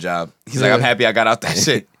hated my old job. He's like, I'm happy I got out that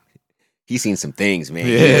shit. he's seen some things, man.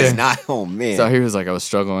 Yeah. He was not, oh man. So he was like, I was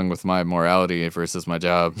struggling with my morality versus my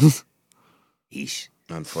job. Yeesh.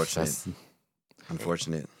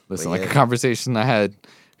 Unfortunate. Listen, But like a conversation I had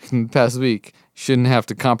in the past week, shouldn't have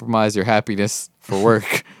to compromise your happiness for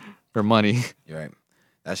work or money. You're right.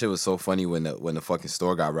 That shit was so funny when the fucking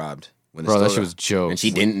store got robbed. When the Bro, that store shit was jokes. And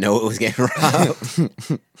she didn't know it was getting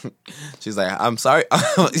robbed. She's like, I'm sorry.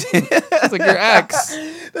 It's like your ex.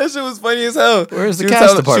 That shit was funny as hell. Where's the She was cash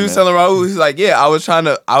She department? was telling Raul, he's like, yeah, I was trying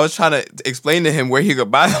to explain to him where he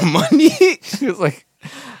could buy the money.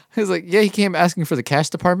 He was like, yeah, he came asking for the cash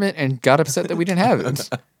department and got upset that we didn't have it.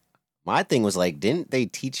 My thing was like, didn't they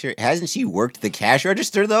teach her? Hasn't she worked the cash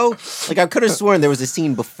register though? Like I could have sworn there was a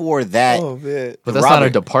scene before that. man. But that's not a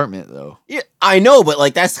Robert- department, though. Yeah, I know, but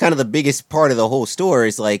like that's kind of the biggest part of the whole store.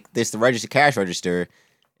 Is like this the cash register,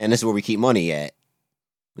 and this is where we keep money at.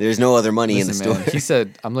 There's no other money in the Listen, store. man, he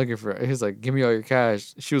said, I'm looking for, he's like, give me all your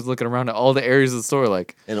cash. She was looking around at all the areas of the store,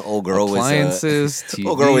 like And the old girl appliances, was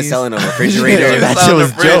old girl was TVs. selling a refrigerator. Yeah, That that shit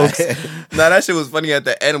was was jokes. Nah, that shit was funny at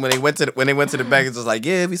the end when they went to the back. It's just like,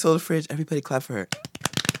 yeah, we sold the fridge. Everybody clap for her.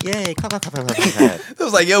 Yay! Clap, clap, clap, clap, clap, clap. It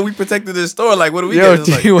was like, yo, we protected this store. Like, what do we Yo, get? It was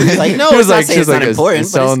like, he was like, no, he was it's not like, saying she's it's not like, important, is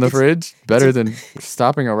but selling the it's- fridge better than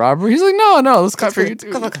stopping a robbery? He's like, no, let's clap for you too.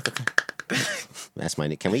 Clap, clap, clap, clap. That's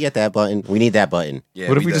my. Can we get that button? We need that button. yeah,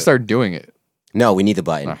 What if we just start doing it? No, we need the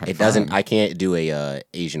button. Alright, It doesn't. fine. I can't do a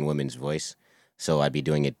Asian woman's voice, so I'd be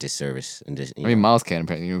doing it disservice. And I mean, Miles can,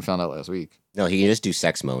 apparently. You found out last week. no, he can just do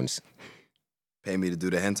sex moans. pay me to do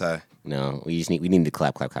the hentai? No, we need to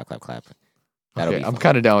clap, clap, clap, clap, clap. That'll Okay, be I'm fun.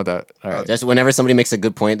 kind of down with that. All right. Just whenever somebody makes a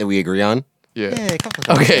good point that we agree on. Yeah. Yeah, clap,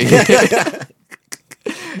 clap, clap. Okay.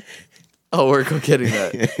 I'll work on getting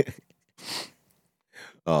that.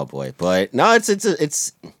 Oh boy, but no, it's a fun.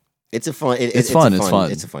 It's a fun, it's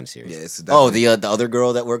fun. It's a fun series. Yeah, it's Oh, definitely- the other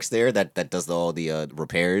girl that works there that does all the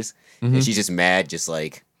repairs, and she's just mad, just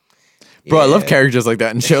like. Bro, I love yeah. characters like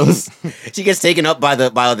that in shows. She gets taken up by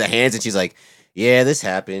the hands, and she's like, "Yeah, this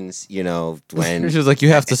happens, when She's like, you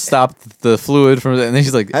have to stop the fluid from, and then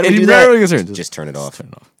she's like, How do we "It do that?" rarely gets turned. just turn it off."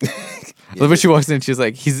 turn it off. Like when she walks in, she's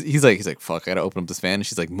like, he's like, fuck, I gotta open up this fan. And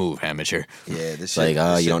she's like, move, amateur. yeah, this It's shit. like,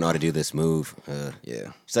 this you shit- don't know how to do this move.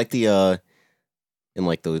 Yeah, It's like the in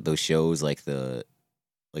like those shows, like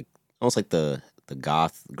almost like the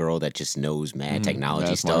goth girl that just knows mad technology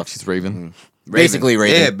That's smart. stuff. She's Raven. Basically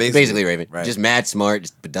Raven. Yeah, basically Raven. Right. Just mad smart,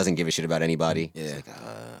 but doesn't give a shit about anybody. Yeah. It's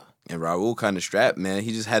like, And Raul kind of strapped, man.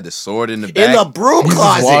 He just had the sword in the back. In the broom He's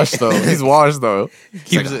closet. washed though. He's washed though.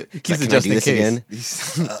 Keeps it Can I just do in this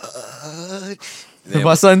case. again?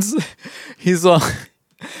 My son's he's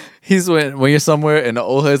when you're somewhere and the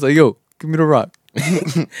old head's like, yo, give me the rock.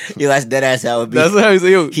 Yeah, that's dead ass how it be. That's how he's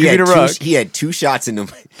like, yo, give me the rock. He had 2 shots in him.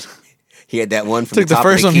 He had that one from Took the the top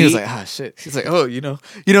first of one, the he key. was like, ah shit. He's like, oh, you know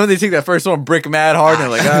when they take that first one, brick mad hard, and they're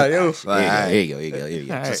like, ah, yo. There you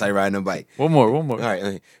go. Just like riding a bike. One more. All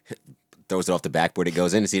right, throws it off the backboard. It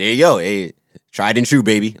goes in and see. There you go. Hey, tried and true,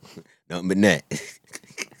 baby. Nothing but net.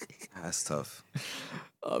 That's tough.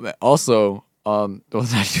 Man, also, well,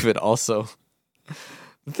 not even also.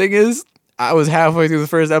 The thing is, I was halfway through the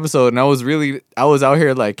first episode, and I was out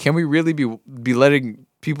here like, can we really be letting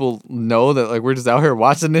people know that like we're just out here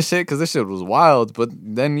watching this shit? Because this shit was wild. But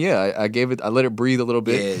then yeah, I let it breathe a little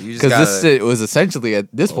bit. Yeah, you just because this gotta- shit was essentially at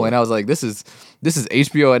this point I was like, this is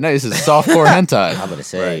HBO at night. This is softcore hentai. I'm gonna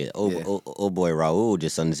say, Right, oh boy, Raul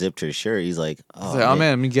just unzipped her shirt. He's like, oh, He's like, oh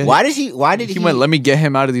man, let me get Why did he? he went, let me get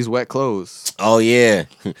him out of these wet clothes. Oh yeah.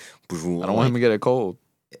 I don't want him to get a cold.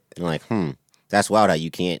 I'm like, that's wild how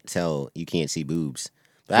you can't see boobs.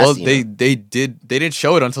 Well, That's, you know, they didn't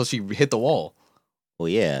show it until she hit the wall. well,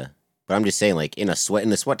 yeah, but I'm just saying, like in the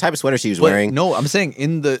sweat type of sweater she was But wearing. no, I'm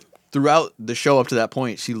saying throughout the show up to that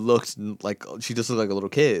point, she just looked like a little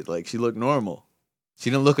kid. Like she looked normal. She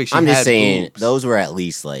didn't look like she I'm had just saying boobs. those were at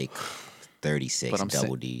least like 36 But I'm double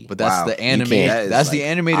saying- D. But that's Wow, the you anime. can't- That is, That's the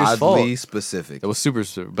like, animator's oddly fault. specific. That was super.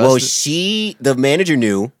 well, That's the manager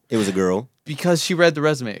knew it was a girl. because she read the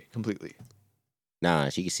resume completely. Nah,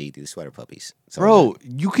 she could see through the sweater puppies. So Bro,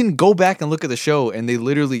 you can go back and look at the show, and they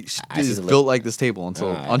literally I is just built like this table until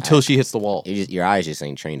I- she hits the wall. your eyes just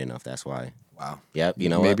ain't trained enough. That's why. Wow. Yep. You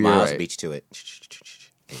know Maybe what? you're Miles right. beat you to it.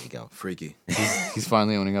 There you go. Freaky. He's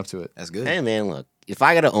finally owning up to it. That's good. Hey man, look. If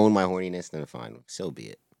I gotta own my horniness, then fine. So be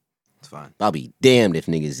it. It's fine. I'll be damned if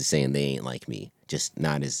niggas is saying they ain't like me, just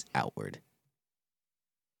not as outward.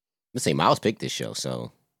 Let's say Miles picked this show,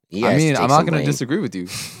 so he I has to mean, take I'm some not going to blame. disagree with you.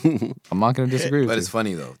 I'm not going to disagree with But you. it's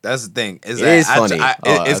funny though. That's the thing. It is funny.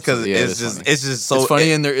 It's because absolutely. Yeah, it's it is just funny. it's just so it's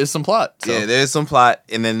funny, and there is some plot. So. yeah. There's some plot,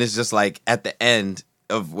 and then it's just like at the end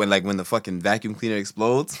of when the fucking vacuum cleaner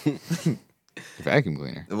explodes, Vacuum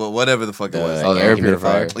cleaner. well, whatever the fuck it was. Oh, the air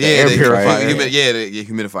purifier. humidifier. The air purifier. The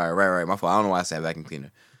humidifier. Right. My fault. I don't know why I said vacuum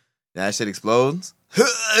cleaner. That shit explodes.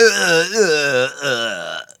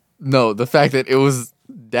 No, the fact that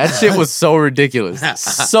that shit was so ridiculous,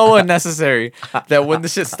 so unnecessary that when the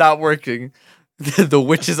shit stopped working, the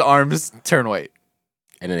witch's arms turn white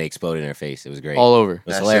And then they exploded in her face. It was great. all over. It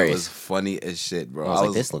was That hilarious. shit was funny as shit, bro. I was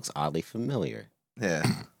like, this looks oddly familiar. Yeah.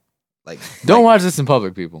 Like Don't watch this in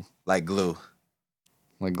public, people. like glue.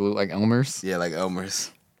 Like glue, like Elmer's. Yeah, like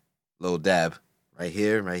Elmer's. Little dab. Right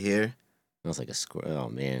here. It was like a squirt. Oh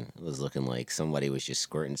man, it was looking like somebody was just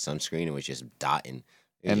squirting sunscreen and was just dotting.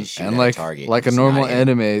 It was just shooting And at like target. like a It's normal not him.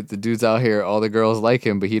 anime, the dude's out here, all the girls like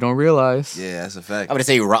him, but he don't realize. Yeah, that's a fact. I would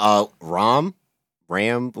say Ram,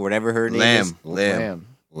 whatever her name is. Lamb.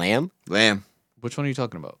 Lamb. Lamb. Which one are you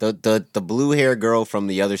talking about? The blue hair girl from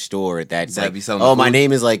the other store that's That like, be selling oh, the my food?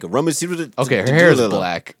 name is like Rumasuda. Okay, her hair is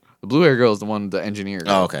black. The blue hair girl is the one, the engineer.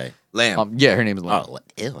 Oh, okay. Lamb. Yeah, her name is Lamb. Oh,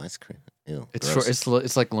 ew, that's crazy. Ew, It's gross.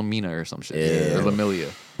 it's like Lamina or some shit. Yeah. Or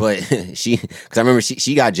Lamilia. But because I remember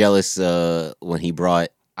she got jealous when he brought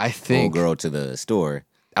I the think girl to the store.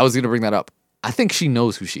 I was gonna bring that up. I think she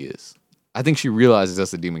knows who she is. I think she realizes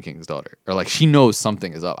that's the Demon King's daughter, or like she knows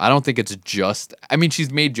something is up. I don't think it's just. I mean, she's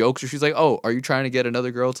made jokes where she's like, "Oh, are you trying to get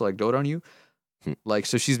another girl to like dote on you?" Like,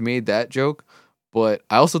 so she's made that joke, but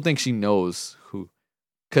I also think she knows who,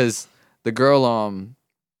 because the girl,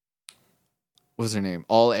 what's her name?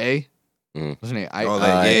 All A. Mm. What's her name? All A,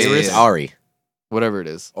 yeah, Iris? yeah. Ari. Whatever it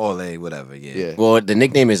is. All A, whatever. Yeah. Yeah. Well, the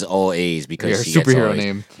nickname is all A's because Yeah, her she gets all superhero A's.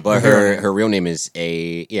 name. But Her her real name is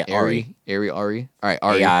Ari. Ari. All right,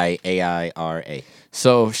 Ari. A-I-R-A.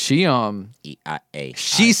 So she E-I-A.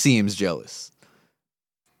 she seems jealous.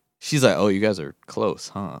 She's like, "Oh, you guys are close,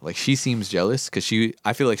 huh?" Like she seems jealous because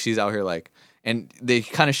I feel like she's out here like, and they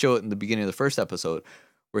kind of show it in the beginning of the first episode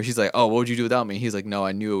where she's like, "Oh, what would you do without me?" He's like, "No,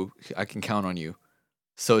 I knew I can count on you."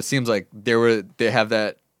 So it seems like they have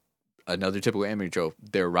that another typical anime trope.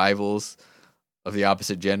 They're rivals of the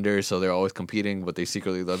opposite gender, so they're always competing, but they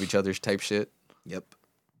secretly love each other's type shit. Yep.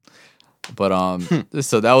 But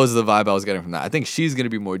so that was the vibe I was getting from that. I think she's gonna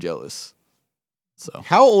be more jealous. So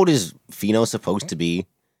How old is Fino supposed to be?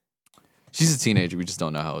 she's a teenager. We just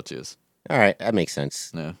don't know how old she is. All right, that makes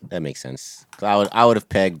sense. Yeah. That makes sense. 'Cause I would have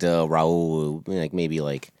pegged Raul like maybe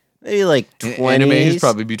like In 20s. anime, he's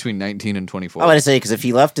probably between 19 and 24. I would say because if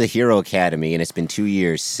he left the Hero Academy and it's been 2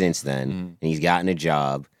 years since then, Mm. and he's gotten a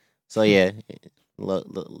job, So yeah,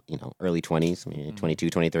 early 20s, 22,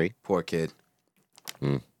 23. Poor kid.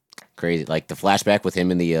 Crazy. Like the flashback with him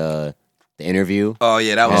in the interview. Oh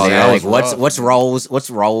yeah, that was. And they're that like, was what's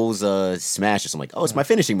Raul's smash? Or something like, oh, it's my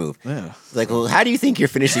finishing move. Yeah. Like, well, how do you think your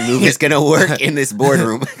finishing move is gonna work in this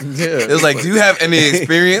boardroom? It was like, do you have any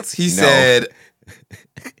experience? He said,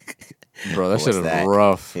 Bro, that shit is that?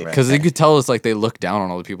 rough. Because you could tell it's like they look down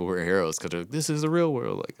on all the people who are heroes because this is the real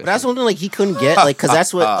world. Like But that's something like he couldn't get, like, because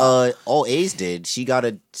that's what all A's did. She got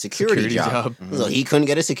a security job. So he couldn't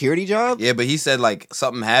get a security job. yeah, but he said like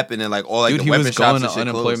something happened and like all like dude, the he weapon was shops going and to shit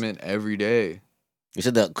unemployment every day. You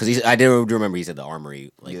said because I do remember he said the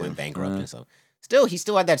armory went bankrupt and stuff. Still, he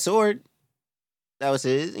still had that sword. That was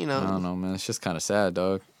his, I don't know, man. It's just kind of sad,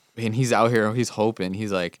 dog. And he's out here, he's hoping.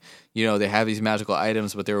 He's like, they have these magical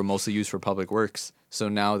items, but they were mostly used for public works. So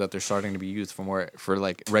now that they're starting to be used for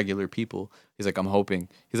like regular people, he's like, I'm hoping.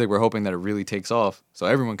 He's like, we're hoping that it really takes off, so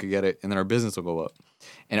everyone could get it, and then our business will go up.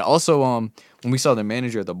 And also, when we saw the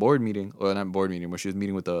manager at the board meeting, or not board meeting, where she was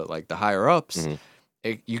meeting with the higher ups,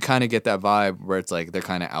 you kind of get that vibe where it's like they're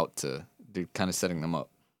kind of they're kind of setting them up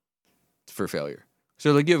for failure.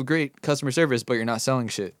 So like, you have great customer service, but you're not selling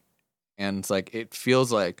shit. And it's like, it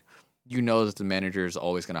feels like, that the manager is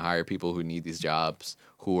always going to hire people who need these jobs,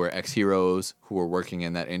 who are ex-heroes, who are working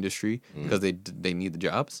in that industry because they need the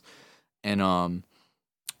jobs. And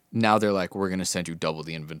now they're like, we're going to send you double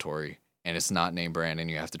the inventory, and it's not name brand,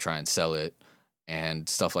 and you have to try and sell it and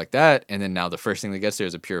stuff like that. And then now the first thing that gets there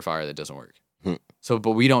is a purifier that doesn't work. So,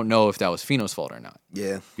 but we don't know if that was Pheno's fault or not.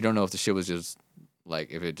 Yeah. We don't know if the shit was just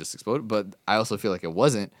like, if it just exploded. But I also feel like it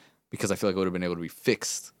wasn't, because I feel like it would have been able to be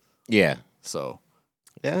fixed. Yeah. So,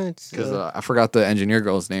 yeah, it's because I forgot the engineer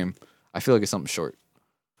girl's name. I feel like it's something short.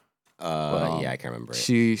 yeah, I can't remember it.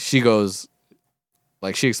 She goes,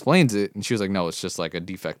 like, she explains it, and she was like, no, it's just like a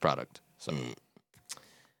defect product. So,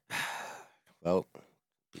 well,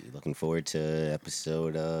 looking forward to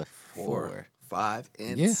episode 4, 5,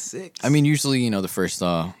 and 6. I mean, usually, the first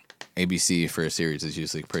ABC for a series is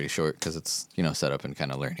usually pretty short because it's, set up and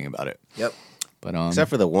kind of learning about it. Yep. But except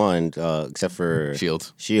for the one, except for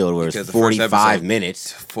Shield, where Because it's the first 45 episode-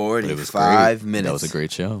 minutes. 45 minutes. that was a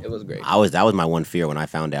great show. It was great. That was my one fear when I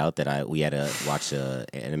found out that we had to watch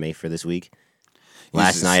anime for this week.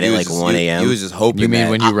 Last night at like 1 a.m. You was just hoping. You mean that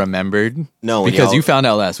when you remembered? No, because you found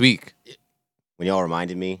out last week. When y'all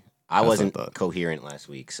reminded me, I That's wasn't what I thought. coherent last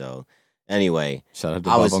week. So anyway, Shout out to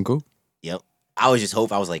I Bob was- Uncle. yep. I was just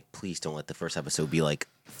hoping. I was like, please don't let the first episode be like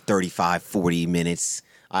 35, 40 minutes.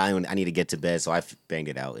 I need to get to bed, so I banged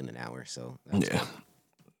it out in an hour. So that's Yeah. good.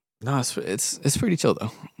 No, it's pretty chill though.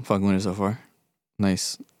 I'm fucking with it so far.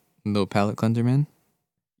 Nice little palate cleanser, man.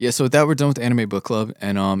 Yeah, so with that, we're done with the Anime Book Club.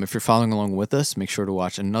 And if you're following along with us, make sure to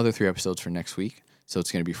watch another 3 episodes for next week. So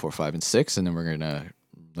it's going to be 4, 5, and 6, and then we're going to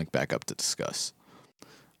link back up to discuss.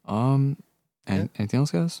 And anything else,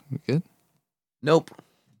 guys? We good? Nope.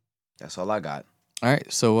 That's all I got. All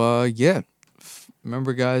right, so yeah.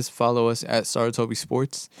 Remember, guys, follow us at Saratobi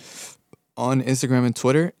Sports on Instagram and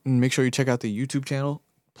Twitter. And make sure you check out the YouTube channel.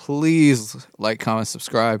 Please like, comment,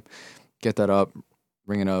 subscribe. Get that up.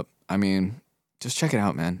 Bring it up. I mean, just check it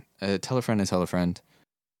out, man. Tell a friend to tell a friend.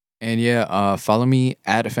 And yeah, follow me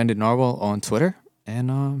at Offended Narwhal on Twitter.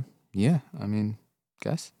 And yeah, I mean,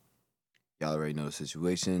 guys. Y'all already know the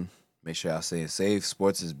situation. Make sure y'all staying safe.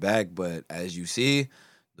 Sports is back, but as you see,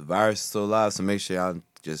 the virus is still alive, so make sure y'all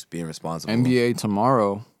just being responsible. NBA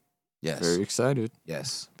tomorrow. Yes. Very excited.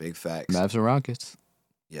 Yes. Big facts. Mavs and Rockets.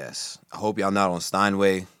 Yes. I hope y'all not on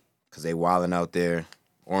Steinway because they wilding out there.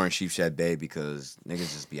 Or in Sheepshead Bay because niggas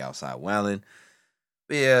just be outside wilding.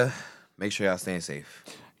 But yeah, make sure y'all staying safe.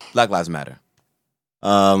 Black Lives Matter.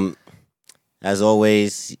 As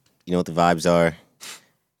always, you know what the vibes are.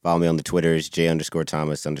 Follow me on the Twitters,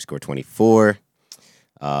 J_Thomas_24.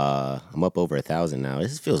 I'm up over 1,000 now.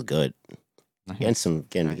 This feels good.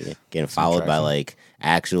 Getting followed by like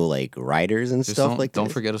actual like writers and Just stuff like don't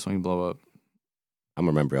this. forget us when you blow up. I'm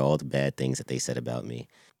gonna remember all the bad things that they said about me.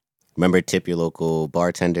 Remember, tip your local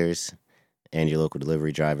bartenders and your local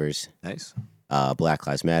delivery drivers. Nice. Black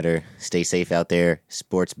Lives Matter. Stay safe out there.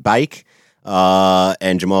 Sports bike.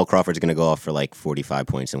 And Jamal Crawford's gonna go off for like 45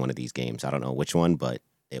 points in one of these games. I don't know which one, but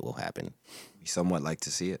it will happen. We somewhat like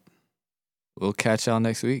to see it. We'll catch y'all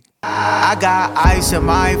next week. I got ice in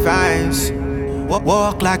my veins.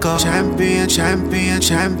 Walk like a champion, champion,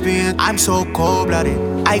 champion. I'm so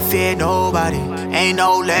cold-blooded, I fear nobody. Ain't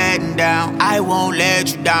no letting down, I won't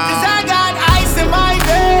let you down. 'Cause I got ice in my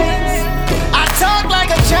veins. I talk like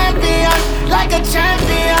a champion, like a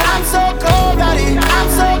champion.